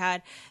that they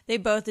had, they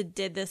both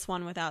did this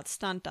one without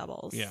stunt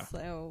doubles. Yeah,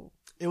 so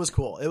it was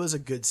cool. It was a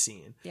good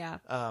scene. Yeah,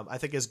 I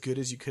think as good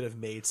as you could have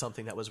made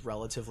something that was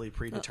relatively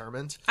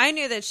predetermined. I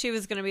knew that she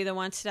was going to be the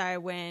one to die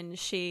when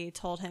she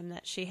told him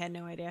that she had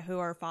no idea who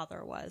her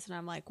father was, and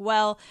I'm like,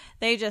 well,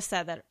 they just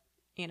said that.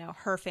 You know,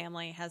 her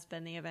family has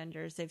been the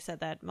Avengers. They've said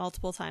that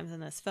multiple times in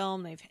this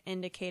film. They've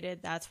indicated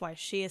that's why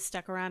she is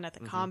stuck around at the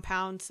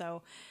compound.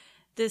 So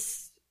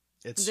it's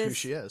who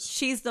she is.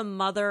 She's the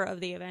mother of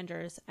the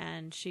Avengers,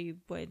 and she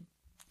would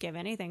give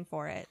anything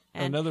for it.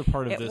 And another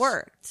part of it this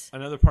worked.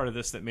 Another part of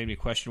this that made me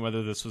question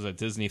whether this was a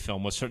Disney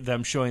film was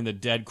them showing the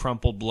dead,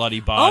 crumpled, bloody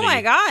body. Oh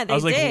my god! I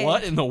was like,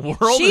 what in the world is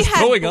going on? She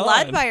had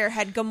blood by her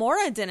head.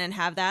 Gamora didn't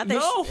have that.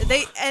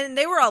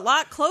 They were a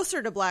lot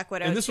closer to Black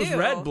Widow. And this was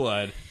red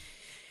blood.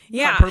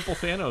 Yeah, not purple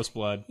Thanos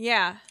blood.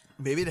 Yeah.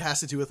 Maybe it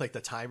has to do with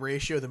the time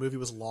ratio. The movie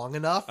was long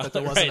enough that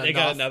there wasn't enough. They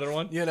got another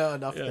one.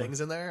 Enough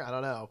things in there. I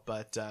don't know,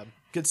 but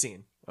good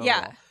scene.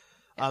 Overall.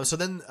 Yeah. So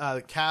then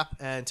Cap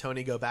and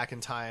Tony go back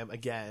in time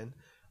again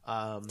to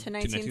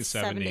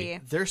 1970.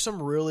 There's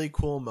some really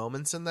cool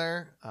moments in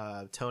there.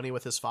 Tony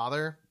with his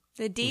father.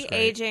 The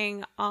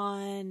de-aging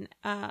on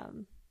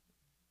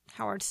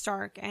Howard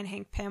Stark and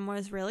Hank Pym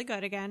was really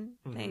good again.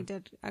 Mm-hmm. They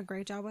did a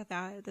great job with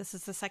that. This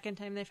is the second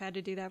time they've had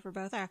to do that for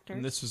both actors.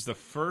 And this was the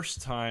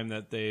first time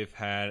that they've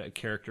had a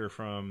character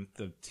from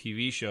the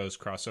TV shows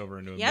cross over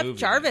into a movie.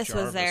 Jarvis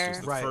was there.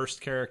 Was the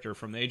first character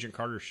from the Agent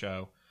Carter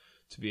show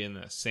to be in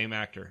this. Same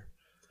actor.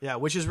 Yeah,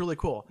 which is really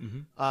cool.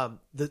 Mm-hmm.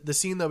 The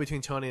scene, though,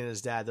 between Tony and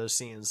his dad, those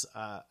scenes,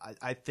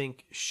 I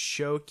think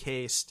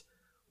showcased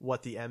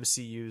what the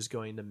MCU is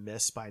going to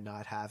miss by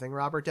not having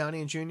Robert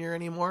Downey Jr.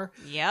 anymore.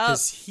 Yeah,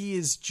 because he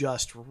is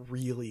just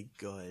really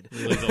good,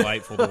 really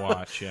delightful to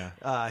watch.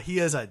 Yeah, he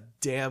is a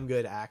damn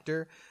good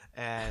actor,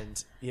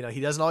 and he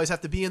doesn't always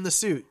have to be in the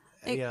suit.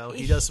 He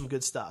does some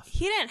good stuff.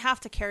 He didn't have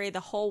to carry the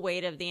whole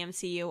weight of the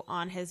MCU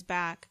on his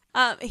back.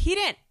 He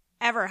didn't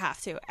ever have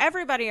to.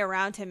 Everybody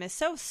around him is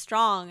so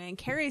strong and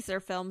carries their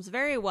films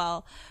very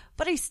well,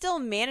 but he still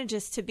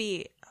manages to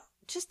be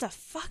just a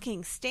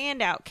fucking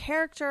standout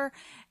character,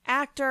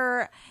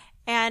 actor,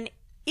 and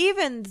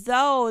even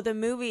though the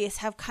movies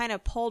have kind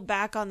of pulled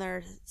back on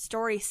their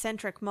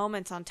story-centric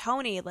moments on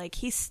Tony, like,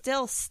 he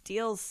still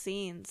steals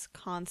scenes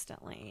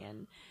constantly.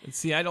 And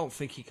see, I don't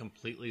think he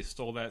completely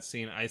stole that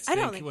scene. I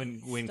think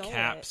when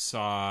Cap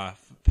saw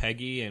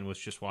Peggy and was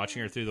just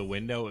watching her through the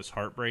window, it was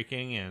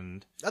heartbreaking.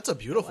 And that's a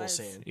beautiful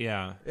scene.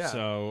 Yeah.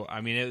 So,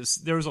 I mean,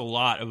 there was a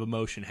lot of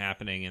emotion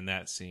happening in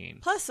that scene.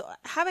 Plus,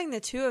 having the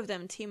two of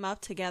them team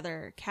up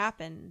together, Cap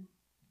and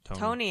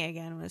Tony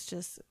again, was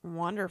just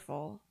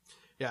wonderful.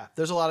 Yeah,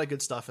 there's a lot of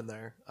good stuff in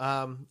there.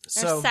 Our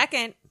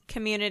second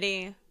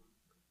Community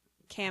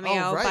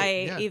cameo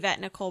by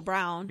Yvette Nicole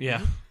Brown. Yeah.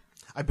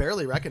 I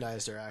barely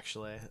recognized her,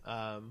 actually.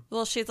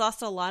 Well, she's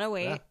lost a lot of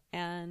weight,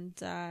 and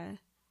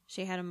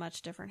she had a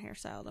much different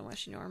hairstyle than what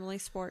she normally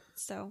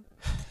sports.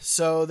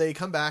 So they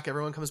come back.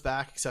 Everyone comes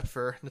back except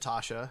for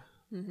Natasha,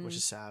 which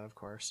is sad, of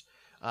course.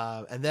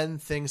 And then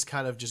things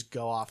kind of just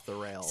go off the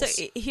rails.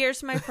 So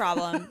here's my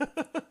problem.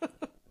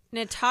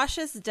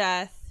 Natasha's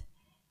death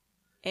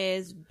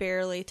is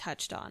barely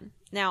touched on.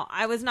 Now,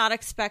 I was not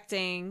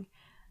expecting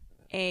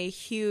a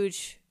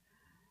huge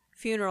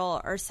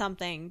funeral or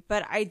something,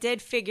 but I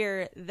did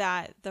figure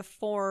that the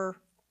 4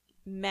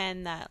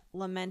 men that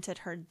lamented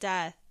her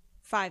death,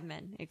 5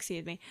 men,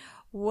 excuse me,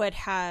 would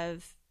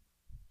have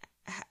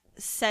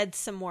said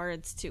some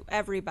words to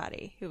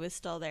everybody who was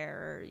still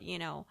there.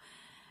 Or,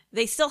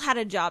 they still had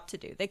a job to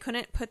do. They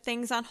couldn't put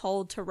things on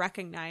hold to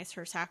recognize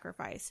her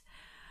sacrifice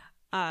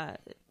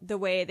the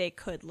way they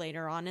could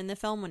later on in the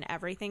film when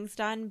everything's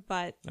done.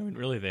 But I mean,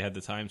 really, they had the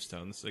time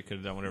stones. They could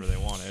have done whatever they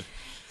wanted.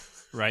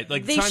 Right?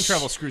 Like, time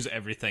travel screws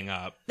everything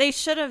up. They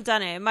should have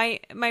done it.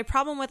 My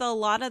problem with a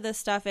lot of this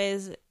stuff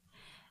is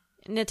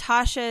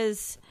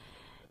Natasha's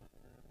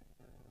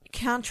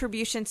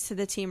contributions to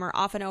the team are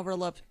often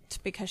overlooked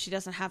because she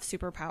doesn't have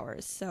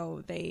superpowers.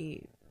 So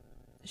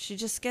she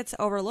just gets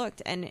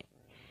overlooked. And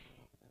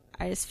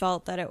I just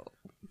felt that it...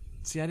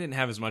 See, I didn't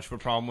have as much of a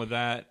problem with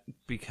that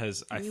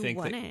because I think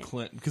that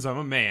Clint, because I'm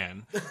a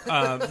man.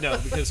 No,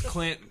 because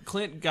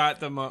Clint got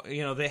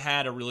they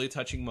had a really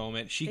touching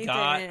moment. She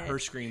got her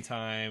screen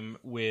time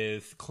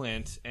with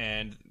Clint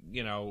and,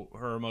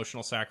 her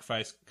emotional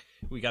sacrifice.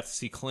 We got to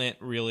see Clint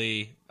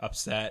really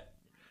upset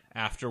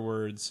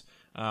afterwards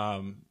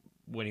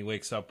when he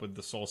wakes up with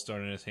the soul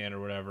stone in his hand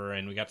or whatever.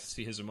 And we got to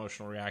see his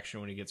emotional reaction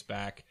when he gets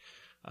back.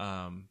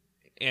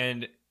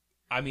 And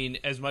I mean,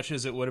 as much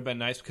as it would have been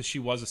nice because she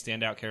was a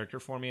standout character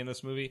for me in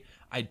this movie,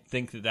 I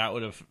think that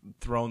would have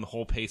thrown the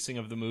whole pacing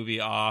of the movie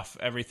off.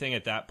 Everything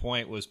at that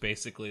point was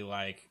basically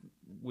like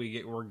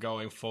we're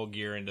going full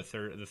gear into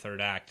the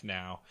third act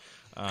now.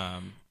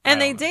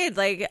 And they did.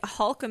 Like,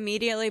 Hulk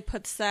immediately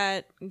puts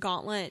that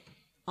gauntlet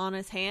on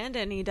his hand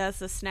and he does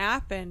the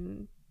snap,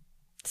 and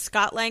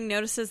Scott Lang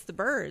notices the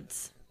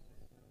birds.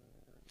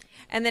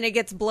 And then it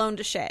gets blown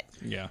to shit.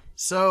 Yeah.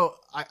 So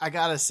I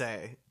gotta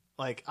say,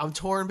 like, I'm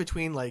torn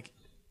between, like,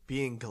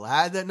 being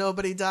glad that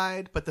nobody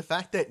died, but the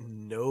fact that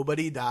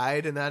nobody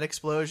died in that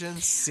explosion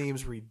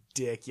seems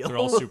ridiculous. They're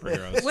all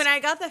superheroes. When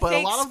I got the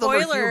fake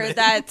spoiler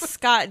that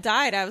Scott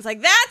died, I was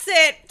like, that's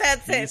it.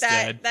 He's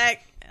dead. That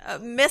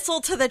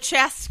missile to the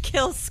chest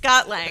kills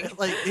Scott Lang.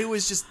 Like, it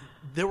was just,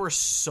 there were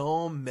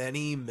so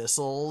many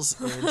missiles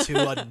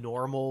into a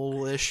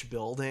normal-ish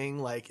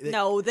building.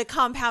 No, the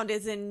compound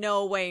is in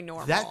no way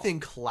normal. That thing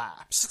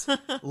collapsed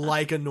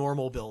like a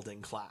normal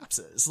building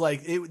collapses.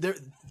 Like,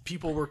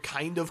 people were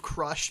kind of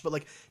crushed, but,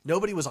 like,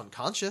 nobody was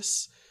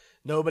unconscious.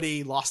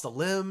 Nobody lost a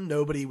limb.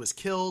 Nobody was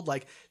killed.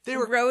 Like,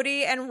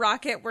 Rhodey and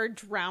Rocket were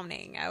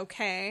drowning,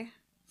 okay?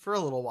 For a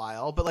little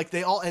while, but, like,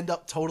 they all end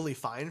up totally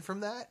fine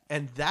from that.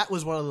 And that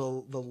was one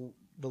of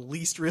the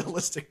least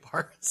realistic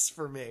parts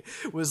for me,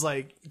 was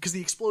like, because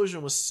the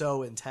explosion was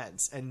so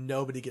intense and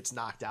nobody gets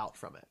knocked out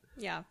from it.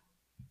 Yeah.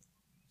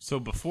 So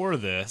before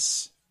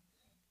this,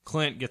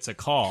 Clint gets a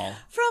call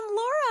from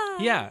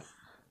Laura. Yeah.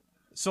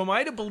 So am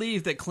I to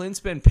believe that Clint's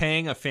been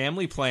paying a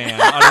family plan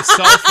on his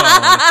cell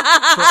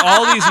phone for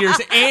all these years,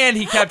 and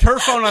he kept her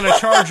phone on a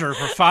charger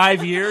for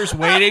 5 years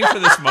waiting for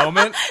this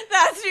moment?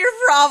 That's your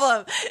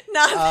problem.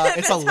 Not that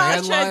it's Natasha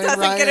a landline, doesn't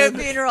Ryan. get a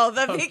funeral,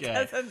 but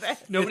because of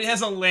this. Nobody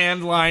has a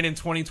landline in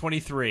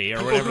 2023 or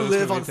People whatever. who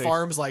live on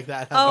farms like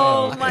that.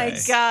 Oh my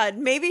God.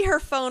 Maybe her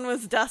phone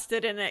was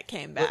dusted and it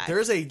came back. But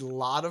there's a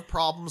lot of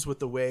problems with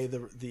the way the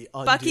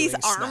undoing Bucky's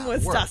arm snap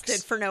was works.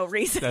 dusted for no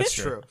reason. That's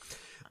true.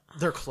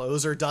 Their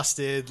clothes are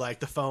dusted. Like,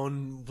 the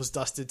phone was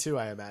dusted too,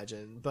 I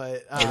imagine.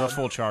 But they were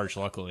full charge,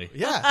 luckily.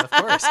 Yeah, of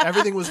course.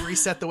 Everything was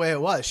reset the way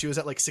it was. She was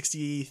at like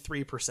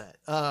 63%.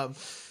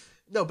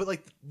 No, but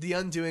like, the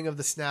undoing of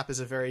the snap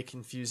is a very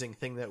confusing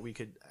thing that we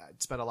could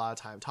spend a lot of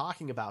time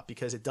talking about,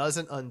 because it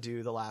doesn't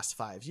undo the last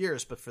 5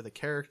 years, but for the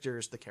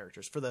characters,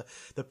 for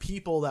the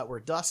people that were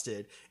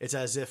dusted, it's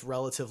as if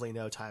relatively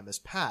no time has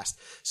passed.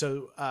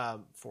 So,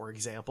 for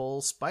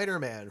example,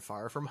 Spider-Man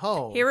Far From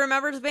Home. He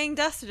remembers being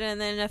dusted,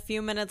 and then a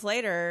few minutes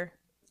later,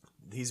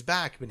 he's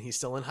back, but he's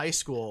still in high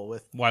school.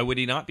 Why would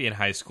he not be in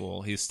high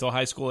school? He's still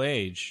high school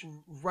age.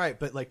 Right,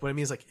 but like, what I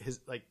mean is,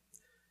 like,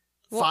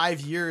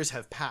 5 years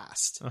have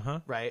passed,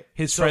 right?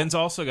 His So friends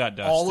also got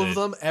dusted. all of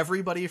them,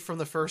 everybody from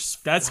the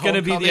first. That's going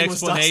to be the Homecoming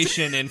was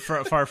explanation in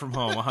Far From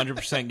Home.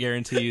 100%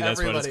 guarantee you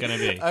that's what it's going to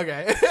be.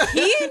 Okay.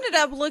 He ended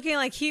up looking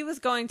like he was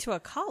going to a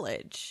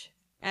college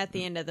at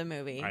the end of the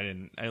movie.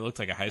 It looked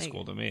like a high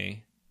school to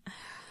me.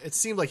 It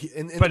seemed like,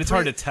 but it's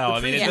hard to tell. I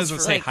mean, it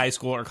doesn't say like, high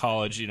school or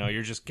college. You know,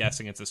 you're just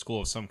guessing it's a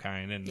school of some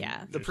kind. And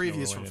the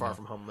previews from Far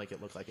From Home make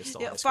it look like it's still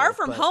high school. Far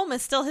From Home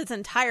is still his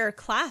entire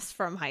class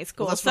from high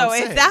school. Well, that's so what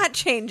I'm if saying. that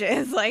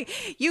changes,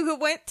 like you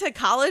went to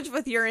college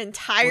with your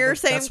entire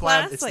same that's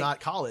class. why it's like, not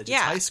college; it's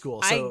yeah, high school.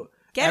 I So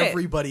get it.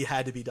 everybody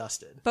had to be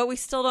dusted. But we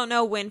still don't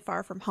know when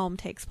Far From Home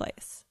takes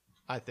place.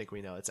 I think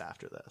we know it's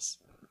after this.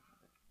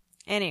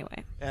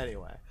 Anyway.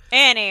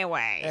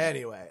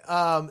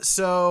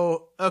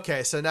 So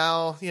okay, so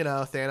now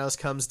Thanos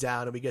comes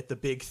down and we get the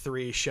big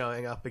three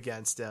showing up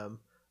against him.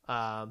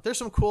 There's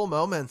some cool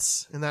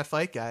moments in that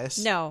fight,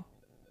 guys. No,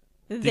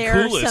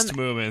 there are some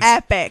moments,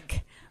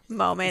 epic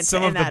moments,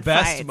 some in of the that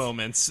best fight.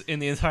 moments in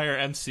the entire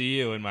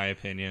MCU, in my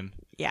opinion.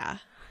 Yeah,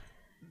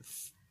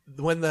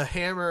 when the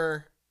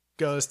hammer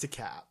goes to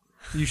Cap,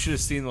 you should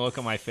have seen the look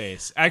on my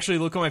face. Actually,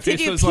 the look on my face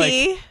Did you was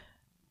pee? like.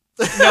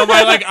 No,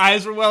 my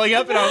eyes were welling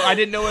up, and I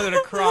didn't know whether to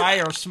cry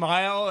or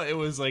smile. It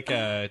was like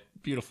a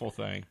beautiful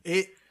thing.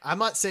 I'm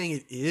not saying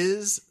it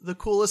is the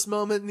coolest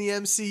moment in the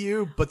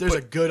MCU, but there's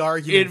a good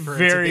argument for it to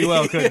be. It very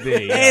well could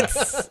be. Yeah.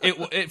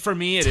 It for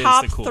me, it is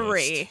the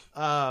coolest.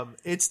 Top 3.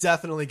 It's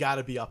definitely got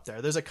to be up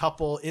there. There's a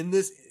couple in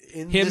this.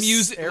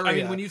 Area. I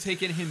mean, when you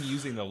take in him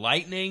using the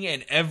lightning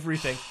and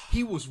everything,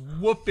 he was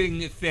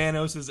whooping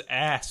Thanos'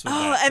 ass. With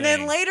that and thing.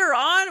 then later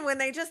on, when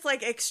they just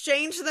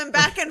exchange them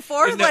back and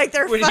forth No, like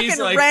they're when he's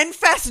fucking like,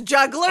 Renfest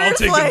jugglers. I'll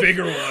take the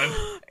bigger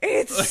one.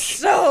 It's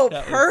so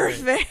that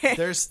was perfect.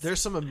 There's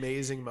some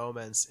amazing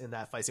moments in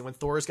that fight scene. When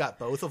Thor's got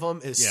both of them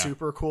is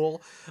super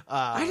cool.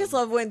 I just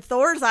love when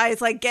Thor's eyes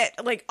get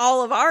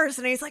all of ours,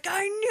 and he's like,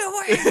 "I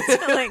knew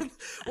it."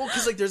 Well,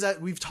 because there's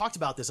that, we've talked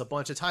about this a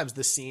bunch of times.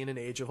 The scene in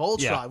Age of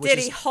Ultron. Yeah. Which did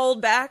he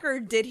hold back, or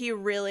did he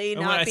really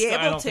not be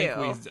able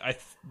to?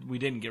 We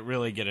didn't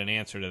really get an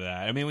answer to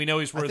that. I mean, we know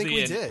he's worthy.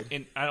 I think we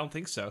did. I don't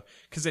think so,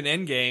 because in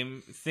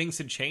Endgame things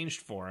had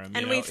changed for him,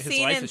 and his we've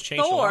seen life in has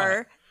changed Thor a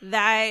lot.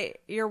 that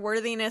your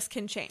worthiness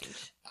can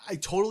change. I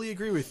totally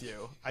agree with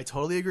you.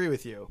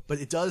 But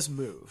it does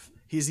move.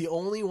 He's the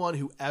only one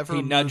who ever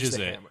He moves nudges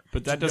the it, hammer.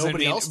 but that doesn't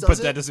Nobody mean. else does But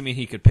it? that doesn't mean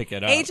he could pick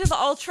it up. Age of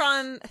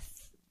Ultron,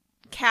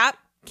 Cap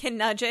can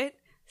nudge it.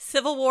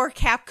 Civil War,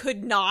 Cap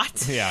could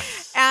not. Yeah,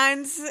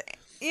 and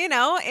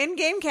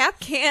in-game Cap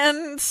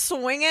can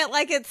swing it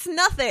like it's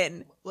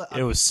nothing.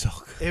 It was so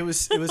good. It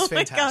was Oh my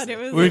fantastic. God, it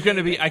was We're going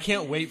to be. I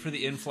can't wait for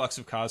the influx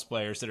of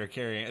cosplayers that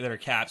are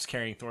Caps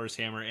carrying Thor's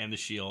hammer and the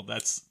shield.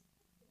 That's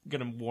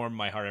going to warm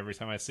my heart every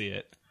time I see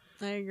it.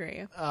 I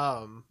agree.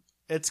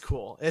 It's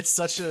cool. It's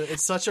such a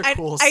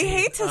cool I scene.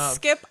 hate to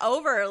skip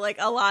over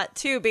a lot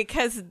too,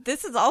 because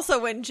this is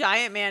also when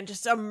Giant Man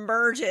just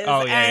emerges,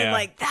 Oh, yeah, and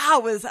yeah. that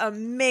was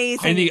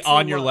amazing. And the to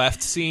on your look.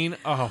 left scene.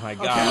 Oh my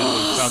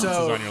god!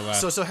 So, on your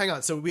left. so hang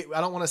on. So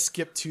I don't want to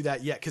skip to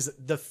that yet because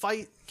the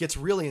fight gets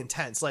really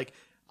intense.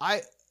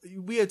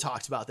 We had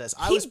talked about this.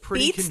 I was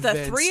pretty beats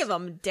convinced the 3 of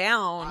them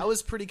down. I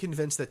was pretty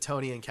convinced that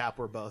Tony and Cap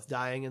were both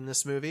dying in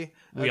this movie.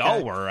 We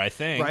all were, I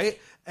think. Right?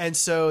 And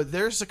so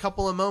there's a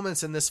couple of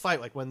moments in this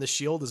fight, like when the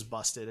shield is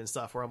busted and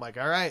stuff, where I'm like,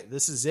 all right,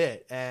 this is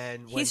it.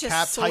 And when He's just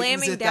Cap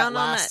tightens slamming it down that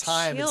on last that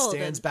time, it shield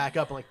stands and- back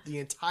up, and the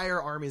entire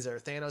army's there.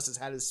 Thanos has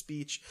had his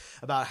speech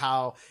about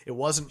how it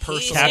wasn't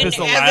personal. Cap is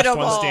the last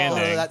one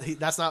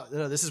standing.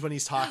 No, this is when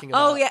he's talking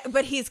about. Oh yeah,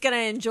 but he's gonna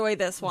enjoy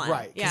this one,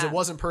 Right, because it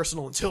wasn't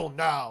personal until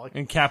now.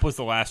 And Cap was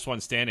the last one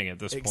standing at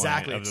this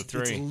Exactly. point of the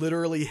 3. It's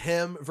literally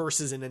him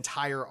versus an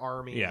entire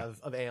army Yeah.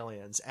 of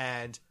aliens.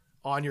 And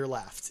on your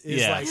left is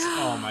Yes.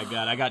 Oh my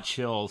god, I got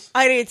chills.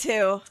 I do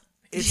too.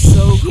 It's so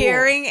cool.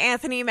 Hearing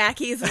Anthony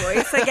Mackie's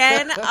voice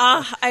again.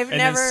 I've And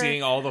never. then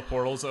seeing all the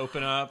portals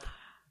open up.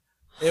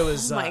 It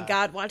was. Oh my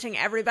god, watching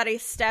everybody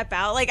step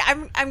out.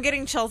 I'm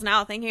getting chills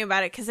now thinking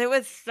about it because it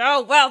was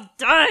so well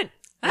done.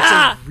 It's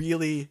a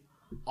really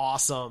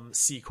awesome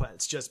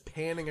sequence, just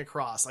panning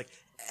across.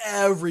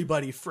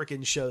 Everybody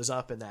freaking shows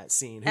up in that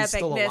scene. Who's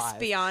still Epicness alive.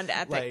 beyond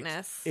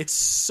epicness. It's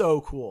so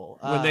cool.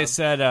 When they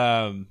said,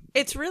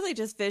 It's really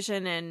just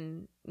Vision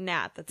and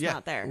Nat that's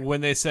not there.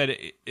 when they said,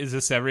 "Is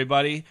this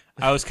everybody?"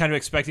 I was kind of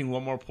expecting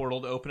one more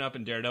portal to open up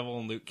and Daredevil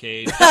and Luke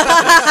Cage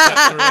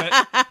step through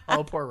it.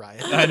 Oh, poor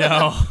Ryan. I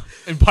know.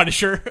 And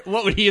Punisher,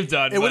 what would he have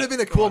done? It would have been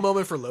a cool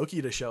moment for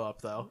Loki to show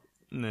up, though.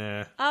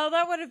 Nah. Oh,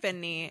 that would have been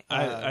neat.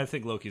 I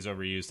think Loki's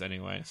overused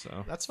anyway,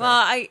 so that's fair.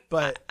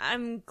 Well,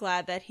 I'm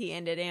glad that he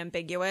ended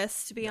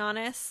ambiguous, to be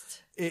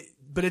honest.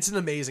 But it's an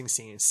amazing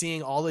scene.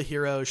 Seeing all the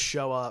heroes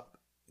show up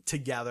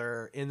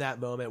together in that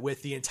moment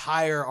with the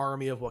entire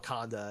army of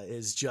Wakanda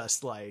is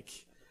just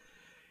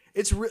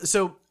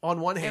so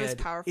on one hand,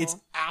 powerful. it's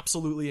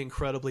absolutely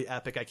incredibly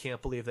epic. I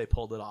can't believe they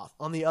pulled it off.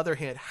 On the other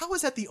hand, how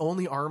is that the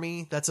only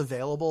army that's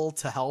available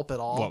to help at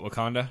all? What,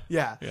 Wakanda?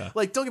 Yeah. Yeah.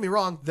 Don't get me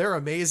wrong, they're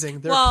amazing.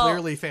 They're Well-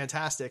 clearly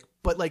fantastic.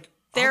 But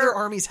other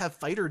armies have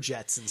fighter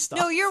jets and stuff.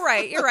 No, you're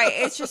right. You're right.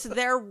 It's just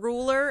their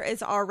ruler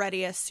is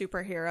already a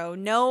superhero.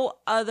 No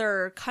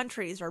other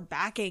countries are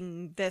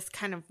backing this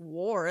kind of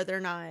war. They're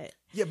not.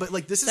 Yeah, but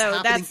like this is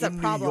happening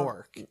in New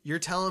York. You're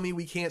telling me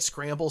we can't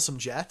scramble some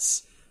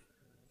jets?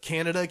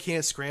 Canada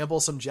can't scramble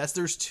some jets?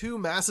 There's 2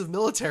 massive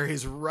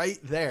militaries right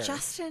there.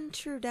 Justin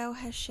Trudeau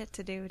has shit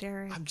to do,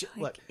 Derek.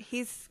 Look,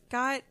 he's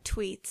got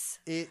tweets.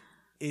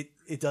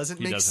 It doesn't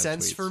make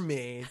sense for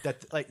me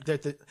that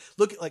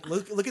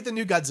look at the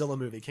new Godzilla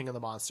movie, King of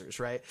the Monsters,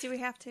 right? Do we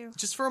have to?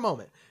 Just for a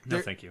moment.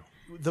 No, thank you.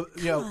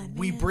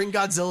 We bring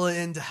Godzilla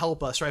in to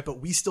help us, right?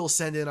 But we still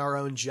send in our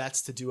own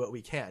jets to do what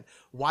we can.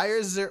 Why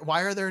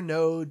are there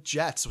no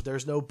jets?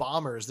 There's no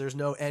bombers. There's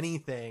no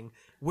anything.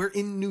 We're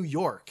in New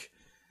York.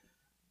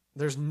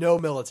 There's no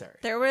military.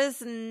 There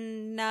was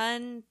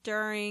none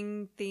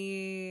during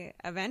the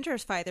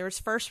Avengers fight. There was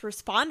first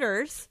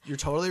responders. You're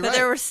totally right. But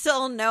there was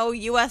still no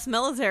U.S.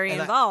 military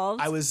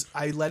involved.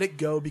 I let it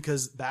go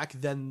because back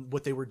then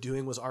what they were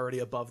doing was already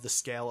above the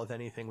scale of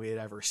anything we had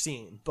ever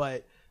seen.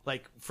 But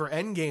like for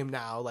Endgame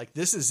now, like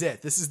this is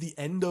it. This is the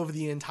end of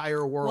the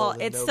entire world.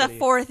 Well, it's the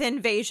 4th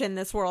invasion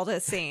this world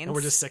has seen. And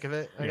we're just sick of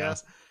it, I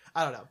guess.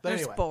 I don't know. But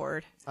anyway.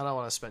 Bored. I don't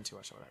want to spend too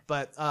much on it.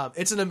 But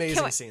it's an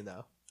amazing scene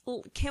though.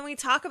 Can we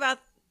talk about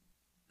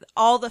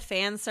all the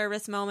fan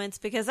service moments?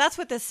 Because that's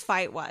what this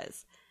fight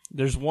was.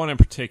 There's one in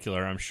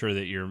particular I'm sure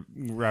that you're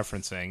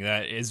referencing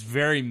that is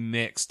very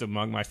mixed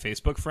among my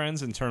Facebook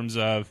friends in terms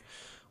of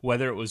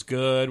whether it was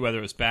good, whether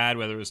it was bad,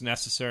 whether it was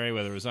necessary,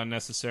 whether it was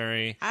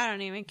unnecessary. I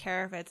don't even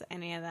care if it's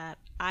any of that.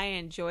 I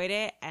enjoyed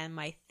it, and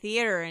my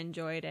theater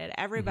enjoyed it.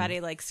 Everybody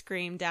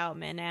screamed out,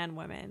 men and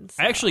women.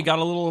 So. I actually got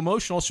a little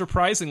emotional,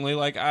 surprisingly.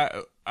 Like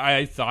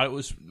I thought it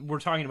was. We're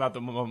talking about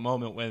the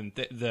moment when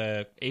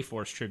the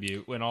A-Force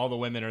tribute, when all the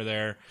women are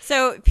there.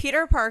 So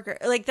Peter Parker,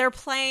 they're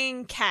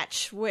playing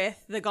catch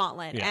with the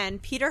gauntlet, and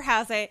Peter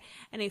has it,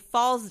 and he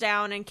falls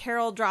down, and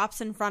Carol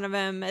drops in front of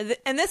him.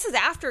 And this is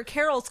after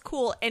Carol's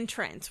cool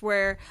entrance,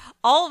 where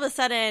all of a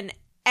sudden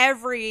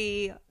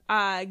every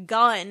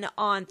gun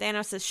on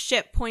Thanos'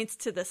 ship points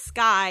to the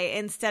sky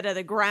instead of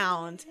the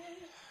ground.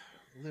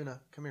 Luna,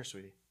 come here,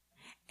 sweetie.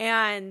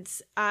 And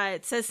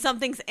it says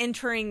something's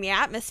entering the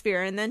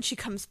atmosphere, and then she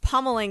comes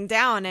pummeling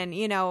down, and,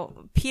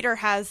 Peter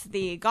has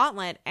the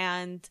gauntlet,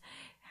 and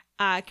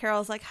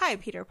Carol's like, "Hi,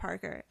 Peter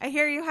Parker. I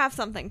hear you have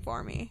something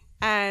for me."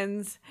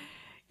 And,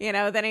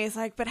 then he's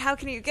like, "But how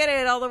can you get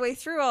it all the way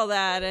through all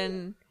that?"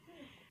 And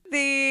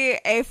the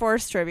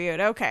A-Force tribute.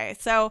 Okay,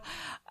 so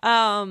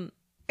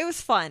it was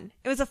fun.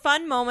 It was a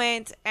fun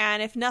moment,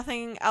 and if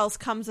nothing else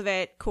comes of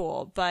it,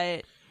 cool.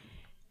 But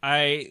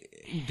I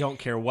don't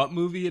care what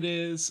movie it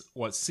is,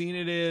 what scene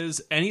it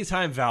is.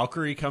 Anytime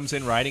Valkyrie comes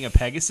in riding a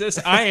Pegasus,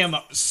 I am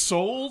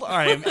sold.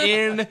 I am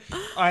in.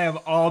 I am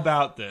all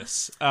about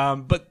this.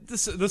 But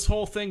this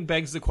whole thing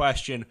begs the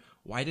question: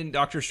 why didn't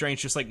Doctor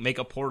Strange just make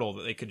a portal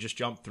that they could just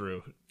jump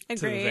through to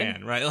the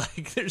van? Right?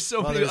 There's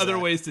so many other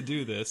ways to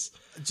do this.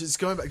 Just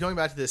going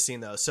back to this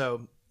scene though.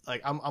 So.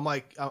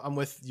 I'm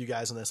with you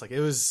guys on this. It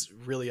was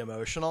really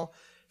emotional.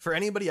 For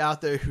anybody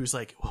out there who's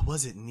like, well,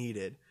 was it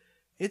needed?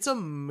 It's a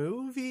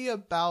movie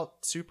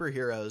about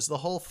superheroes. The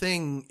whole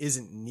thing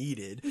isn't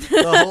needed.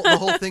 The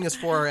whole thing is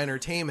for our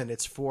entertainment.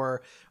 It's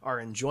for our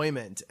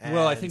enjoyment. And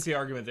well, I think the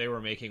argument they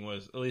were making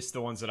was, at least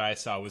the ones that I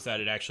saw, was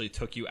that it actually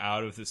took you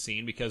out of the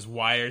scene because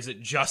why is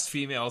it just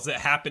females that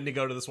happen to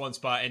go to this one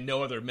spot and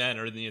no other men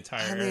are in the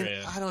entire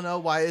area? I don't know.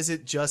 Why is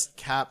it just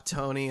Cap,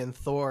 Tony, and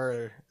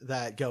Thor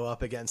that go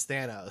up against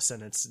Thanos?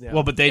 And it's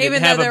well, but they even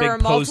didn't have though a there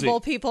big were multiple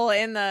people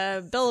in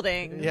the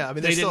building. Yeah, I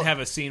mean they didn't have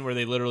a scene where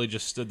they literally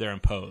just stood there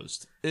and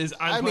posed. They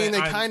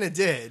kind of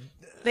did.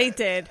 They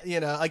did.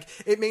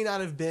 It may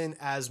not have been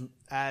as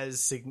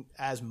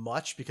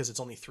much because it's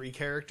only 3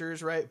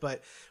 characters, right?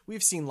 But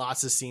we've seen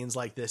lots of scenes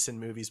like this in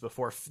movies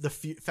before. The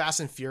Fast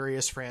and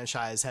Furious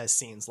franchise has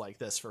scenes like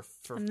this for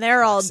and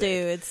they're all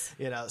dudes.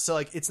 So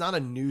it's not a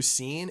new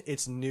scene.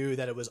 It's new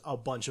that it was a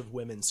bunch of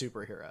women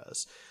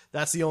superheroes.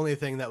 That's the only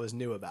thing that was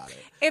new about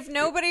it. If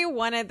nobody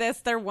wanted this,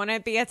 there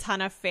wouldn't be a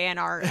ton of fan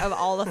art of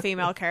all the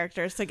female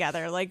characters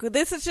together.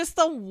 This is just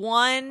the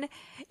one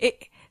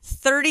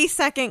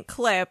 30-second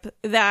clip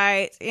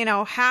that,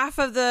 half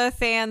of the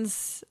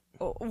fans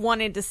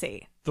wanted to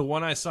see. The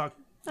one I saw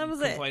that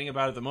was complaining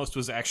about it the most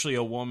was actually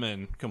a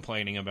woman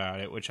complaining about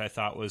it, which I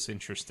thought was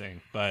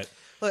interesting. But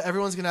look,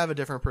 everyone's gonna have a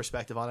different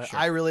perspective on it. Sure.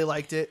 I really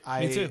liked it.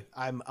 Me too.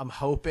 I'm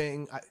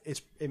hoping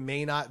it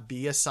may not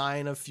be a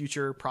sign of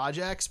future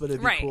projects, but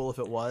it'd be cool if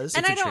it was.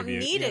 And I don't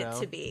need it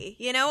to be.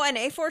 An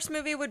A-Force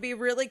movie would be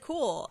really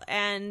cool.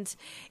 And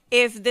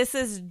if this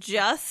is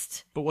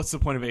just... But what's the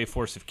point of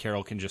A-Force if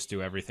Carol can just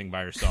do everything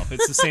by herself?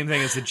 It's the same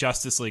thing as the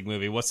Justice League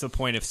movie. What's the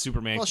point if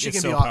Superman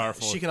is so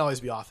powerful? She can always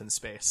be off in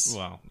space.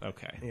 Well,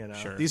 okay.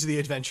 Sure. These are the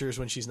adventures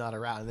when she's not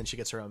around, and then she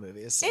gets her own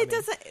movies.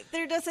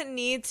 There doesn't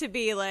need to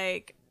be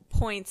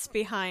points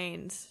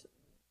behind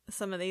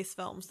some of these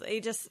films.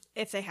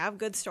 If they have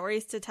good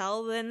stories to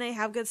tell, then they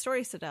have good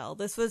stories to tell.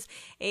 This was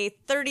a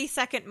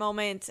 30-second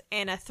moment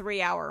in a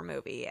 3-hour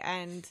movie,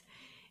 and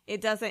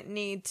it doesn't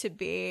need to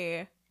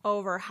be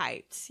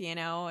overhyped, you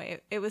know.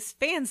 It was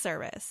fan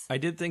service. I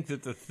did think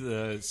that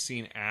the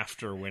scene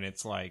after, when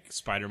it's like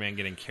Spider-Man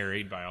getting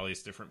carried by all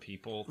these different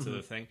people to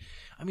the thing,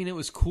 I mean, it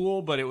was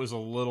cool, but it was a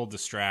little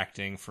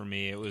distracting for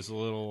me. It was a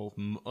little,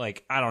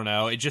 like, I don't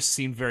know, it just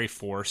seemed very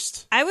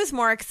forced. I was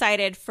more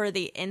excited for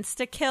the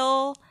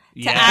insta-kill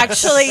to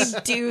actually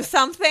do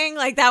something.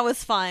 Like, that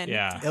was fun.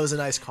 Yeah. It was a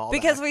nice call.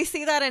 Because we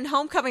see that in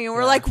Homecoming, and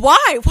we're like,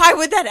 why? Why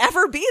would that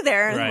ever be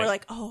there? And we're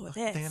like, oh,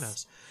 this.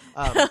 Thanos.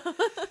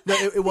 No,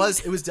 it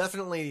was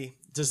definitely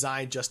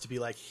designed just to be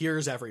like,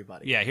 here's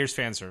everybody. Yeah, here's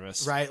fan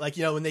service. Right? Like,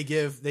 you know, when they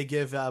give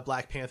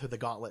Black Panther the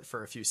gauntlet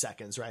for a few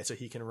seconds, right? So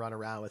he can run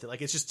around with it.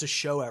 Like, it's just to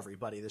show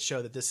everybody, to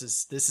show that this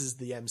is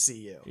the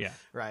MCU. Yeah.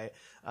 Right?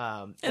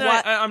 And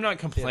I'm not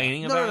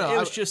complaining about it.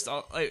 No.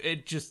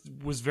 It just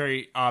was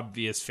very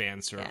obvious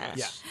fan service.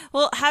 Yeah.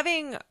 Well,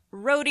 having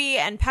Rhodey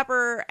and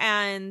Pepper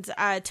and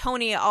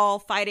Tony all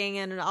fighting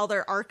and all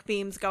their arc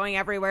beams going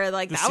everywhere,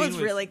 like, that was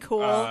really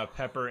cool.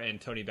 Pepper and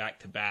Tony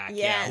back to back.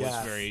 Yes. Yeah, it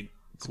was very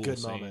cool. Good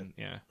scene. moment.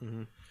 Yeah.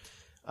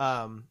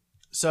 Mm-hmm.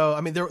 So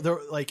I mean, there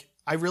like,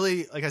 I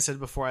really, like I said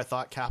before, I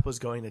thought Cap was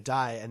going to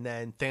die, and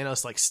then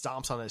Thanos like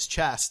stomps on his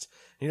chest,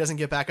 and he doesn't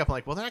get back up. I'm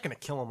like, well, they're not going to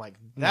kill him like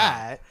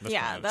that. No,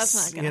 that's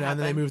not going to happen. And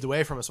then they moved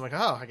away from us. I'm like,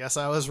 oh, I guess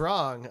I was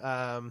wrong.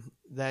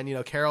 Then, you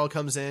know, Carol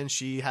comes in.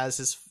 She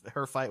has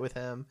her fight with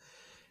him.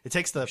 It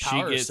takes the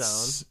power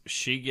stone.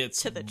 She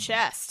gets to the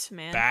chest,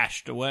 man.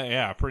 Bashed away.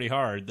 Yeah, pretty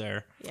hard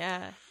there.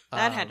 Yeah,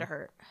 that had to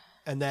hurt.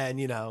 And then,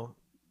 you know,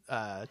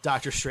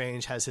 Doctor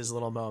Strange has his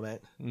little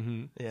moment.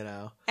 Mm-hmm. You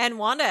know, and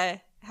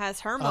Wanda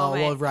has her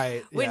moment. Oh, well,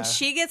 right. When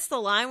she gets the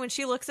line, when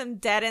she looks him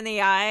dead in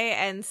the eye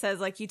and says,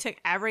 like, you took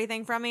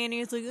everything from me, and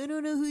he's like, I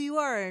don't know who you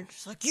are. And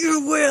she's like,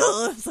 you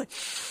will.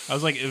 I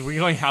was like, are we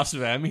going House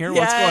of M here?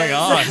 What's going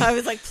on? I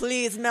was like,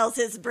 please melt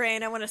his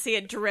brain. I want to see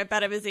it drip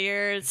out of his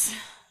ears.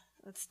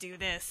 Let's do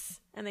this.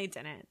 And they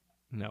didn't.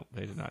 No,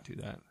 they did not do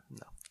that.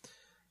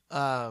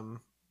 No.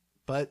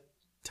 But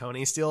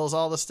Tony steals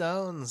all the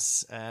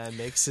stones and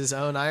makes his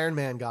own Iron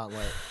Man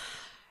gauntlet.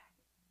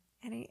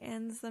 And he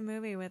ends the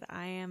movie with,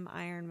 I am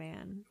Iron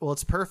Man. Well,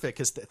 it's perfect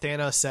because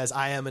Thanos says,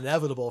 I am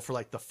inevitable for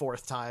like the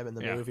fourth time in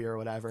the movie or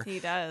whatever. He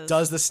does.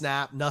 Does the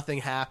snap, nothing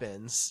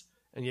happens.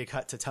 And you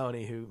cut to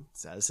Tony, who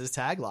says his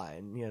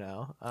tagline, you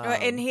know.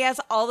 And he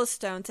has all the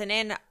stones. And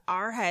in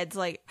our heads,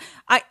 like,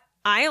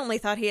 I only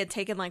thought he had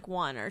taken like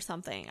one or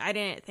something. I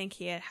didn't think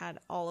he had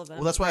all of them.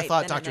 Well, that's what I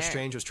thought Doctor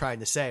Strange was trying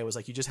to say. It was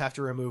like, you just have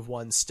to remove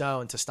one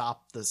stone to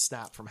stop the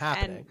snap from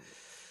happening.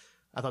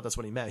 I thought that's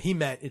what he meant. He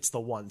meant it's the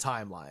one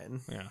timeline.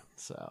 Yeah.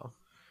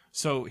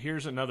 So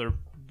here's another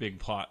big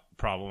plot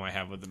problem I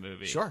have with the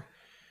movie. Sure.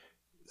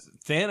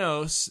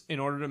 Thanos, in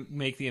order to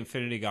make the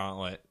Infinity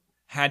Gauntlet,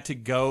 had to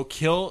go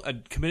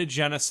commit a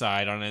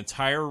genocide on an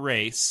entire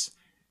race,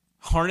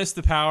 harness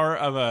the power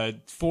of a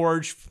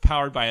forge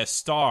powered by a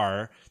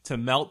star to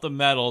melt the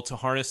metal to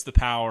harness the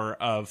power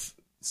of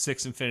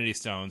 6 Infinity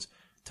Stones.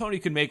 Tony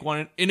could make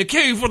one in a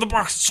cave with a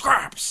box of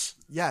scraps.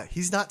 Yeah,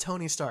 he's not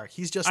Tony Stark.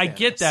 He's just I Thanos.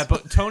 get that,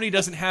 but Tony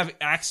doesn't have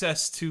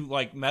access to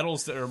like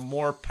metals that are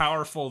more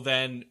powerful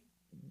than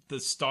the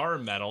star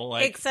metal.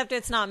 Like, except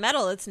it's not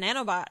metal, it's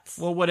nanobots.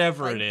 Well,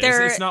 whatever it is.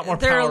 It's not more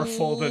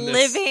powerful than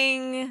this.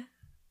 Living.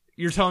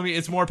 You're telling me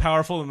it's more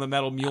powerful than the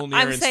metal Mjolnir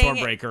and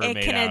Stormbreaker are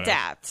made can out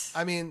adapt. of.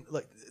 I mean,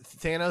 look,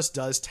 Thanos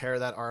does tear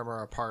that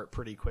armor apart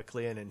pretty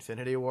quickly in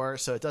Infinity War,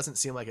 so it doesn't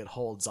seem like it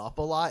holds up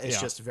a lot. It's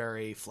just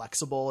very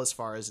flexible as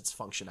far as its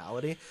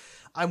functionality.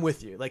 I'm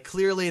with you. Like,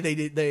 clearly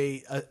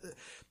they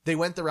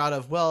went the route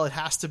of, well, it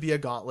has to be a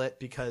gauntlet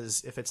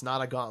because if it's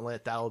not a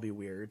gauntlet, that'll be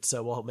weird.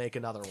 So we'll make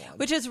another one.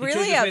 Which is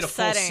really upsetting. Made a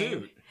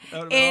full suit. That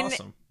would have been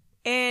awesome.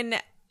 In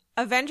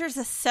Avengers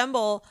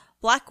Assemble,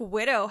 Black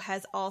Widow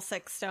has all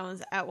 6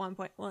 stones at one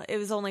point. Well, it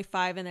was only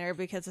 5 in there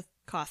because of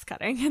cost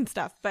cutting and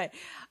stuff. But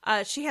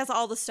she has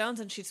all the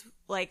stones, and she's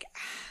like,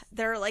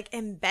 they're like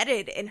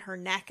embedded in her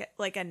neck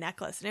like a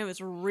necklace, and it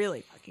was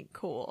really fucking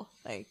cool.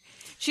 Like,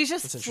 she's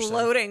just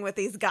floating with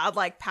these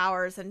godlike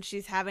powers, and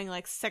she's having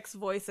like 6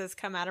 voices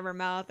come out of her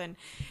mouth, and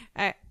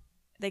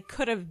they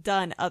could have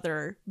done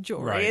other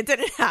jewelry. Right. It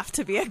didn't have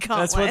to be a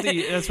gauntlet.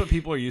 That's what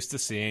people are used to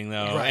seeing,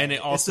 though. Right. And it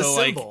also,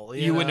 like, symbol,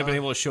 you wouldn't have been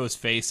able to show his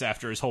face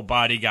after his whole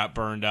body got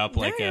burned up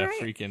like a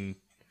freaking...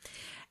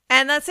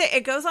 And that's it.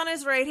 It goes on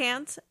his right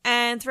hand.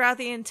 And throughout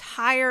the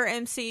entire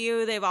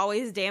MCU, they've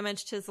always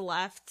damaged his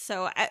left.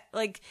 So,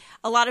 like,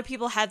 a lot of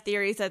people had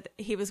theories that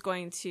he was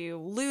going to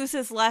lose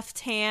his left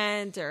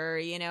hand, or,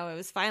 you know, it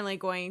was finally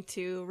going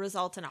to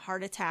result in a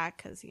heart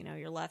attack because, you know,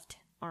 your left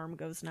arm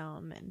goes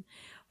numb.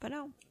 But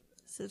no.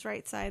 It's his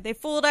right side. They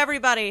fooled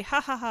everybody.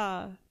 Ha ha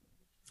ha.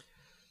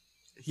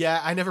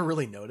 Yeah, I never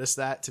really noticed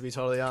that, to be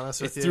totally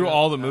honest with you. Through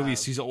all the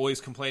movies, he's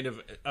always complained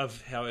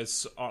of how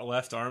his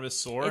left arm is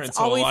sore. It's and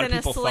so always a lot of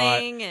people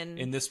thought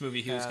in this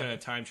movie he was going to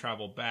time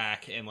travel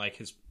back, and like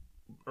his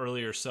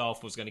earlier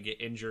self was going to get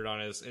injured on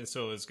his, and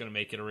so it was going to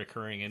make it a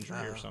recurring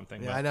injury or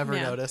something. Yeah, but I never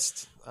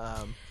noticed.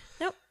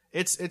 Nope.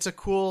 It's a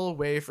cool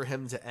way for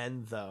him to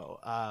end,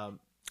 though.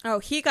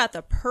 He got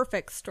the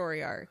perfect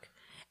story arc.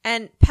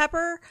 And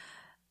Pepper...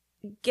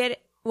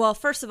 well,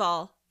 first of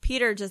all,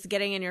 Peter just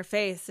getting in your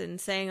face and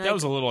saying, like, that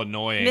was a little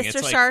annoying.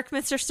 Mr. Stark,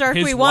 Mr. Stark,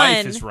 his we won.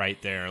 wife is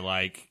right there.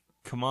 Like,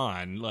 come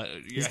on.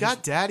 He's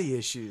got daddy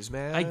issues,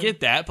 man. I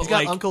get that, but he's got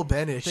like, Uncle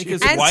Ben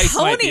issues. And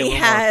Tony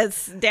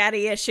has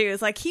daddy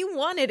issues. Like, he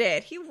wanted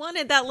it. He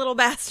wanted that little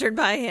bastard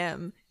by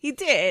him. He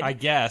did. I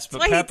guess, but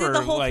That's why Pepper, he did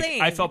the whole like,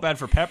 thing. I felt bad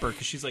for Pepper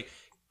because she's like,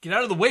 "Get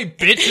out of the way,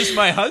 bitch! It's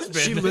my husband."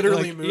 She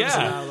literally like, moves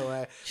him out of the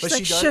way. But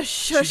like, she shush,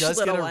 shush, does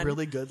get little a one.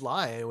 really good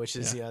line, which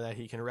is that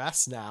he can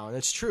rest now, and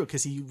it's true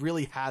because he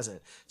really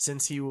hasn't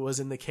since he was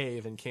in the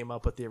cave and came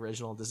up with the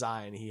original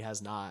design. He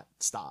has not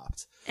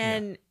stopped,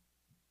 and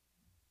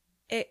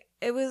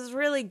it was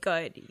really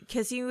good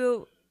because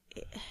you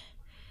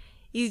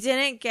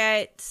didn't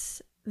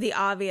get the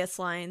obvious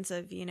lines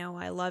of, you know,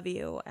 I love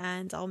you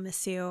and I'll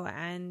miss you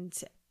and,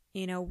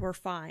 you know, we're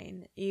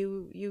fine.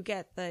 You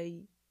get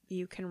the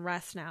you can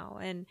rest now,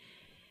 and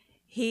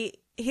he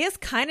is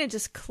kind of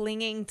just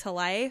clinging to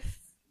life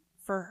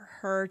for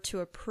her to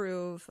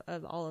approve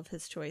of all of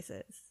his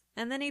choices,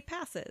 and then he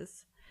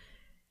passes.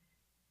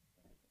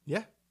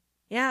 Yeah.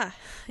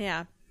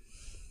 It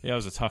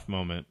was a tough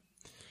moment,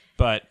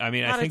 but I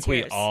mean, I think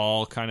we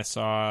all kind of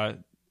saw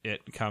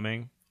it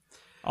coming.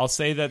 I'll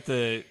say that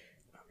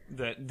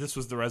that this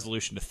was the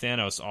resolution to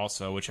Thanos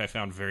also, which I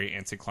found very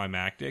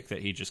anticlimactic, that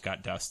he just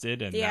got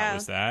dusted and that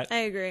was that. I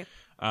agree.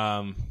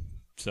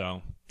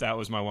 So that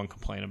was my one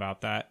complaint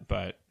about that,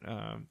 but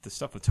the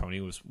stuff with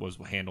Tony was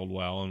handled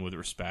well and with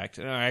respect.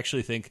 And I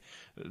actually think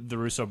the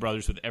Russo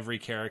brothers, with every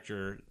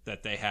character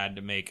that they had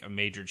to make a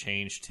major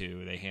change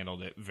to, they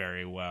handled it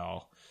very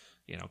well.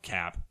 You know,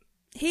 Cap,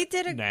 he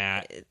did a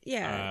Nat,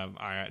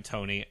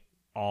 Tony,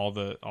 all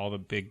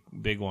the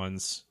big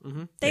ones.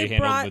 Mm-hmm. They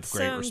handled with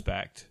great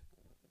respect.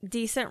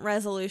 Decent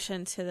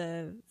resolution to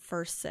the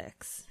first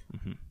 6.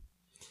 Mm-hmm.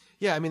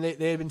 Yeah, I mean,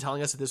 they had been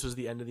telling us that this was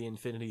the end of the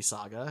Infinity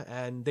Saga,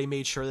 and they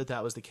made sure that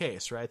that was the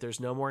case, right? There's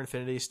no more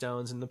Infinity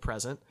Stones in the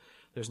present.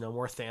 There's no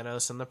more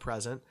Thanos in the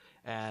present.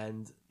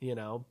 And, you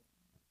know,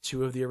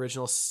 3 of the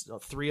original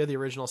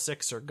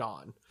 6 are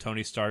gone.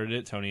 Tony started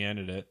it. Tony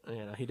ended it.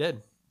 You know, he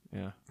did.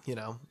 Yeah. You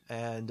know,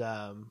 and,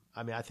 I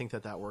mean, I think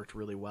that worked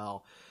really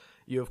well.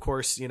 You, of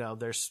course, you know,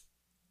 there's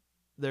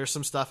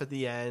some stuff at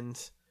the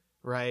end,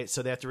 right?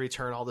 So they have to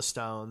return all the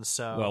stones.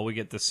 So well, we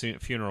get the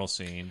funeral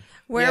scene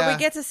where we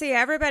get to see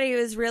everybody who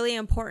is really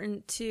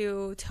important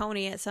to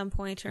Tony at some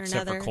point or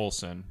except another. for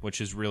Coulson,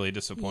 which is really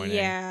disappointing.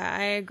 Yeah,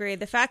 I agree.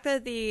 The fact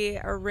that the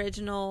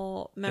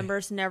original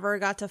members never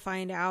got to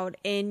find out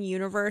in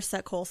universe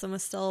that Coulson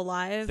was still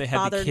alive. They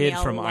had the kid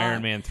from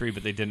Iron Man 3,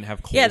 but they didn't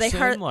have Coulson.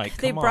 Yeah,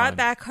 they brought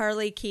back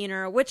Harley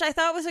Keener, which I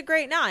thought was a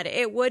great nod.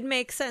 It would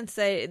make sense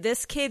that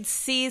this kid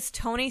sees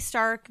Tony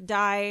Stark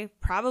die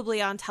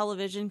probably on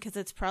television because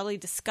it's probably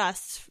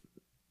discussed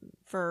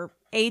for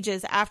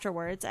ages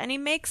afterwards, and he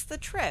makes the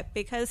trip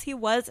because he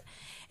was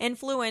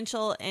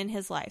influential in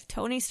his life.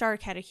 Tony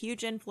Stark had a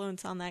huge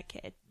influence on that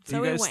kid.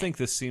 So you guys think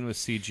this scene was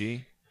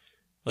CG?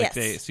 Like yes.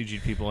 They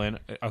CG'd people in?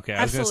 Okay,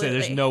 I was going to say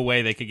there's no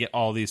way they could get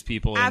all these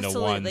people into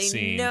one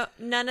scene. No,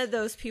 none of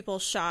those people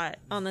shot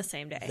on the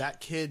same day. That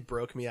kid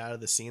broke me out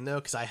of the scene, though,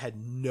 because I had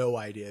no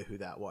idea who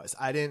that was.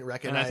 I didn't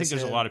recognize him. And I think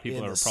there's a lot of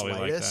people that are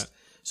probably like that.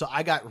 So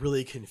I got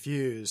really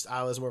confused.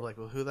 I was more like,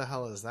 well, who the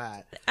hell is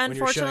that?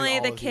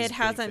 Unfortunately, the kid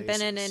hasn't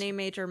been in any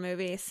major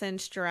movie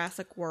since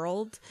Jurassic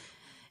World,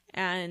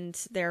 and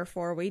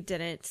therefore we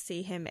didn't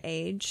see him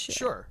age.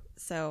 Sure.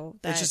 So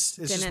that it's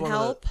didn't just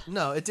help.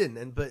 No, it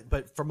didn't.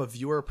 But from a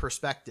viewer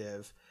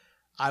perspective,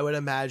 I would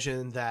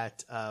imagine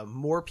that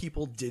more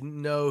people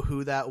didn't know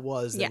who that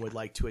was than would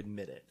like to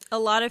admit it. A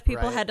lot of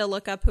people had to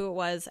look up who it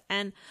was.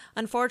 And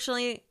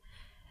unfortunately,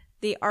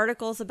 the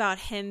articles about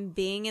him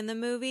being in the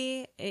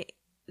movie,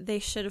 they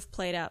should have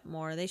played up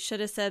more. They should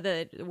have said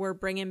that we're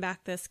bringing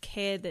back this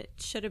kid. That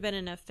should have been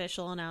an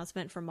official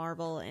announcement from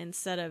Marvel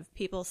instead of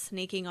people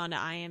sneaking onto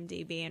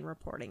IMDb and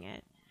reporting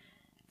it.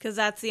 Because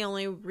that's the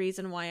only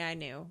reason why I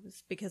knew.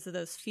 It's because of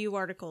those few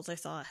articles I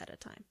saw ahead of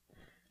time.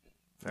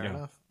 Fair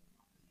enough.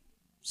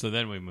 So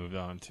then we moved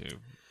on to...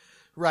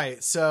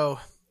 Right. So,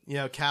 you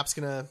know, Cap's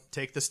going to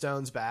take the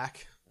stones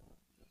back.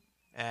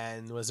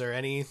 And was there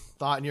any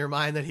thought in your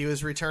mind that he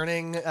was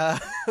returning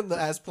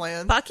as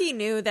planned? Bucky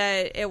knew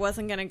that it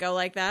wasn't going to go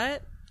like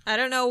that. I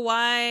don't know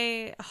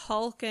why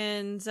Hulk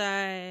and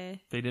they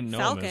didn't know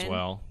Falcon. him as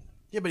well.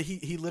 Yeah, but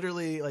he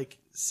literally like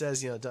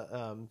says, you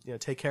know,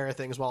 take care of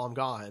things while I'm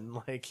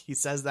gone. Like he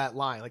says that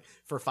line like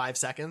for 5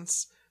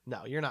 seconds.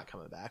 No, you're not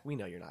coming back. We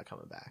know you're not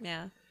coming back.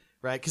 Yeah.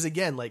 Right? Because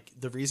again, like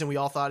the reason we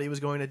all thought he was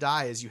going to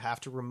die is you have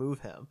to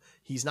remove him.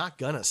 He's not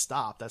gonna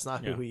stop. That's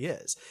not who he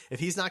is. If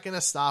he's not gonna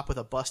stop with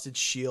a busted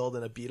shield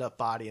and a beat up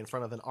body in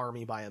front of an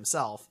army by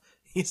himself,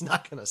 he's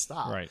not gonna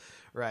stop.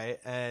 Right.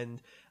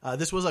 And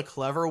this was a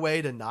clever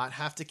way to not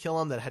have to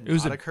kill him that had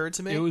not occurred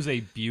to me. It was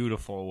a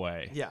beautiful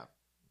way. Yeah.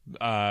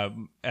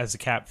 As a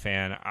Cap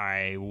fan,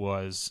 I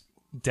was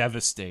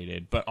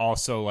devastated, but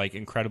also like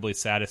incredibly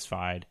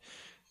satisfied.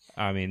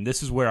 I mean,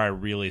 this is where I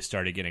really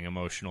started getting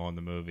emotional in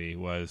the movie.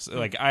 Was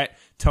like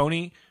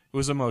Tony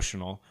was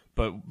emotional,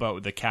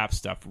 but the Cap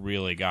stuff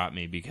really got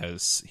me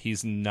because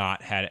he's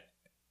not had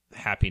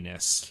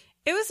happiness.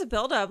 It was a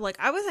buildup. Like,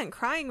 I wasn't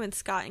crying when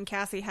Scott and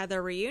Cassie had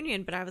their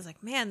reunion, but I was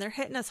like, man, they're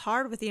hitting us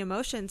hard with the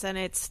emotions. And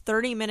it's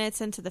 30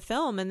 minutes into the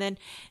film. And then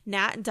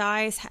Nat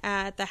dies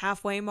at the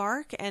halfway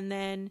mark. And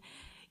then,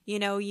 you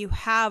know, you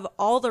have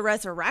all the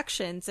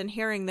resurrections, and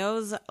hearing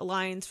those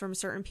lines from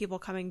certain people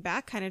coming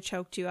back kind of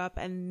choked you up.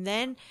 And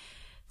then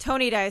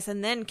Tony dies,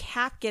 and then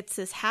Cap gets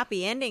this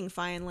happy ending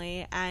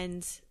finally.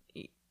 And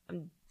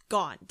I'm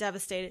gone,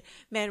 devastated.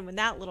 Man, when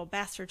that little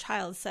bastard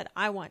child said,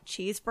 I want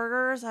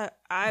cheeseburgers,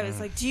 I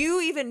was like, do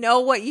you even know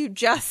what you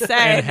just said?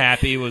 And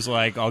Happy was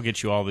like, I'll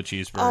get you all the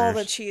cheeseburgers. All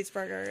the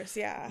cheeseburgers,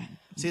 yeah.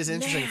 See, it's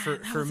interesting.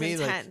 For me,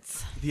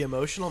 intense. Like, the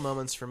emotional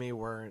moments for me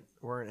weren't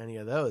any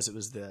of those. It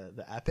was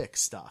the epic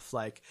stuff,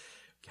 like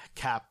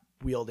Cap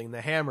wielding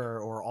the hammer,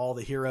 or all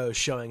the heroes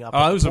showing up. Oh,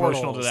 I was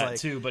portals. emotional to that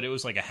too, but it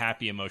was like a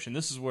happy emotion.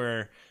 This is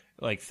where,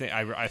 like,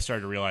 I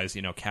started to realize,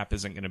 you know, Cap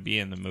isn't going to be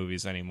in the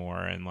movies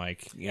anymore, and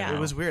like, you know. It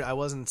was weird. I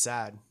wasn't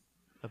sad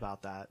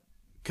about that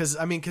because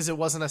it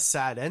wasn't a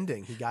sad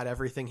ending. He got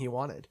everything he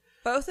wanted.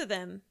 Both of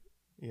them,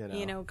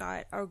 you know,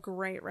 got a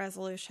great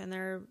resolution.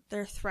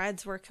 Their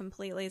threads were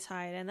completely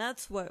tied, and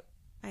that's what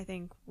I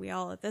think we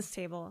all at this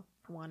table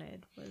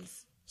wanted.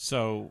 Was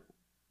so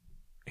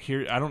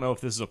here. I don't know if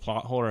this is a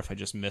plot hole or if I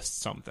just missed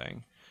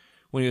something.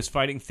 When he was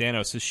fighting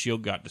Thanos, his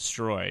shield got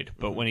destroyed.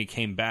 But when he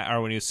came back, or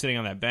when he was sitting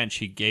on that bench,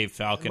 he gave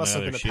Falcon must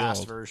another have been shield. a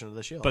past version of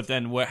the shield. But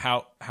then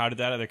how did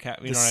that other Cap?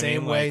 You the know what same I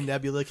mean? way like,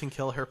 Nebula can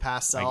kill her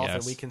past self,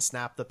 and we can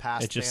snap the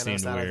past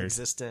Thanos out of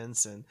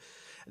existence. And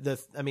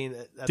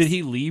did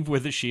he leave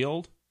with a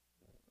shield?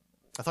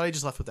 I thought he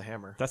just left with the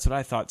hammer. That's what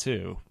I thought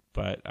too.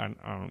 But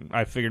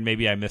I figured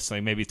maybe I missed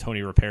something. Maybe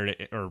Tony repaired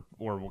it, or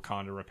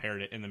Wakanda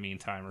repaired it in the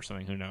meantime, or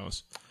something. Who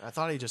knows? I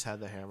thought he just had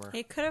the hammer.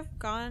 He could have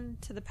gone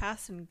to the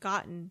past and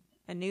gotten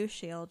a new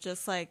shield,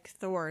 just like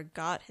Thor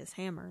got his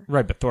hammer.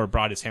 Right, but Thor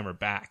brought his hammer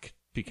back,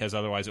 because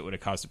otherwise it would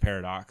have caused a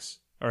paradox.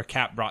 Or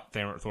Cap brought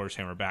Thor's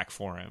hammer back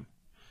for him.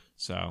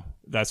 So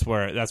that's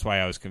why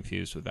I was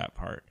confused with that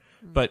part.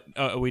 Mm-hmm.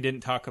 But we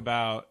didn't talk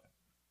about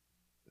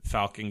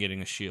Falcon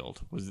getting a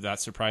shield. Was that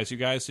surprise you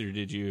guys, or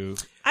did you?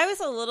 I was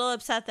a little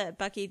upset that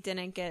Bucky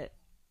didn't get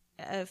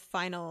a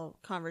final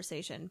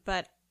conversation,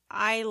 but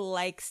I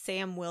like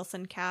Sam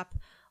Wilson Cap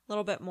a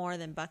little bit more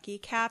than Bucky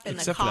Cap in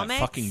Except the comics. For that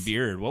fucking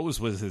beard. What was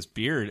with his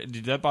beard?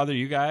 Did that bother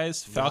you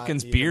guys?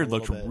 Falcon's beard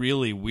looked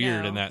really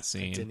weird in that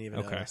scene. I didn't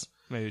even notice.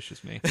 Maybe it's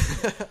just me.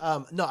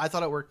 No, I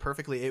thought it worked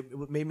perfectly.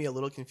 It made me a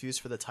little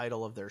confused for the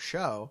title of their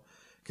show.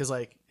 Because,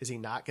 like, is he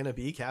not going to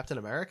be Captain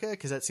America?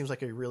 Because that seems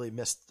like a really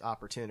missed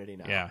opportunity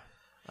now.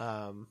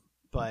 Yeah.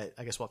 But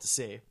I guess we'll have to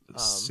see.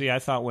 See, I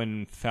thought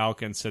when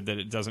Falcon said that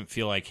it doesn't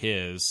feel like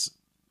his,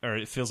 or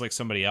it feels like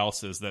somebody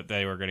else's, that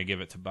they were going to give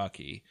it to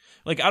Bucky.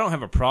 Like, I don't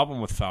have a problem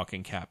with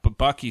Falcon Cap, but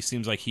Bucky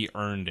seems like he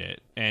earned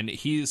it. And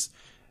he's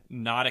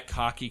not a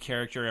cocky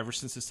character ever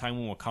since his time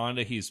in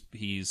Wakanda.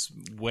 He's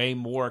way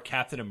more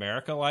Captain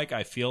America-like,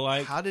 I feel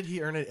like. How did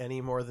he earn it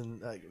any more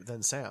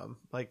than Sam?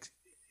 Like,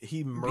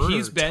 he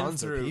murdered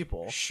tons of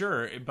people.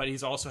 Sure, but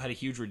he's also had a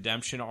huge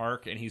redemption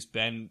arc, and he's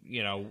been,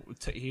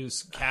 he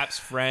was Cap's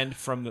friend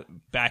from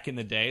back in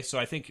the day. So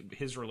I think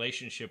his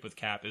relationship with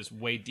Cap is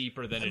way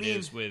deeper than it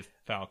is with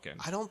Falcon.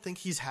 I don't think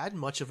he's had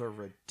much of a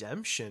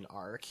redemption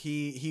arc.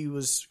 He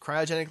was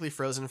cryogenically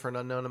frozen for an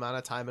unknown amount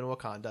of time in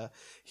Wakanda.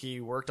 He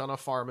worked on a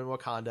farm in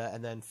Wakanda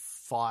and then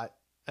fought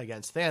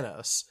against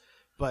Thanos.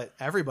 But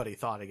everybody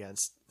fought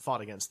against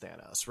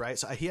Thanos, right?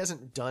 So he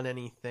hasn't done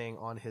anything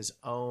on his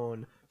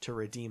own to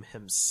redeem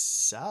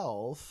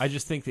himself. I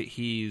just think that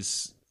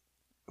he's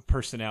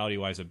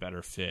personality-wise a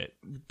better fit,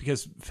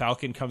 because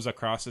Falcon comes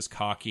across as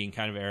cocky and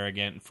kind of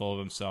arrogant and full of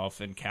himself,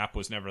 and Cap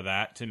was never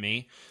that to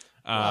me.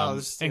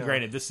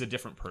 Granted, this is a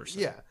different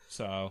person. Yeah.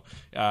 So,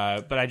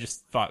 but I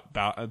just thought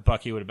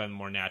Bucky would have been a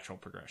more natural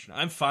progression.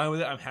 I'm fine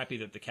with it. I'm happy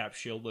that the Cap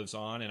shield lives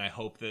on, and I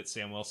hope that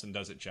Sam Wilson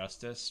does it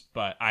justice.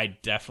 But I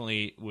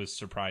definitely was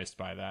surprised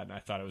by that, and I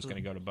thought it was going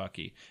to go to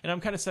Bucky. And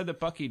I'm kind of sad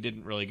that Bucky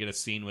didn't really get a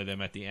scene with him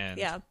at the end.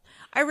 Yeah.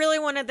 I really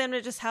wanted them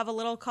to just have a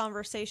little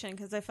conversation,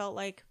 because I felt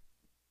like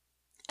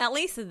at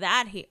least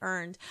that he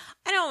earned.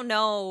 I don't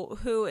know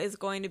who is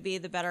going to be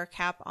the better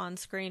Cap on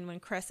screen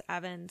when Chris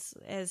Evans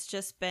has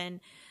just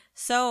been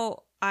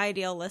so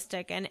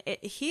idealistic, and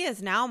he is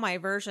now my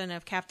version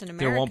of Captain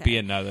America. There won't be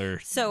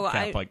another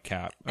Cap like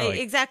Cap.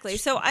 Exactly.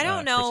 So I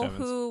don't know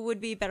who would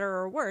be better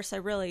or worse. I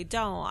really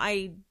don't.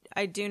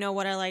 I do know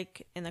what I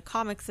like in the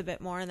comics a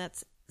bit more, and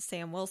that's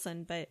Sam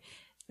Wilson, but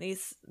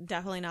he's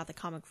definitely not the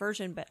comic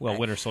version. But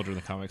Winter Soldier in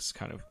the comics is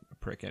kind of a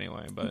prick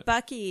anyway. But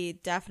Bucky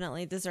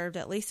definitely deserved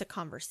at least a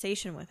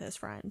conversation with his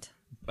friend.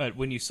 But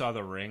when you saw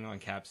the ring on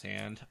Cap's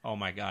hand, oh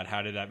my God,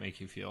 how did that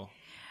make you feel?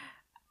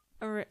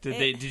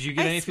 Did you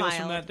get any feels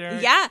from that,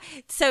 Derek? Yeah.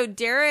 So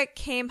Derek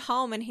came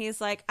home and he's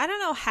like, I don't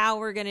know how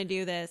we're going to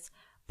do this,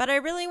 but I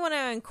really want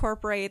to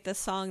incorporate the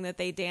song that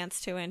they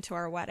danced to into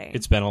our wedding.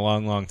 It's been a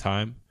long, long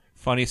time.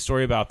 Funny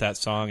story about that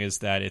song is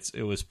that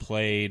it was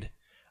played,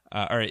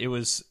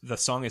 the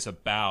song is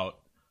about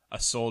a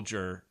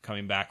soldier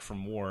coming back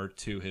from war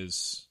to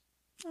his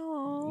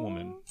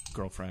woman,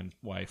 girlfriend,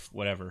 wife,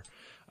 whatever.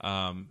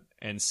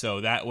 And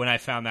so that when I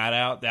found that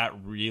out, that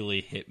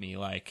really hit me.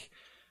 Like,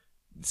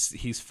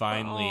 he's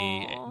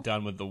finally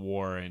done with the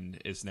war and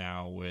is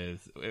now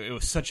with. It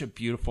was such a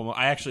beautiful.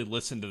 I actually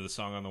listened to the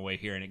song on the way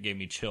here, and it gave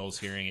me chills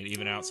hearing it,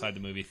 even outside the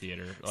movie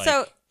theater. Like,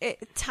 so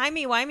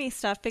timey-wimey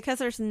stuff, because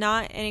there's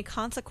not any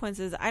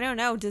consequences. I don't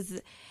know.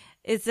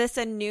 Is this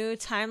a new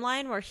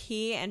timeline where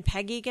he and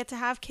Peggy get to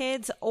have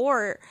kids,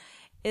 or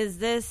is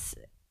this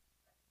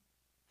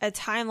a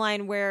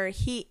timeline where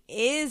he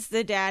is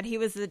the dad? He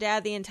was the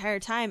dad the entire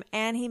time,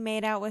 and he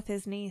made out with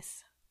his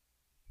niece.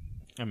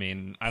 I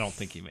mean, I don't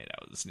think he made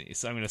out with his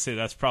niece. I'm going to say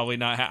that's probably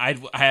not. I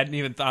hadn't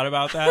even thought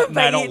about that, and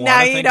I don't want to.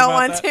 Now you don't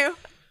want to.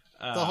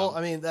 The whole.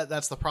 I mean,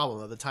 that's the problem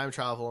though. The time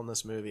travel in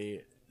this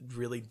movie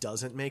really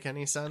doesn't make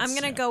any sense. I'm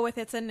going to go with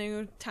it's a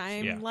new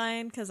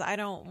timeline because I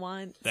don't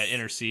want that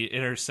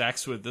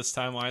intersects with this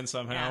timeline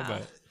somehow. Yeah.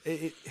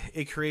 But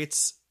it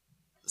creates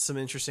some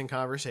interesting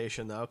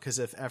conversation though, because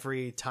if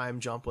every time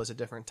jump was a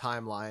different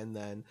timeline,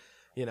 then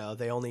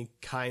they only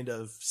kind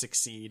of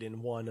succeed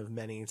in one of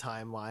many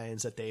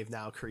timelines that they've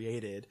now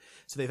created.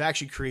 So they've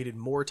actually created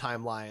more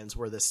timelines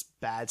where this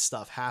bad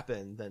stuff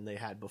happened than they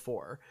had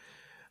before.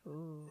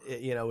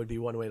 It would be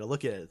one way to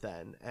look at it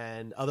then.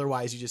 And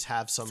otherwise you just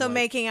have some. So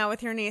making out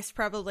with your niece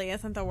probably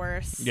isn't the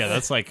worst. Yeah,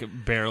 that's like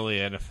barely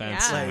an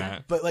offense. Yeah.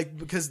 But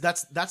because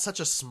that's such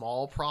a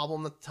small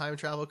problem that the time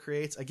travel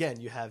creates.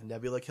 Again, you have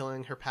Nebula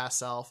killing her past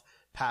self,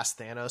 past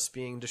Thanos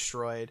being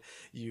destroyed.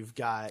 You've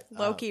got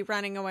Loki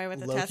running away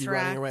with the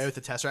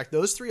Tesseract.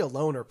 Those three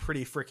alone are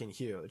pretty freaking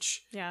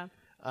huge. Yeah.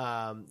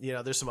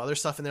 There's some other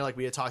stuff in there. Like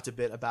we had talked a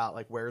bit about,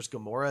 like, where's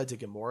Gamora?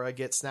 Did Gamora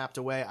get snapped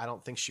away? I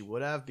don't think she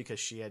would have, because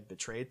she had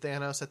betrayed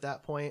Thanos at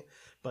that point,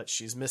 but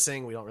she's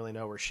missing. We don't really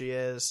know where she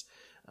is.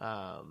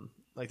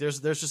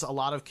 There's just a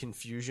lot of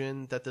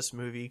confusion that this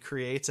movie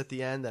creates at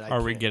the end.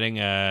 Are we getting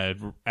a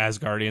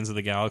Asgardians of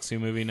the Galaxy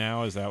movie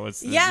now? Is that what's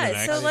the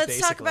next? So let's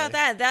talk about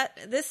that.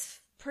 This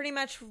pretty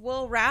much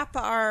will wrap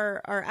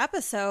our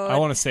episode. I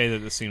want to say that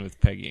the scene with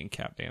Peggy and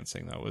Cap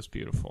dancing, though, was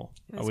beautiful.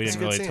 We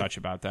didn't really touch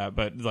about that,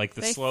 but like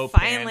the slow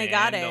finally pan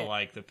got it. To,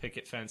 like, the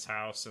picket fence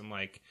house, and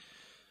like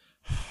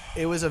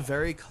it was a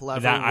very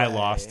clever that way. I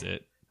lost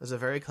it. It was a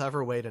very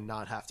clever way to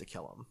not have to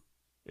kill him.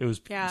 It was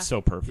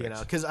so perfect.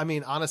 Because I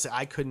mean, honestly,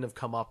 I couldn't have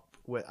come up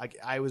with.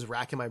 I was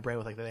racking my brain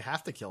with, like, they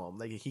have to kill him.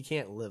 Like, he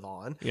can't live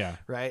on. Yeah.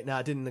 Right now,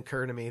 it didn't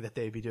occur to me that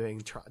they'd be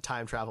doing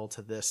time travel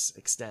to this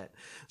extent.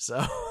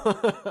 So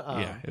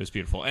yeah, it was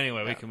beautiful.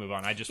 Anyway, we can move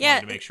on. I just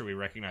wanted to make sure we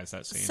recognize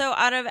that scene. So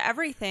out of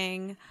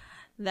everything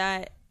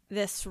that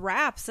this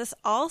wraps, this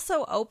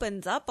also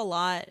opens up a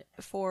lot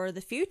for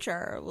the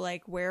future,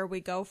 like where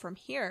we go from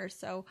here.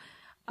 So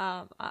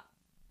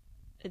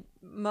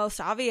most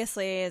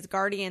obviously is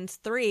Guardians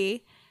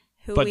 3.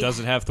 But does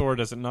it have Thor or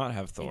does it not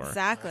have Thor?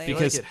 Exactly.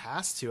 Because it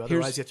has to.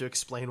 Otherwise, you have to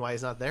explain why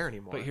he's not there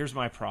anymore. But here's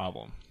my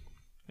problem.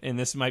 And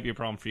this might be a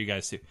problem for you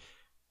guys too.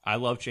 I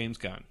love James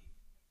Gunn.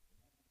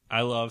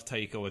 I love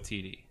Taika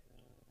Waititi.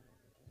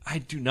 I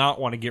do not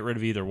want to get rid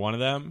of either one of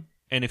them.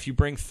 And if you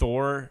bring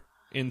Thor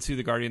into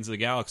the Guardians of the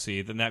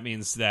Galaxy, then that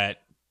means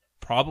that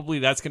probably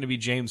that's going to be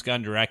James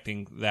Gunn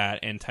directing that,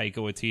 and Taika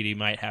Waititi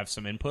might have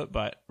some input,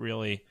 but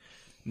really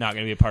not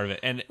going to be a part of it.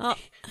 And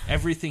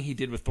everything he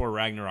did with Thor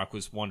Ragnarok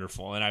was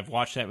wonderful. And I've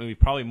watched that movie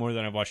probably more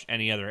than I've watched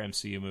any other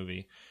MCU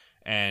movie.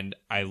 And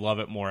I love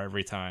it more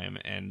every time.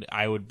 And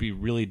I would be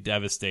really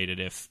devastated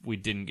if we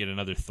didn't get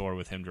another Thor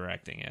with him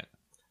directing it.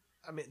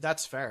 I mean,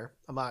 that's fair.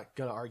 I'm not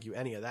going to argue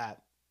any of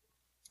that.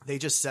 They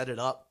just set it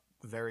up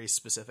very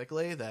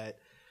specifically that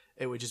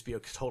it would just be a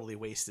totally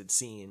wasted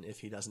scene if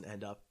he doesn't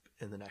end up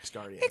in the next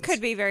Guardians. It could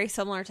be very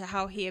similar to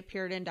how he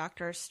appeared in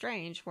Doctor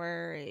Strange,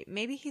 where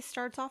maybe he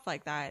starts off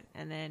like that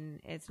and then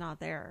it's not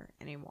there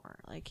anymore.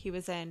 Like, he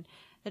was in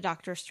the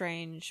Doctor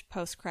Strange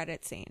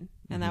post-credit scene,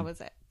 and that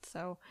was it.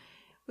 So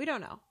we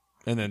don't know.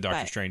 And then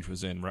Doctor Strange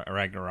was in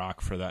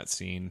Ragnarok for that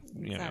scene,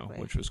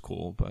 which was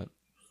cool. But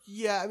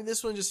yeah, I mean,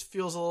 this one just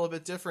feels a little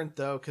bit different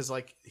though, because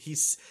like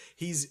he's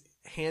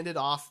handed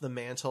off the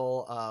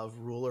mantle of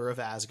ruler of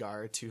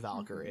Asgard to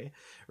Valkyrie,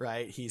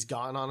 right? He's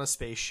gone on a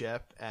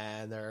spaceship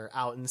and they're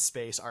out in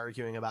space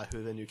arguing about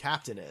who the new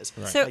captain is.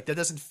 Right. So like, that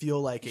doesn't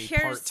feel like a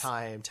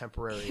part-time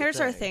temporary Here's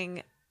our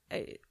thing.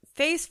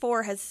 Phase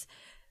 4 has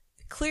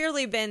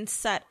clearly been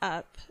set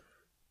up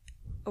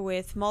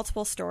with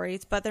multiple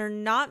stories, but they're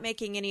not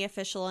making any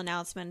official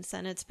announcements,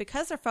 and it's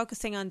because they're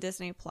focusing on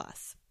Disney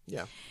Plus.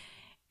 Yeah.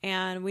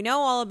 And we know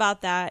all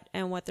about that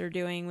and what they're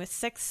doing with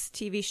 6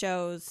 TV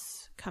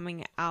shows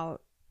coming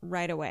out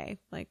right away.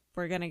 Like,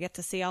 we're going to get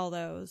to see all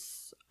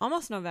those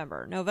almost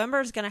November. November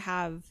is going to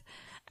have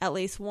at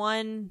least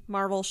one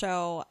Marvel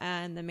show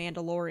and The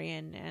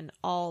Mandalorian and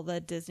all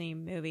the Disney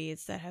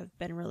movies that have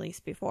been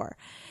released before.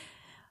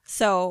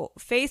 So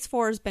Phase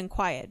 4 has been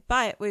quiet,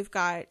 but we've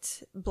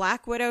got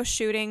Black Widow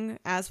shooting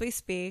as we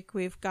speak.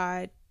 We've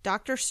got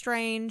Doctor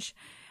Strange,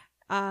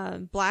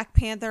 Black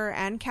Panther,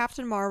 and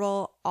Captain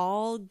Marvel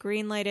all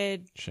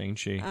greenlighted.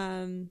 Shang-Chi.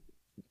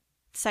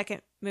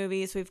 Second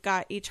movies. We've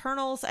got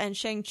Eternals and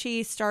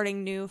Shang-Chi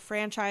starting new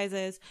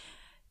franchises.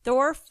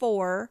 Thor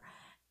 4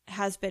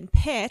 has been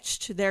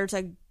pitched.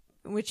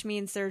 Which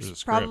means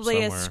there's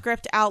probably a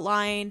script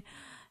outline,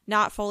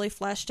 not fully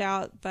fleshed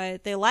out,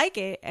 but they like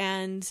it.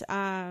 And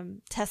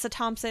Tessa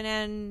Thompson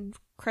and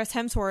Chris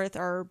Hemsworth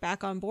are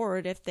back on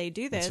board if they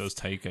do this. And so is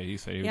Taika. He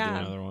said he would do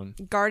another one.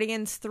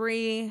 Guardians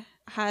 3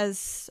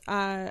 has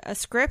a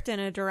script and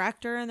a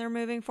director, and they're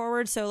moving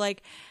forward. So,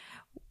 like,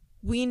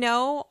 we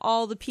know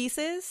all the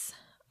pieces.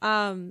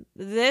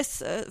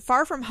 This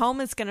Far From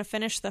Home is going to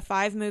finish the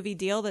 5-movie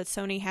deal that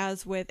Sony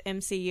has with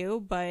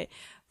MCU, but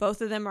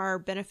both of them are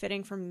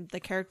benefiting from the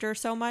character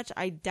so much.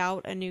 I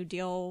doubt a new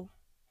deal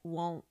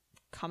won't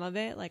come of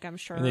it. Like, I'm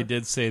sure. And they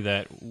did say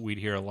that we'd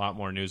hear a lot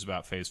more news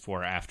about Phase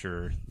 4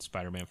 after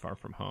Spider-Man Far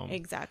From Home.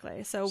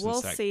 Exactly. So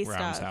we'll see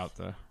rounds stuff. out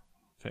the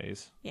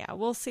phase. Yeah,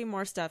 we'll see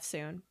more stuff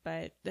soon.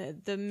 But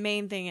the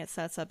main thing it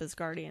sets up is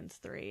Guardians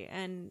 3.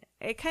 And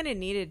it kind of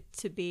needed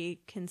to be,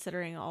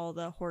 considering all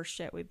the horse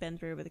shit we've been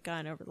through with the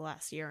gun over the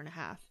last year and a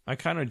half. I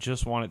kind of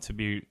just want it to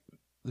be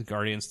the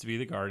Guardians to be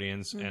the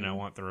Guardians, and I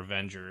want the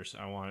Avengers.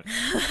 I want,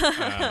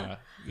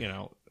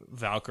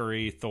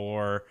 Valkyrie,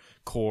 Thor,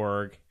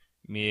 Korg,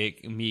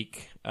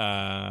 Meek.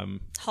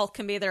 Hulk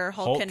can be there.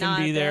 Hulk cannot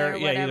can be there.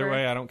 Yeah, either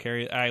way, I don't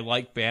care. I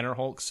like Banner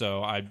Hulk,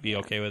 so I'd be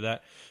okay with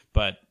that.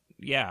 But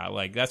yeah,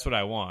 like that's what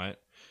I want.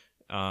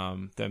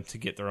 Them to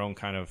get their own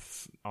kind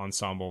of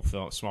ensemble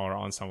film, smaller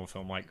ensemble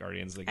film like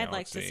Guardians of the Galaxy. I'd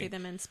like to see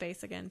them in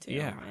space again too.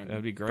 Yeah,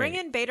 that'd be great. Bring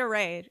in Beta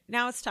Ray.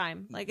 Now it's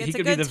time. Like, it's he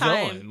could a good be the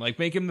time. villain. Like,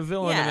 make him the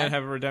villain and then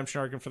have a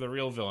redemption arc for the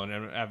real villain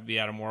and have be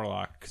Adam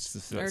Warlock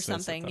or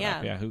something.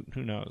 Yeah, yeah.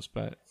 Who knows?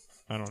 But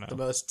I don't know. The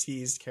most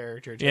teased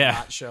character to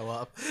not show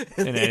up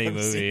in any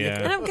movie.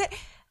 Yeah, and I'm good.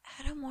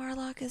 Adam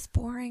Warlock is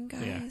boring,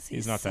 guys. Yeah,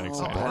 he's not that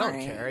exciting. I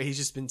don't care. He's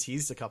just been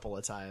teased a couple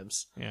of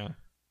times. Yeah.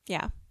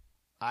 Yeah.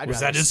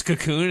 Was that just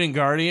Cocoon and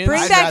Guardians?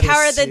 Bring back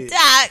Howard the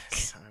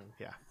Duck.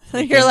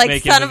 Yeah. You're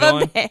like, son of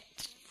a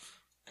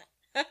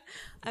bitch.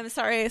 I'm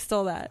sorry I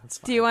stole that.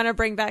 Do you want to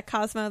bring back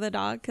Cosmo the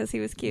dog? Because he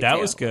was cute That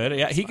too. was good.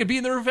 Yeah, he could be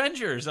in the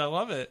Revengers. I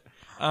love it.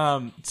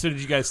 So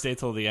did you guys stay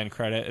till the end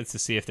credits to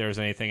see if there was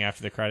anything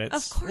after the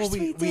credits? Of course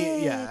we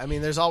did. Yeah, I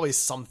mean, there's always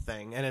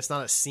something, and it's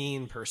not a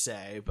scene per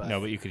se, but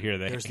no, but you could hear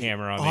the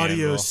hammer on the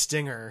audio anvil.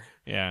 stinger.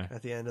 Yeah,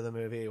 at the end of the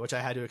movie, which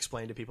I had to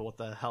explain to people what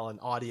the hell an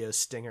audio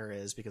stinger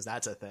is, because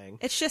that's a thing.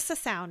 It's just a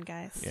sound,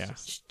 guys. Yeah,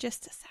 it's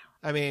just a sound.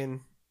 I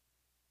mean,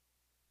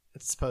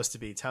 it's supposed to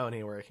be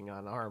Tony working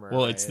on armor.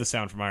 Well, right? it's the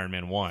sound from Iron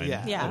Man 1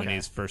 when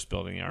he's first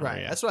building the armor.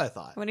 Right, that's what I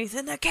thought. When he's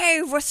in the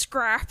cave with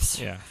Scraps.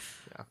 Yeah.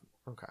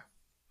 Okay.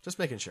 Just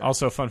making sure.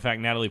 Also, fun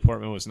fact, Natalie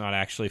Portman was not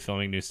actually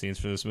filming new scenes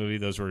for this movie.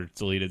 Those were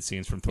deleted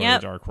scenes from Thor: The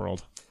Dark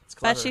World.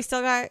 But she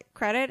still got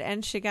credit,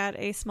 and she got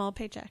a small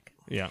paycheck.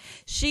 Yeah.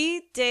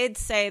 She did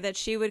say that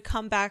she would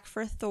come back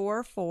for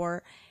Thor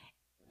 4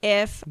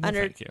 if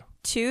under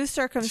two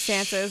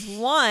circumstances.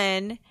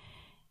 One,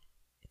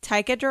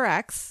 Taika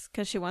directs,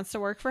 because she wants to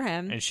work for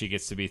him. And she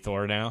gets to be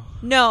Thor now?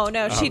 No,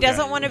 she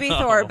doesn't want to be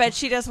Thor, but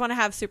she does want to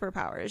have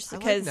superpowers. I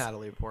because like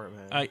Natalie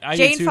Portman. I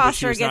Jane do too,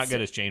 Foster but she was not gets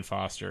good as Jane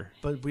Foster.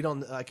 But we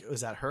don't, like,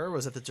 was that her or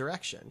was it the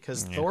direction?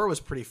 Because Thor was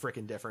pretty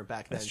freaking different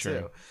back then,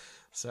 too.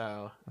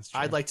 So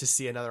I'd like to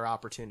see another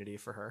opportunity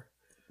for her.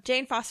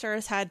 Jane Foster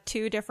has had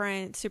 2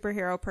 different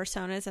superhero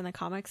personas in the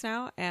comics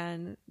now,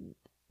 and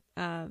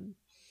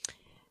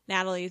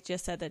Natalie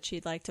just said that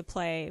she'd like to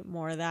play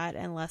more of that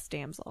and less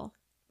damsel.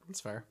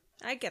 That's fair.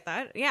 I get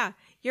that. Yeah.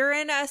 You're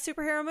in a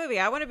superhero movie.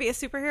 I want to be a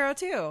superhero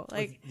too.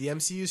 Like, the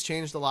MCU's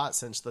changed a lot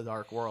since The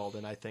Dark World,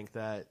 and I think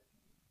that,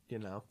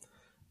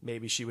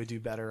 maybe she would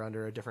do better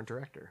under a different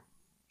director.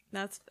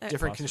 That's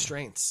different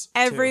constraints.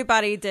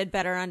 Everybody did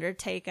better under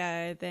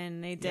Taika than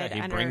they did.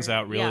 He brings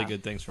out really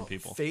good things from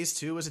people. Phase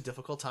 2 was a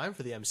difficult time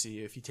for the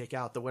MCU. If you take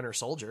out the Winter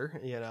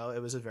Soldier,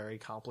 it was a very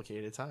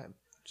complicated time.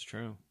 It's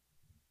true.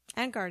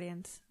 And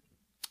Guardians.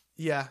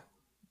 Yeah.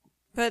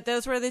 But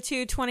those were the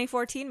 2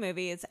 2014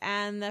 movies,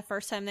 and the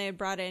first time they had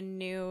brought in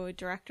new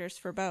directors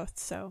for both.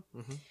 So,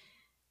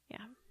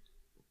 yeah,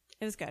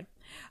 it was good.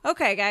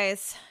 Okay,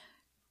 guys,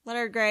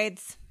 letter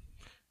grades.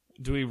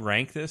 Do we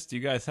rank this? Do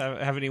you guys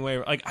have any way?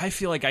 Like, I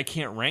feel like I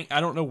can't rank.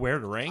 I don't know where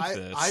to rank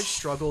this. I've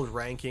struggled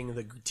ranking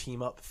the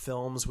team up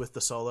films with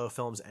the solo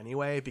films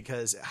anyway,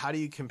 because how do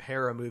you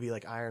compare a movie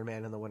like Iron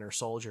Man and the Winter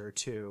Soldier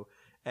to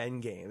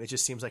Endgame? It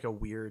just seems like a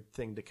weird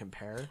thing to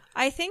compare.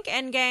 I think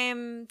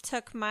Endgame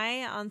took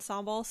my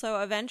ensemble,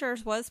 so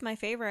Avengers was my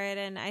favorite,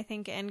 and I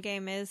think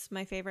Endgame is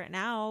my favorite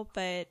now,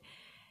 but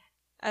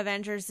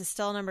Avengers is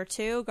still number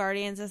 2,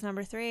 Guardians is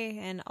number 3,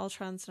 and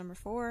Ultron's number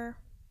 4.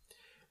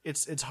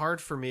 It's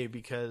hard for me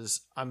because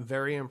I'm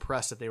very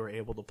impressed that they were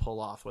able to pull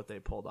off what they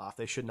pulled off.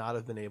 They should not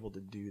have been able to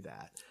do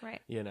that.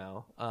 Right.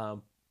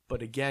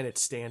 But again,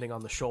 it's standing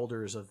on the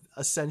shoulders of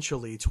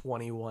essentially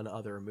 21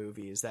 other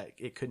movies that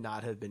it could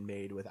not have been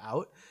made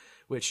without,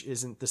 which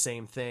isn't the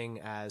same thing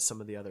as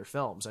some of the other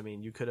films. I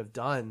mean, you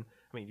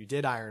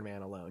did Iron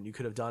Man alone. You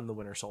could have done The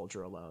Winter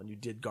Soldier alone. You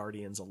did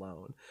Guardians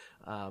alone.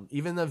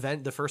 Even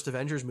the first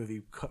Avengers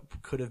movie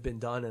could have been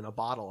done in a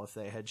bottle if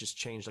they had just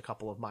changed a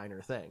couple of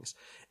minor things.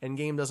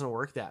 Endgame doesn't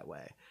work that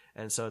way.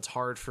 And so it's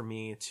hard for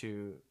me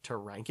to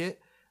rank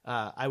it.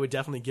 I would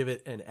definitely give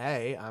it an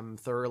A. I'm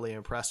thoroughly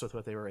impressed with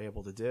what they were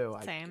able to do.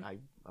 Same.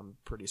 I'm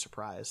pretty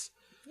surprised.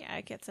 Yeah,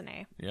 it gets an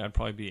A. Yeah, I'd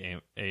probably be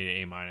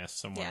A minus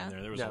somewhere Yeah. in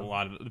there. There was a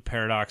lot of the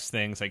paradox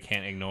things I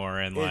can't ignore,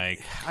 and I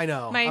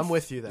know I'm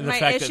with you there. The My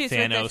fact issues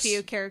that Thanos with a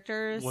few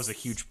characters was a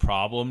huge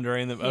problem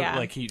during the Yeah.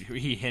 like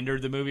he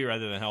hindered the movie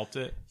rather than helped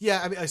it. Yeah,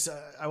 I mean,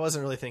 I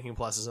wasn't really thinking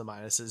pluses and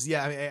minuses.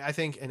 Yeah, I mean, I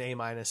think an A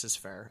minus is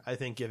fair. I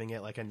think giving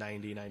it like a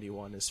 90,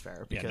 91 is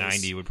fair. Because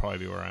 90 would probably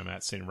be where I'm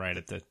at, sitting right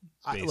at the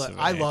base of it.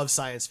 I love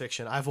science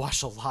fiction. I've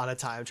watched a lot of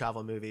time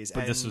travel movies,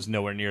 but and this was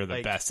nowhere near the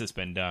like, best that's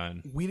been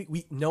done.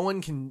 No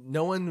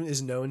one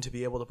is known to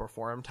be able to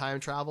perform time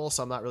travel,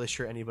 so I'm not really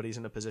sure anybody's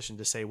in a position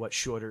to say what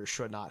should or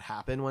should not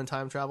happen when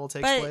time travel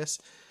takes place.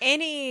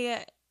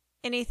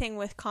 Anything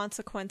with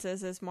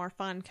consequences is more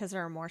fun because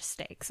there are more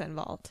stakes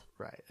involved.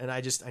 Right. And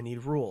I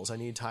need rules. I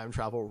need time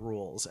travel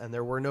rules. And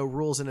there were no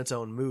rules in its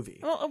own movie.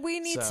 Well, we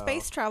need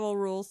space travel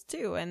rules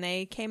too, and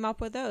they came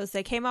up with those.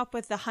 They came up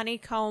with the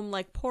honeycomb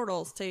like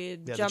portals to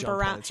jump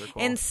around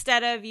cool.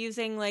 instead of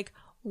using like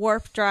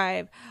warp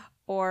drive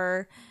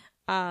or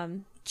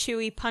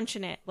Chewie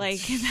punching it.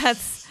 Like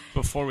that's.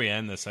 Before we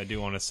end this, I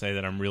do want to say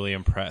that I'm really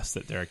impressed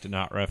that Derek did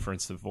not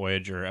reference the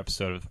Voyager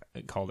episode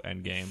called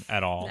Endgame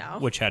at all,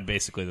 which had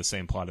basically the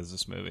same plot as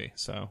this movie.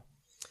 So,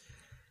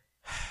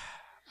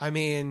 I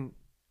mean,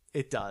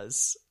 it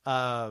does.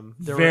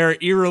 Very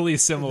eerily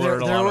similar.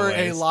 There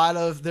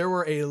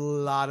were a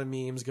lot of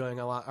memes going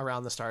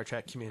around the Star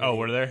Trek community. Oh,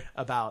 were there?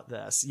 About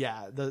this?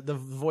 Yeah, the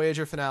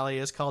Voyager finale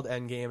is called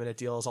Endgame, and it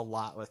deals a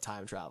lot with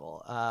time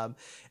travel.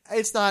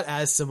 It's not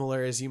as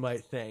similar as you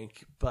might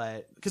think,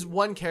 but because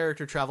one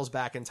character travels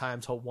back in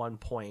time to one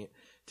point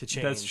to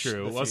change. That's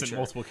true. It wasn't future.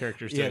 multiple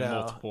characters doing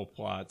multiple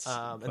plots.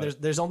 And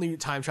there's only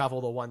time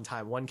travel the one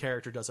time. One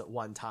character does it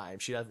one time.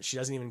 She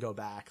doesn't even go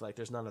back. Like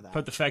there's none of that.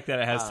 But the fact that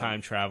it has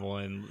time travel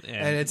and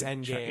it's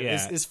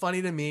Endgame is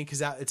funny to me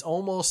because it's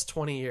almost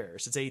 20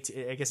 years. It's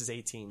 18. I guess it's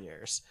 18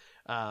 years.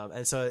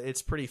 And so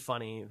it's pretty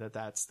funny that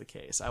that's the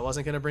case. I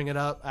wasn't going to bring it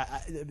up.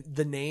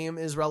 The name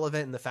is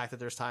relevant and the fact that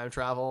there's time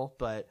travel,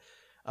 but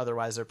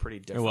otherwise they're pretty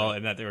different. Well,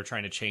 and that they were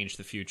trying to change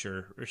the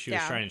future, or she was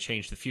trying to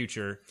change the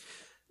future.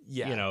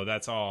 Yeah,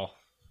 that's all.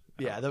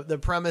 Yeah, the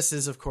premise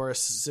is, of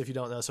course, if you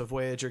don't know, so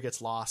Voyager gets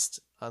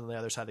lost on the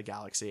other side of the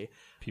galaxy.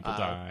 People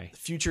die.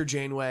 Future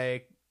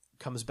Janeway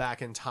comes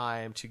back in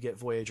time to get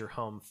Voyager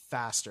home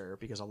faster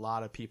because a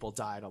lot of people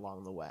died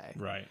along the way.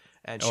 Right.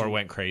 And or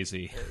went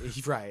crazy.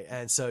 Right.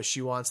 And so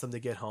she wants them to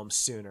get home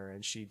sooner,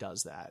 and she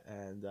does that.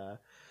 And,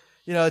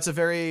 it's a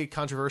very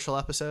controversial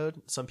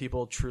episode. Some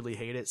people truly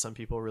hate it. Some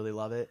people really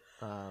love it.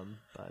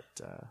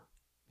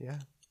 Yeah.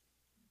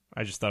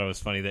 I just thought it was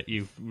funny that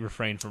you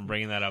refrained from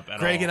bringing that up at all.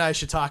 Greg and I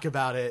should talk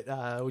about it.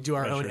 We do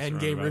our own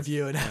Endgame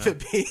review and have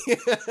it be.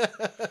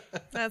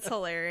 That's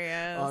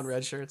hilarious. On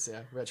Red Shirts, yeah.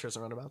 Red Shirts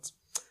and Runabouts.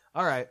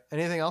 All right.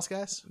 Anything else,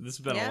 guys? This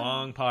has been a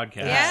long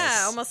podcast.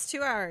 Yeah, almost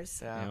 2 hours.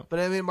 Yeah. Yep. But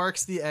I mean, it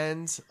marks the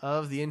end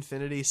of the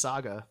Infinity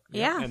Saga.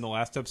 Yeah. And the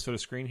last episode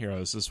of Screen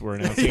Heroes is we're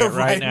announcing it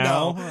right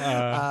now.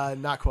 No.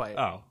 Not quite.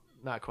 Oh.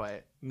 Not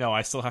quite. No,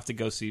 I still have to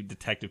go see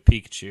Detective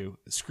Pikachu.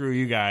 Screw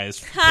you guys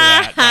for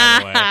that, by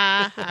the way.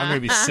 I'm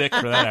going to be sick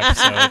for that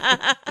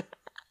episode.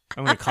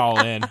 I'm going to call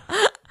in.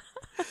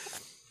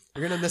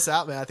 You're going to miss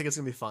out, man. I think it's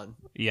going to be fun.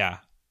 Yeah.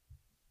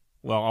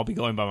 Well, I'll be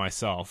going by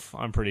myself.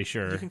 I'm pretty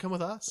sure. You can come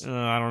with us.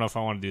 I don't know if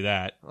I want to do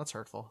that. That's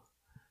hurtful.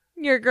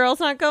 Your girl's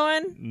not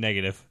going?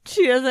 Negative.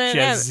 She doesn't. She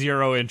has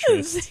zero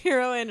interest.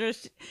 Zero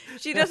interest.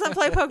 She doesn't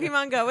play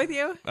Pokemon Go with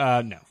you?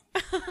 No.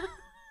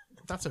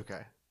 That's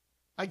okay.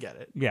 I get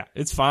it. Yeah,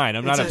 it's fine.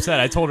 I'm not upset.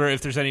 I told her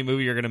if there's any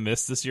movie you're going to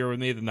miss this year with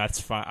me, then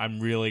that's fine. I'm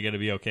really going to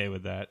be okay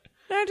with that.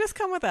 No, just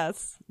come with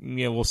us.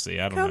 Yeah, we'll see.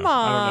 I don't know. Come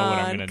on. I don't know what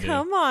I'm going to do.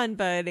 Come on,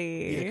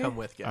 buddy. Yeah, come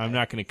with, guy. I'm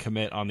not going to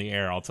commit on the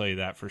air. I'll tell you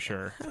that for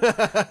sure.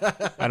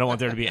 I don't want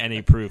there to be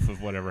any proof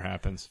of whatever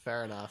happens.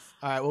 Fair enough.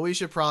 All right, well, we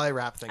should probably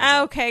wrap things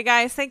up. Okay,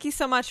 guys. Thank you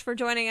so much for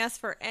joining us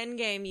for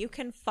Endgame. You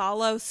can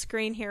follow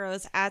Screen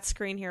Heroes at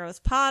Screen Heroes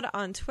Pod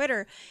on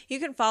Twitter.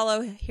 You can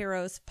follow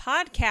Heroes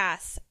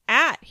Podcasts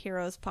at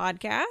Heroes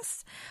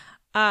Podcasts.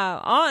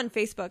 On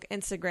Facebook,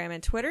 Instagram,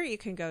 and Twitter. You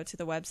can go to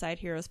the website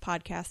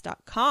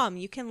heroespodcast.com.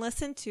 You can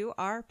listen to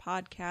our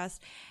podcast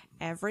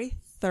every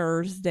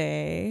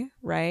Thursday,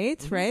 right?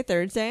 Mm-hmm. Right?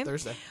 Thursday.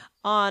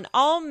 On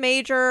all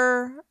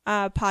major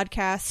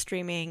podcast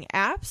streaming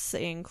apps,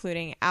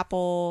 including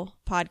Apple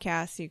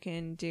Podcasts. You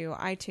can do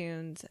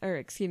iTunes, or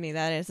excuse me,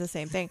 that is the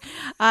same thing.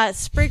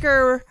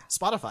 Spreaker.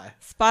 Spotify.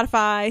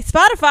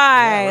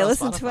 Yeah,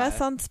 listen to us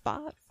on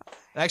Spotify.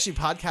 Actually,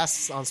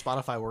 podcasts on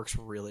Spotify works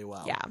really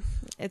well. Yeah,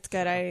 it's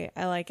good. I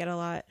like it a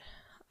lot.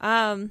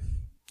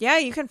 Yeah,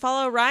 you can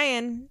follow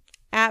Ryan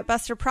at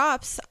Buster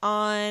Props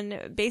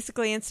on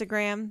basically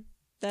Instagram.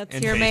 That's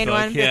and your Facebook, main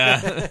one. Yeah,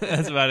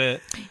 that's about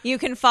it. You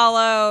can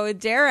follow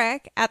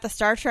Derek at the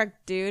Star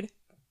Trek Dude,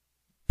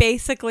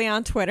 basically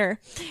on Twitter.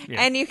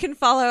 Yeah. And you can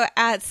follow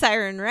at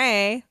Siren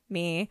Ray,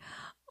 me,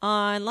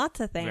 on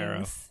lots of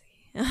things.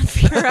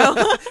 Vero.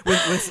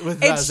 with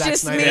it's Zack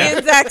just Snyder. me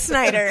and Zack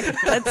Snyder.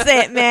 That's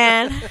it,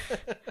 man.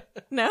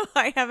 No,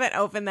 I haven't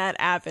opened that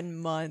app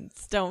in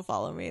months. Don't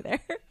follow me there.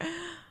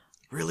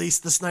 Release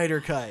the Snyder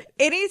Cut.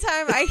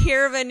 Anytime I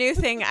hear of a new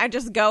thing, I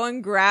just go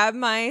and grab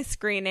my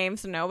screen name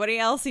so nobody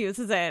else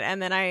uses it,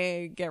 and then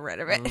I get rid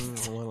of it.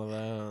 One of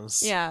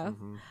those. Yeah.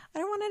 Mm-hmm. I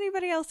don't want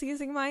anybody else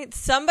using mine.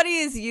 Somebody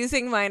is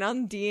using mine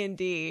on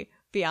D&D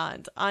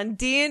Beyond. On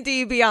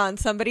D&D Beyond,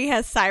 somebody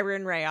has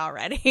Siren Ray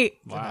already.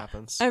 Wow. What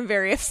happens? I'm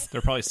very upset.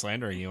 They're probably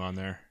slandering you on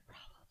there.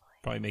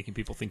 Probably making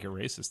people think you're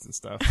racist and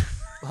stuff.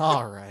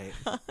 All right.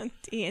 On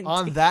D&D.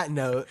 On that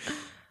note.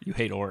 You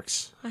hate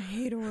orcs. I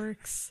hate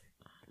orcs.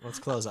 Let's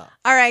close up.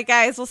 All right,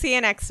 guys. We'll see you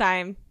next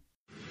time.